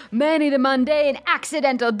 Manny the mundane,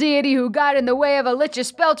 accidental deity who got in the way of a lich's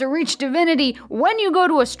spell to reach divinity. When you go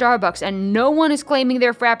to a Starbucks and no one is claiming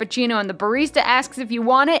their Frappuccino and the barista asks if you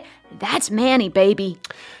want it, that's Manny, baby.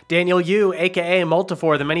 Daniel Yu, aka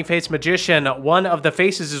Multifor, the many-faced magician. One of the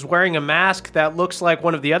faces is wearing a mask that looks like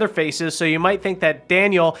one of the other faces, so you might think that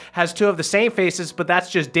Daniel has two of the same faces, but that's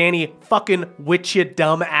just Danny fucking witch you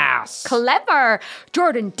dumb ass. Clever!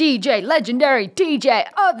 Jordan DJ, legendary DJ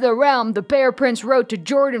of the realm. The Bear Prince wrote to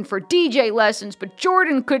Jordan for DJ lessons, but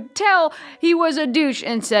Jordan could tell he was a douche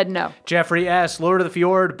and said no. Jeffrey S., Lord of the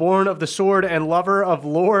Fjord, born of the sword and lover of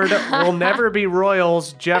Lord, will never be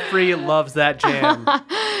royals. Jeffrey loves that jam.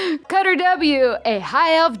 Cutter W., a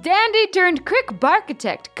high elf dandy turned crick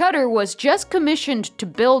architect. Cutter was just commissioned to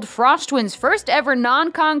build Frostwind's first ever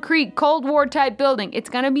non-concrete Cold War type building. It's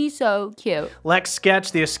gonna be so cute. Lex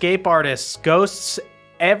Sketch, the escape artist, ghosts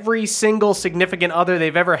every single significant other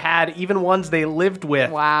they've ever had, even ones they lived with.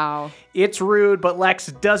 Wow. It's rude, but Lex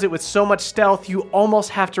does it with so much stealth, you almost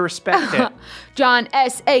have to respect it. John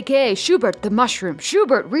S., a.k.a. Schubert the Mushroom.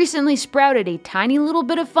 Schubert recently sprouted a tiny little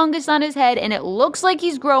bit of fungus on his head, and it looks like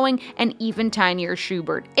he's growing an even tinier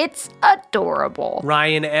Schubert. It's adorable.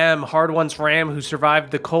 Ryan M., Hard One's ram who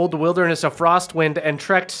survived the cold wilderness of Frostwind and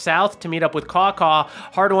trekked south to meet up with Caw-Caw.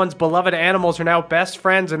 Hard One's beloved animals are now best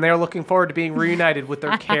friends, and they're looking forward to being reunited with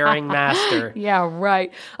their caring master. Yeah,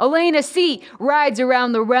 right. Elena C. rides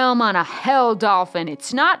around the realm on a hell dolphin.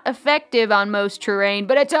 It's not effective on most terrain,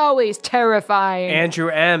 but it's always terrifying. Andrew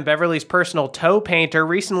M., Beverly's personal toe painter,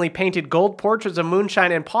 recently painted gold portraits of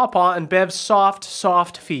Moonshine and Pawpaw and Bev's soft,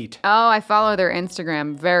 soft feet. Oh, I follow their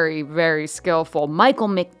Instagram. Very, very skillful. Michael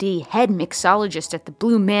McD., head mixologist at the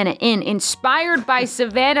Blue Manna Inn. Inspired by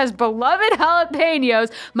Savannah's beloved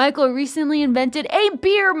jalapenos, Michael recently invented a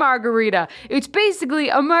beer margarita. It's basically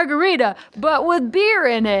a margarita, but with beer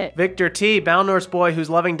in it. Victor T., Balnor's boy whose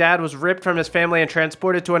loving dad was ripped from his family and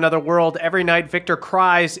transported to another world. Every night, Victor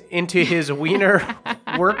cries into his wiener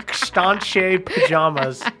work stanche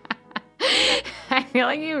pajamas. I feel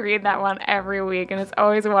like you read that one every week, and it's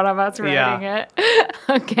always one of us writing it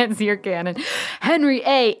against your canon. Henry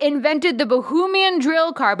A. invented the Bohemian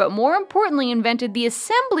drill car, but more importantly, invented the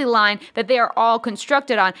assembly line that they are all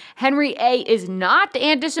constructed on. Henry A. is not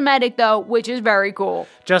anti-Semitic, though, which is very cool.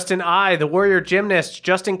 Justin I., the warrior gymnast.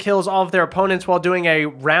 Justin kills all of their opponents while doing a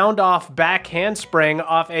round-off back handspring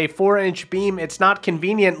off a 4-inch beam. It's not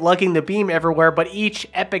convenient lugging the beam everywhere, but each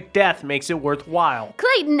epic death makes it worthwhile.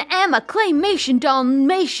 Clayton M., a claymation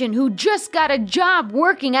Dalmatian who just got a job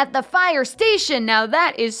working at the fire station. Now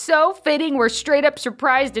that is so fitting. We're straight up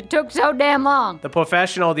surprised it took so damn long. The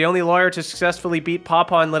Professional, the only lawyer to successfully beat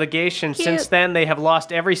Pawpaw in litigation. Cute. Since then, they have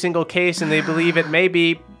lost every single case, and they believe it may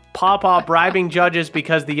be Pawpaw bribing judges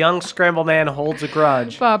because the young Scramble Man holds a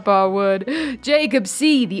grudge. Papa would. Jacob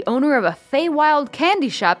C., the owner of a Feywild candy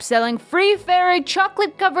shop selling free fairy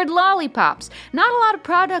chocolate-covered lollipops. Not a lot of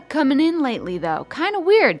product coming in lately, though. Kind of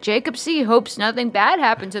weird. Jacob C. hopes nothing bad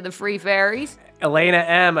happens to the free fairies. Elena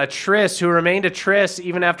M., a Triss who remained a Triss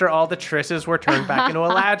even after all the Trisses were turned back into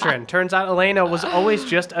Eladrin. Turns out Elena was always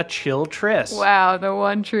just a chill Triss. Wow, the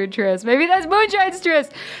one true Triss. Maybe that's Moonshine's Triss.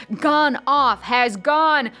 Gone off has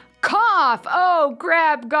gone Cough! Oh,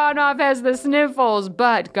 crap, Gonoff has the sniffles,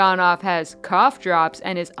 but Gonoff has cough drops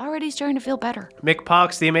and is already starting to feel better. Mick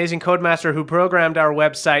Pox, the amazing codemaster who programmed our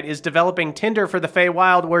website, is developing Tinder for the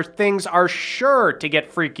Feywild where things are sure to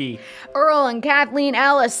get freaky. Earl and Kathleen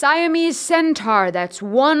L., a Siamese centaur. That's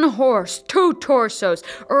one horse, two torsos.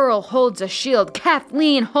 Earl holds a shield.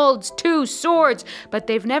 Kathleen holds two swords. But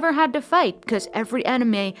they've never had to fight because every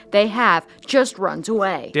enemy they have just runs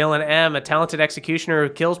away. Dylan M., a talented executioner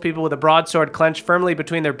who kills people with a broadsword clenched firmly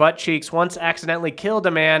between their butt cheeks, once accidentally killed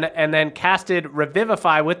a man and then casted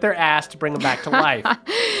Revivify with their ass to bring him back to life.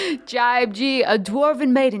 Jibe G., a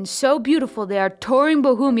dwarven maiden so beautiful they are touring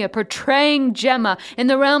Bohemia portraying Gemma in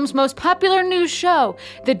the realm's most popular new show,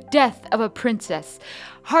 The Death of a Princess.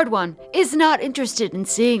 Hard One is not interested in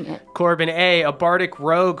seeing it. Corbin A., a bardic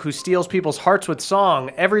rogue who steals people's hearts with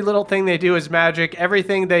song. Every little thing they do is magic.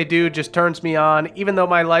 Everything they do just turns me on. Even though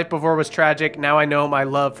my life before was tragic, now I know my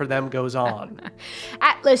love for them goes on.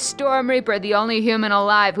 Atlas Stormreaper, the only human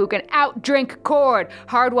alive who can outdrink Cord.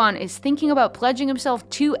 Hard One is thinking about pledging himself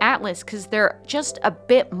to Atlas because they're just a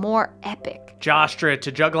bit more epic. Jostrich,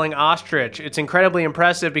 a juggling ostrich. It's incredibly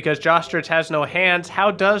impressive because Jostrich has no hands.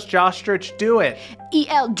 How does Jostrich do it?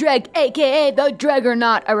 E.L. Dreg, a.k.a. the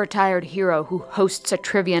Dregernaut, a retired hero who hosts a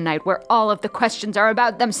trivia night where all of the questions are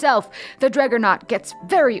about themselves. The Dregernaut gets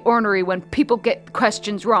very ornery when people get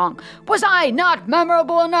questions wrong. Was I not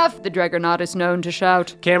memorable enough? The Dregernaut is known to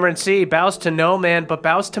shout. Cameron C. bows to no man, but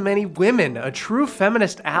bows to many women. A true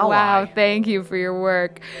feminist ally. Wow, thank you for your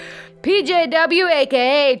work. PJW,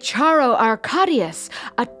 a.k.a. Charo Arcadius,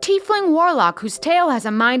 a tiefling warlock whose tail has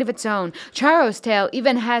a mind of its own. Charo's tail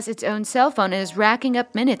even has its own cell phone and is racking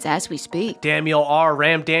up minutes as we speak. Daniel R.,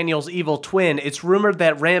 Ram Daniel's evil twin. It's rumored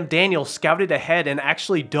that Ram Daniel scouted ahead and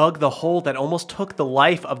actually dug the hole that almost took the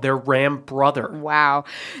life of their Ram brother. Wow.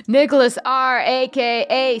 Nicholas R.,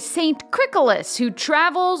 a.k.a. Saint Crickolas, who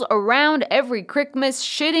travels around every Christmas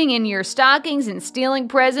shitting in your stockings and stealing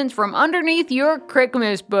presents from underneath your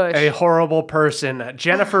Christmas bush. A horrible person.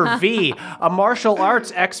 Jennifer V., a martial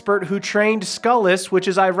arts expert who trained Skullis, which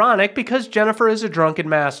is ironic because Jennifer is a drunken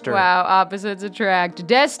master. Wow, opposites attract.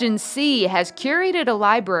 Destin C. has curated a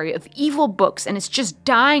library of evil books and is just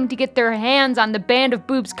dying to get their hands on the Band of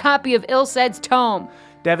Boobs copy of Ilsed's tome.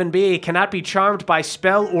 Devin B. cannot be charmed by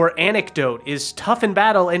spell or anecdote, is tough in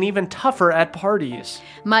battle and even tougher at parties.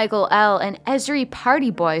 Michael L., an Esri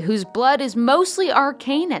party boy whose blood is mostly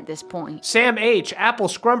arcane at this point. Sam H., Apple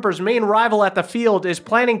Scrumper's main rival at the field, is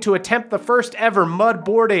planning to attempt the first ever mud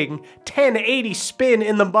boarding 1080 spin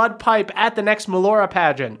in the mud pipe at the next Melora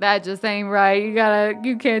pageant. That just ain't right.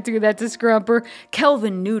 You can't do that to Scrumper.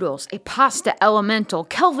 Kelvin Noodles, a pasta elemental.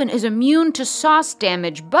 Kelvin is immune to sauce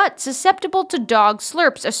damage, but susceptible to dog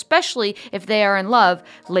slurps, especially if they are in love,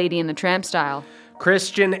 Lady and the Tramp style.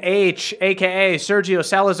 Christian H., a.k.a. Sergio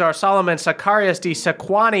Salazar Solomon Sacarias de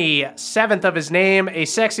Sequani, seventh of his name, a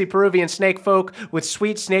sexy Peruvian snake folk with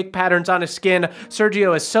sweet snake patterns on his skin.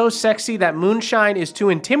 Sergio is so sexy that Moonshine is too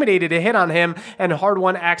intimidated to hit on him, and Hard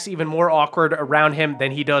One acts even more awkward around him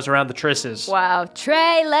than he does around the trisses. Wow.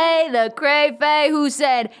 Trey Lay, the Crayfay who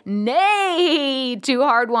said nay to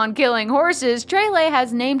Hard One killing horses. Trey Lay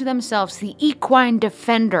has named themselves the Equine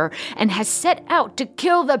Defender and has set out to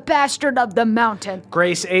kill the bastard of the mountain.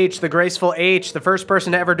 Grace H., the Graceful H., the first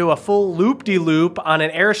person to ever do a full loop-de-loop on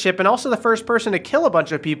an airship, and also the first person to kill a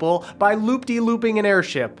bunch of people by loop-de-looping an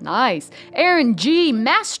airship. Nice. Aaron G.,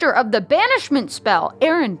 master of the banishment spell.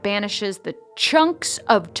 Aaron banishes the chunks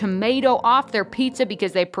of tomato off their pizza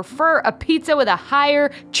because they prefer a pizza with a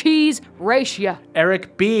higher cheese ratio.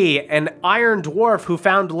 Eric B., an iron dwarf who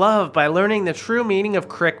found love by learning the true meaning of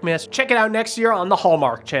Christmas. Check it out next year on the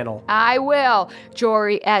Hallmark Channel. I will.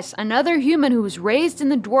 Jory S., another human who was raised in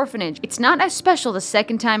the dwarfenage. It's not as special the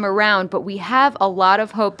second time around, but we have a lot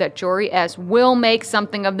of hope that Jory S. will make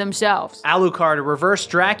something of themselves. Alucard, a reverse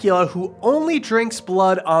Dracula who only drinks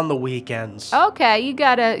blood on the weekends. Okay, you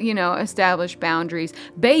gotta, establish boundaries.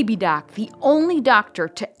 Baby Doc, the only doctor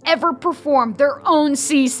to ever perform their own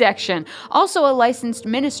C-section. Also a licensed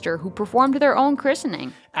minister who performed their own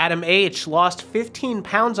christening. Adam H. lost 15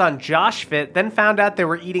 pounds on Josh Fit, then found out they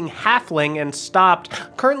were eating halfling and stopped.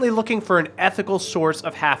 Currently looking for an ethical source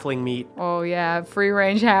of halfling meat. Oh yeah,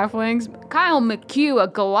 free-range halflings. Kyle McHugh, a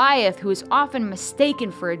Goliath who is often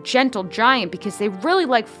mistaken for a gentle giant because they really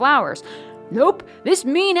like flowers. Nope, this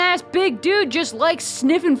mean-ass big dude just likes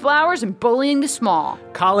sniffing flowers and bullying the small.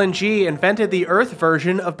 Colin G. invented the Earth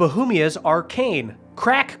version of Bohemia's Arcane.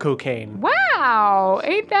 crack cocaine. Wow,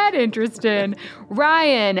 ain't that interesting?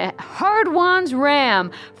 Ryan, Hardwan's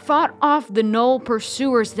ram, fought off the Knoll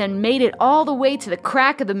pursuers, then made it all the way to the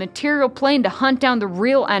crack of the material plane to hunt down the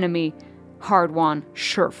real enemy. Hardwan,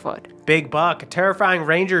 Surefoot. Big Buck, a terrifying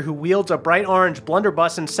ranger who wields a bright orange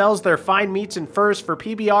blunderbuss and sells their fine meats and furs for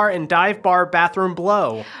PBR and dive bar bathroom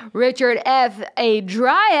blow. Richard F., a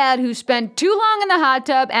dryad who spent too long in the hot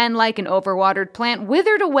tub and, like an overwatered plant,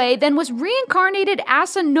 withered away, then was reincarnated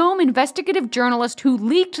as a gnome investigative journalist who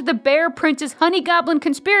leaked the Bear Prince's Honey Goblin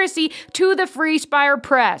conspiracy to the Free Spire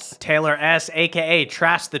Press. Taylor S., a.k.a.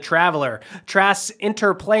 Trask the Traveler. Trask's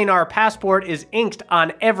interplanar passport is inked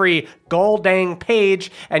on every gold-dang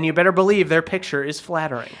page, and you better believe their picture is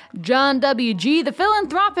flattering. John W.G., the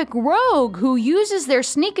philanthropic rogue who uses their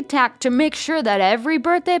sneak attack to make sure that every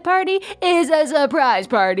birthday party is a surprise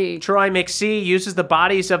party. Troy McSee uses the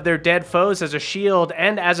bodies of their dead foes as a shield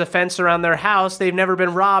and as a fence around their house. They've never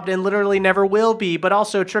been robbed and literally never will be, but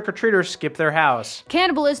also trick-or-treaters skip their house.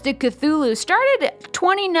 Cannibalistic Cthulhu started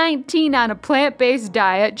 2019 on a plant-based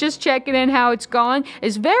diet, just checking in how it's going,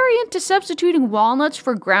 is very into substituting walnuts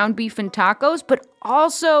for ground beef and tacos, but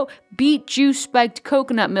also beet juice spiked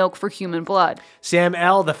coconut milk for human blood. Sam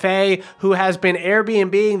L., the Fae, who has been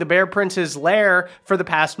Airbnb-ing the Bear Prince's lair for the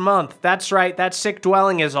past month. That's right, that sick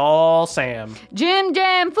dwelling is all Sam. Jim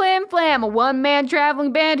Jam Flim Flam, a one-man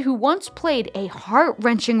traveling band who once played a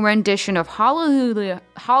heart-wrenching rendition of Hallelujah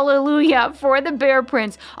for the Bear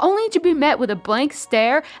Prince, only to be met with a blank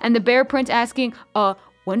stare and the Bear Prince asking,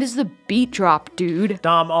 when does the beat drop, dude?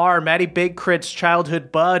 Dom R., Matty Big Crit's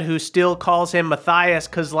childhood bud, who still calls him Matthias,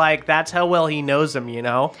 cause that's how well he knows him, you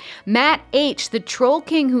know? Matt H., the troll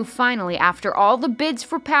king who finally, after all the bids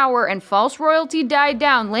for power and false royalty died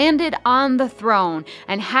down, landed on the throne,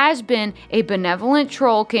 and has been a benevolent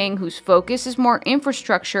troll king whose focus is more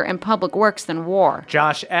infrastructure and public works than war.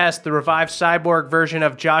 Josh S., the revived cyborg version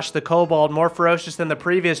of Josh the Kobold, more ferocious than the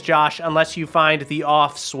previous Josh, unless you find the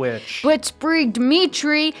off switch. Blitzkrieg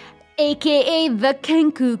Dmitri, aka the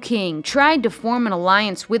Kenku King, tried to form an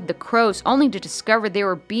alliance with the Crows, only to discover they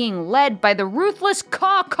were being led by the ruthless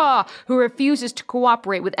Kaka, who refuses to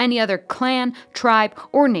cooperate with any other clan, tribe,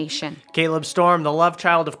 or nation. Caleb Storm, the love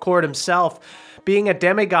child of Kord himself. Being a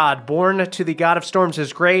demigod born to the god of storms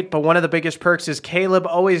is great, but one of the biggest perks is Caleb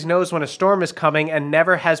always knows when a storm is coming and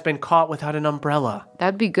never has been caught without an umbrella.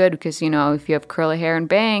 That'd be good because, if you have curly hair and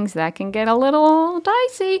bangs, that can get a little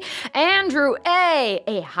dicey. Andrew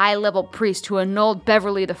A., high-level priest who annulled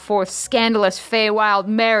Beverly IV's scandalous Feywild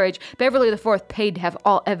marriage. Beverly IV paid to have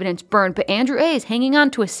all evidence burned, but Andrew A. is hanging on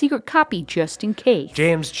to a secret copy just in case.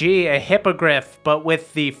 James G., a hippogriff, but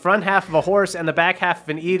with the front half of a horse and the back half of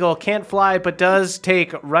an eagle, can't fly but does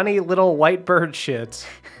take runny little white bird shits.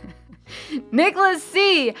 Nicholas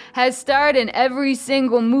C. has starred in every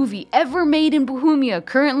single movie ever made in Bohemia,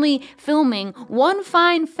 currently filming One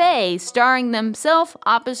Fine Fae, starring themselves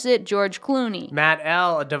opposite George Clooney. Matt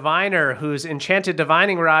L., a diviner whose enchanted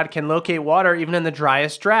divining rod can locate water even in the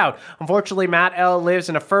driest drought. Unfortunately, Matt L. lives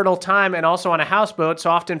in a fertile time and also on a houseboat, so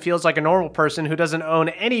often feels like a normal person who doesn't own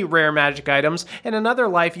any rare magic items. In another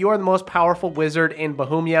life, you are the most powerful wizard in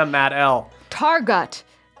Bohemia, Matt L. Targut,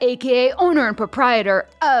 aka owner and proprietor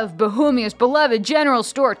of Bohemia's beloved general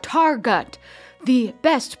store, Targut. The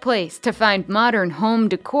best place to find modern home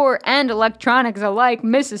decor and electronics alike.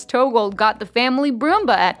 Mrs. Togold got the family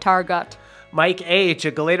Broomba at Targut. Mike H.,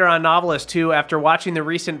 a Galateron novelist who, after watching the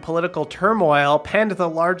recent political turmoil, penned the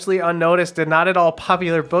largely unnoticed and not at all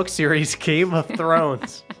popular book series Game of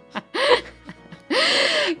Thrones.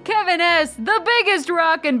 Kevin S., the biggest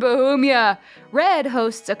rock in Bohemia. Red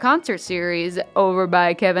hosts a concert series over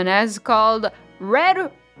by Kevin S. called Red's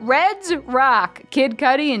Rock. Kid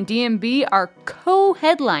Cudi and DMB are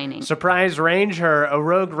co-headlining. Surprise Ranger, a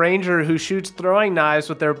rogue ranger who shoots throwing knives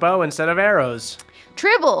with their bow instead of arrows.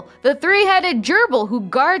 Tribble, the three-headed gerbil who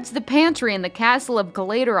guards the pantry in the castle of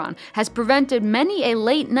Galateron, has prevented many a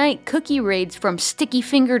late-night cookie raids from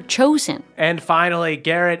sticky-fingered Chosen. And finally,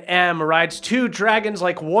 Garrett M. rides two dragons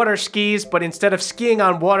like water skis, but instead of skiing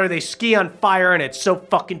on water, they ski on fire, and it's so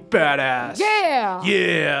fucking badass. Yeah!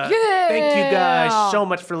 Yeah! Thank you guys so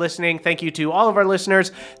much for listening. Thank you to all of our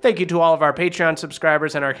listeners. Thank you to all of our Patreon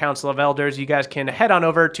subscribers and our Council of Elders. You guys can head on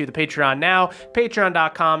over to the Patreon now,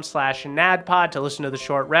 patreon.com/NADPOD to listen to the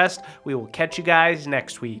short rest. We will catch you guys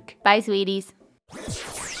next week. Bye, sweeties.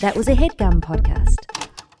 That was a HeadGum podcast.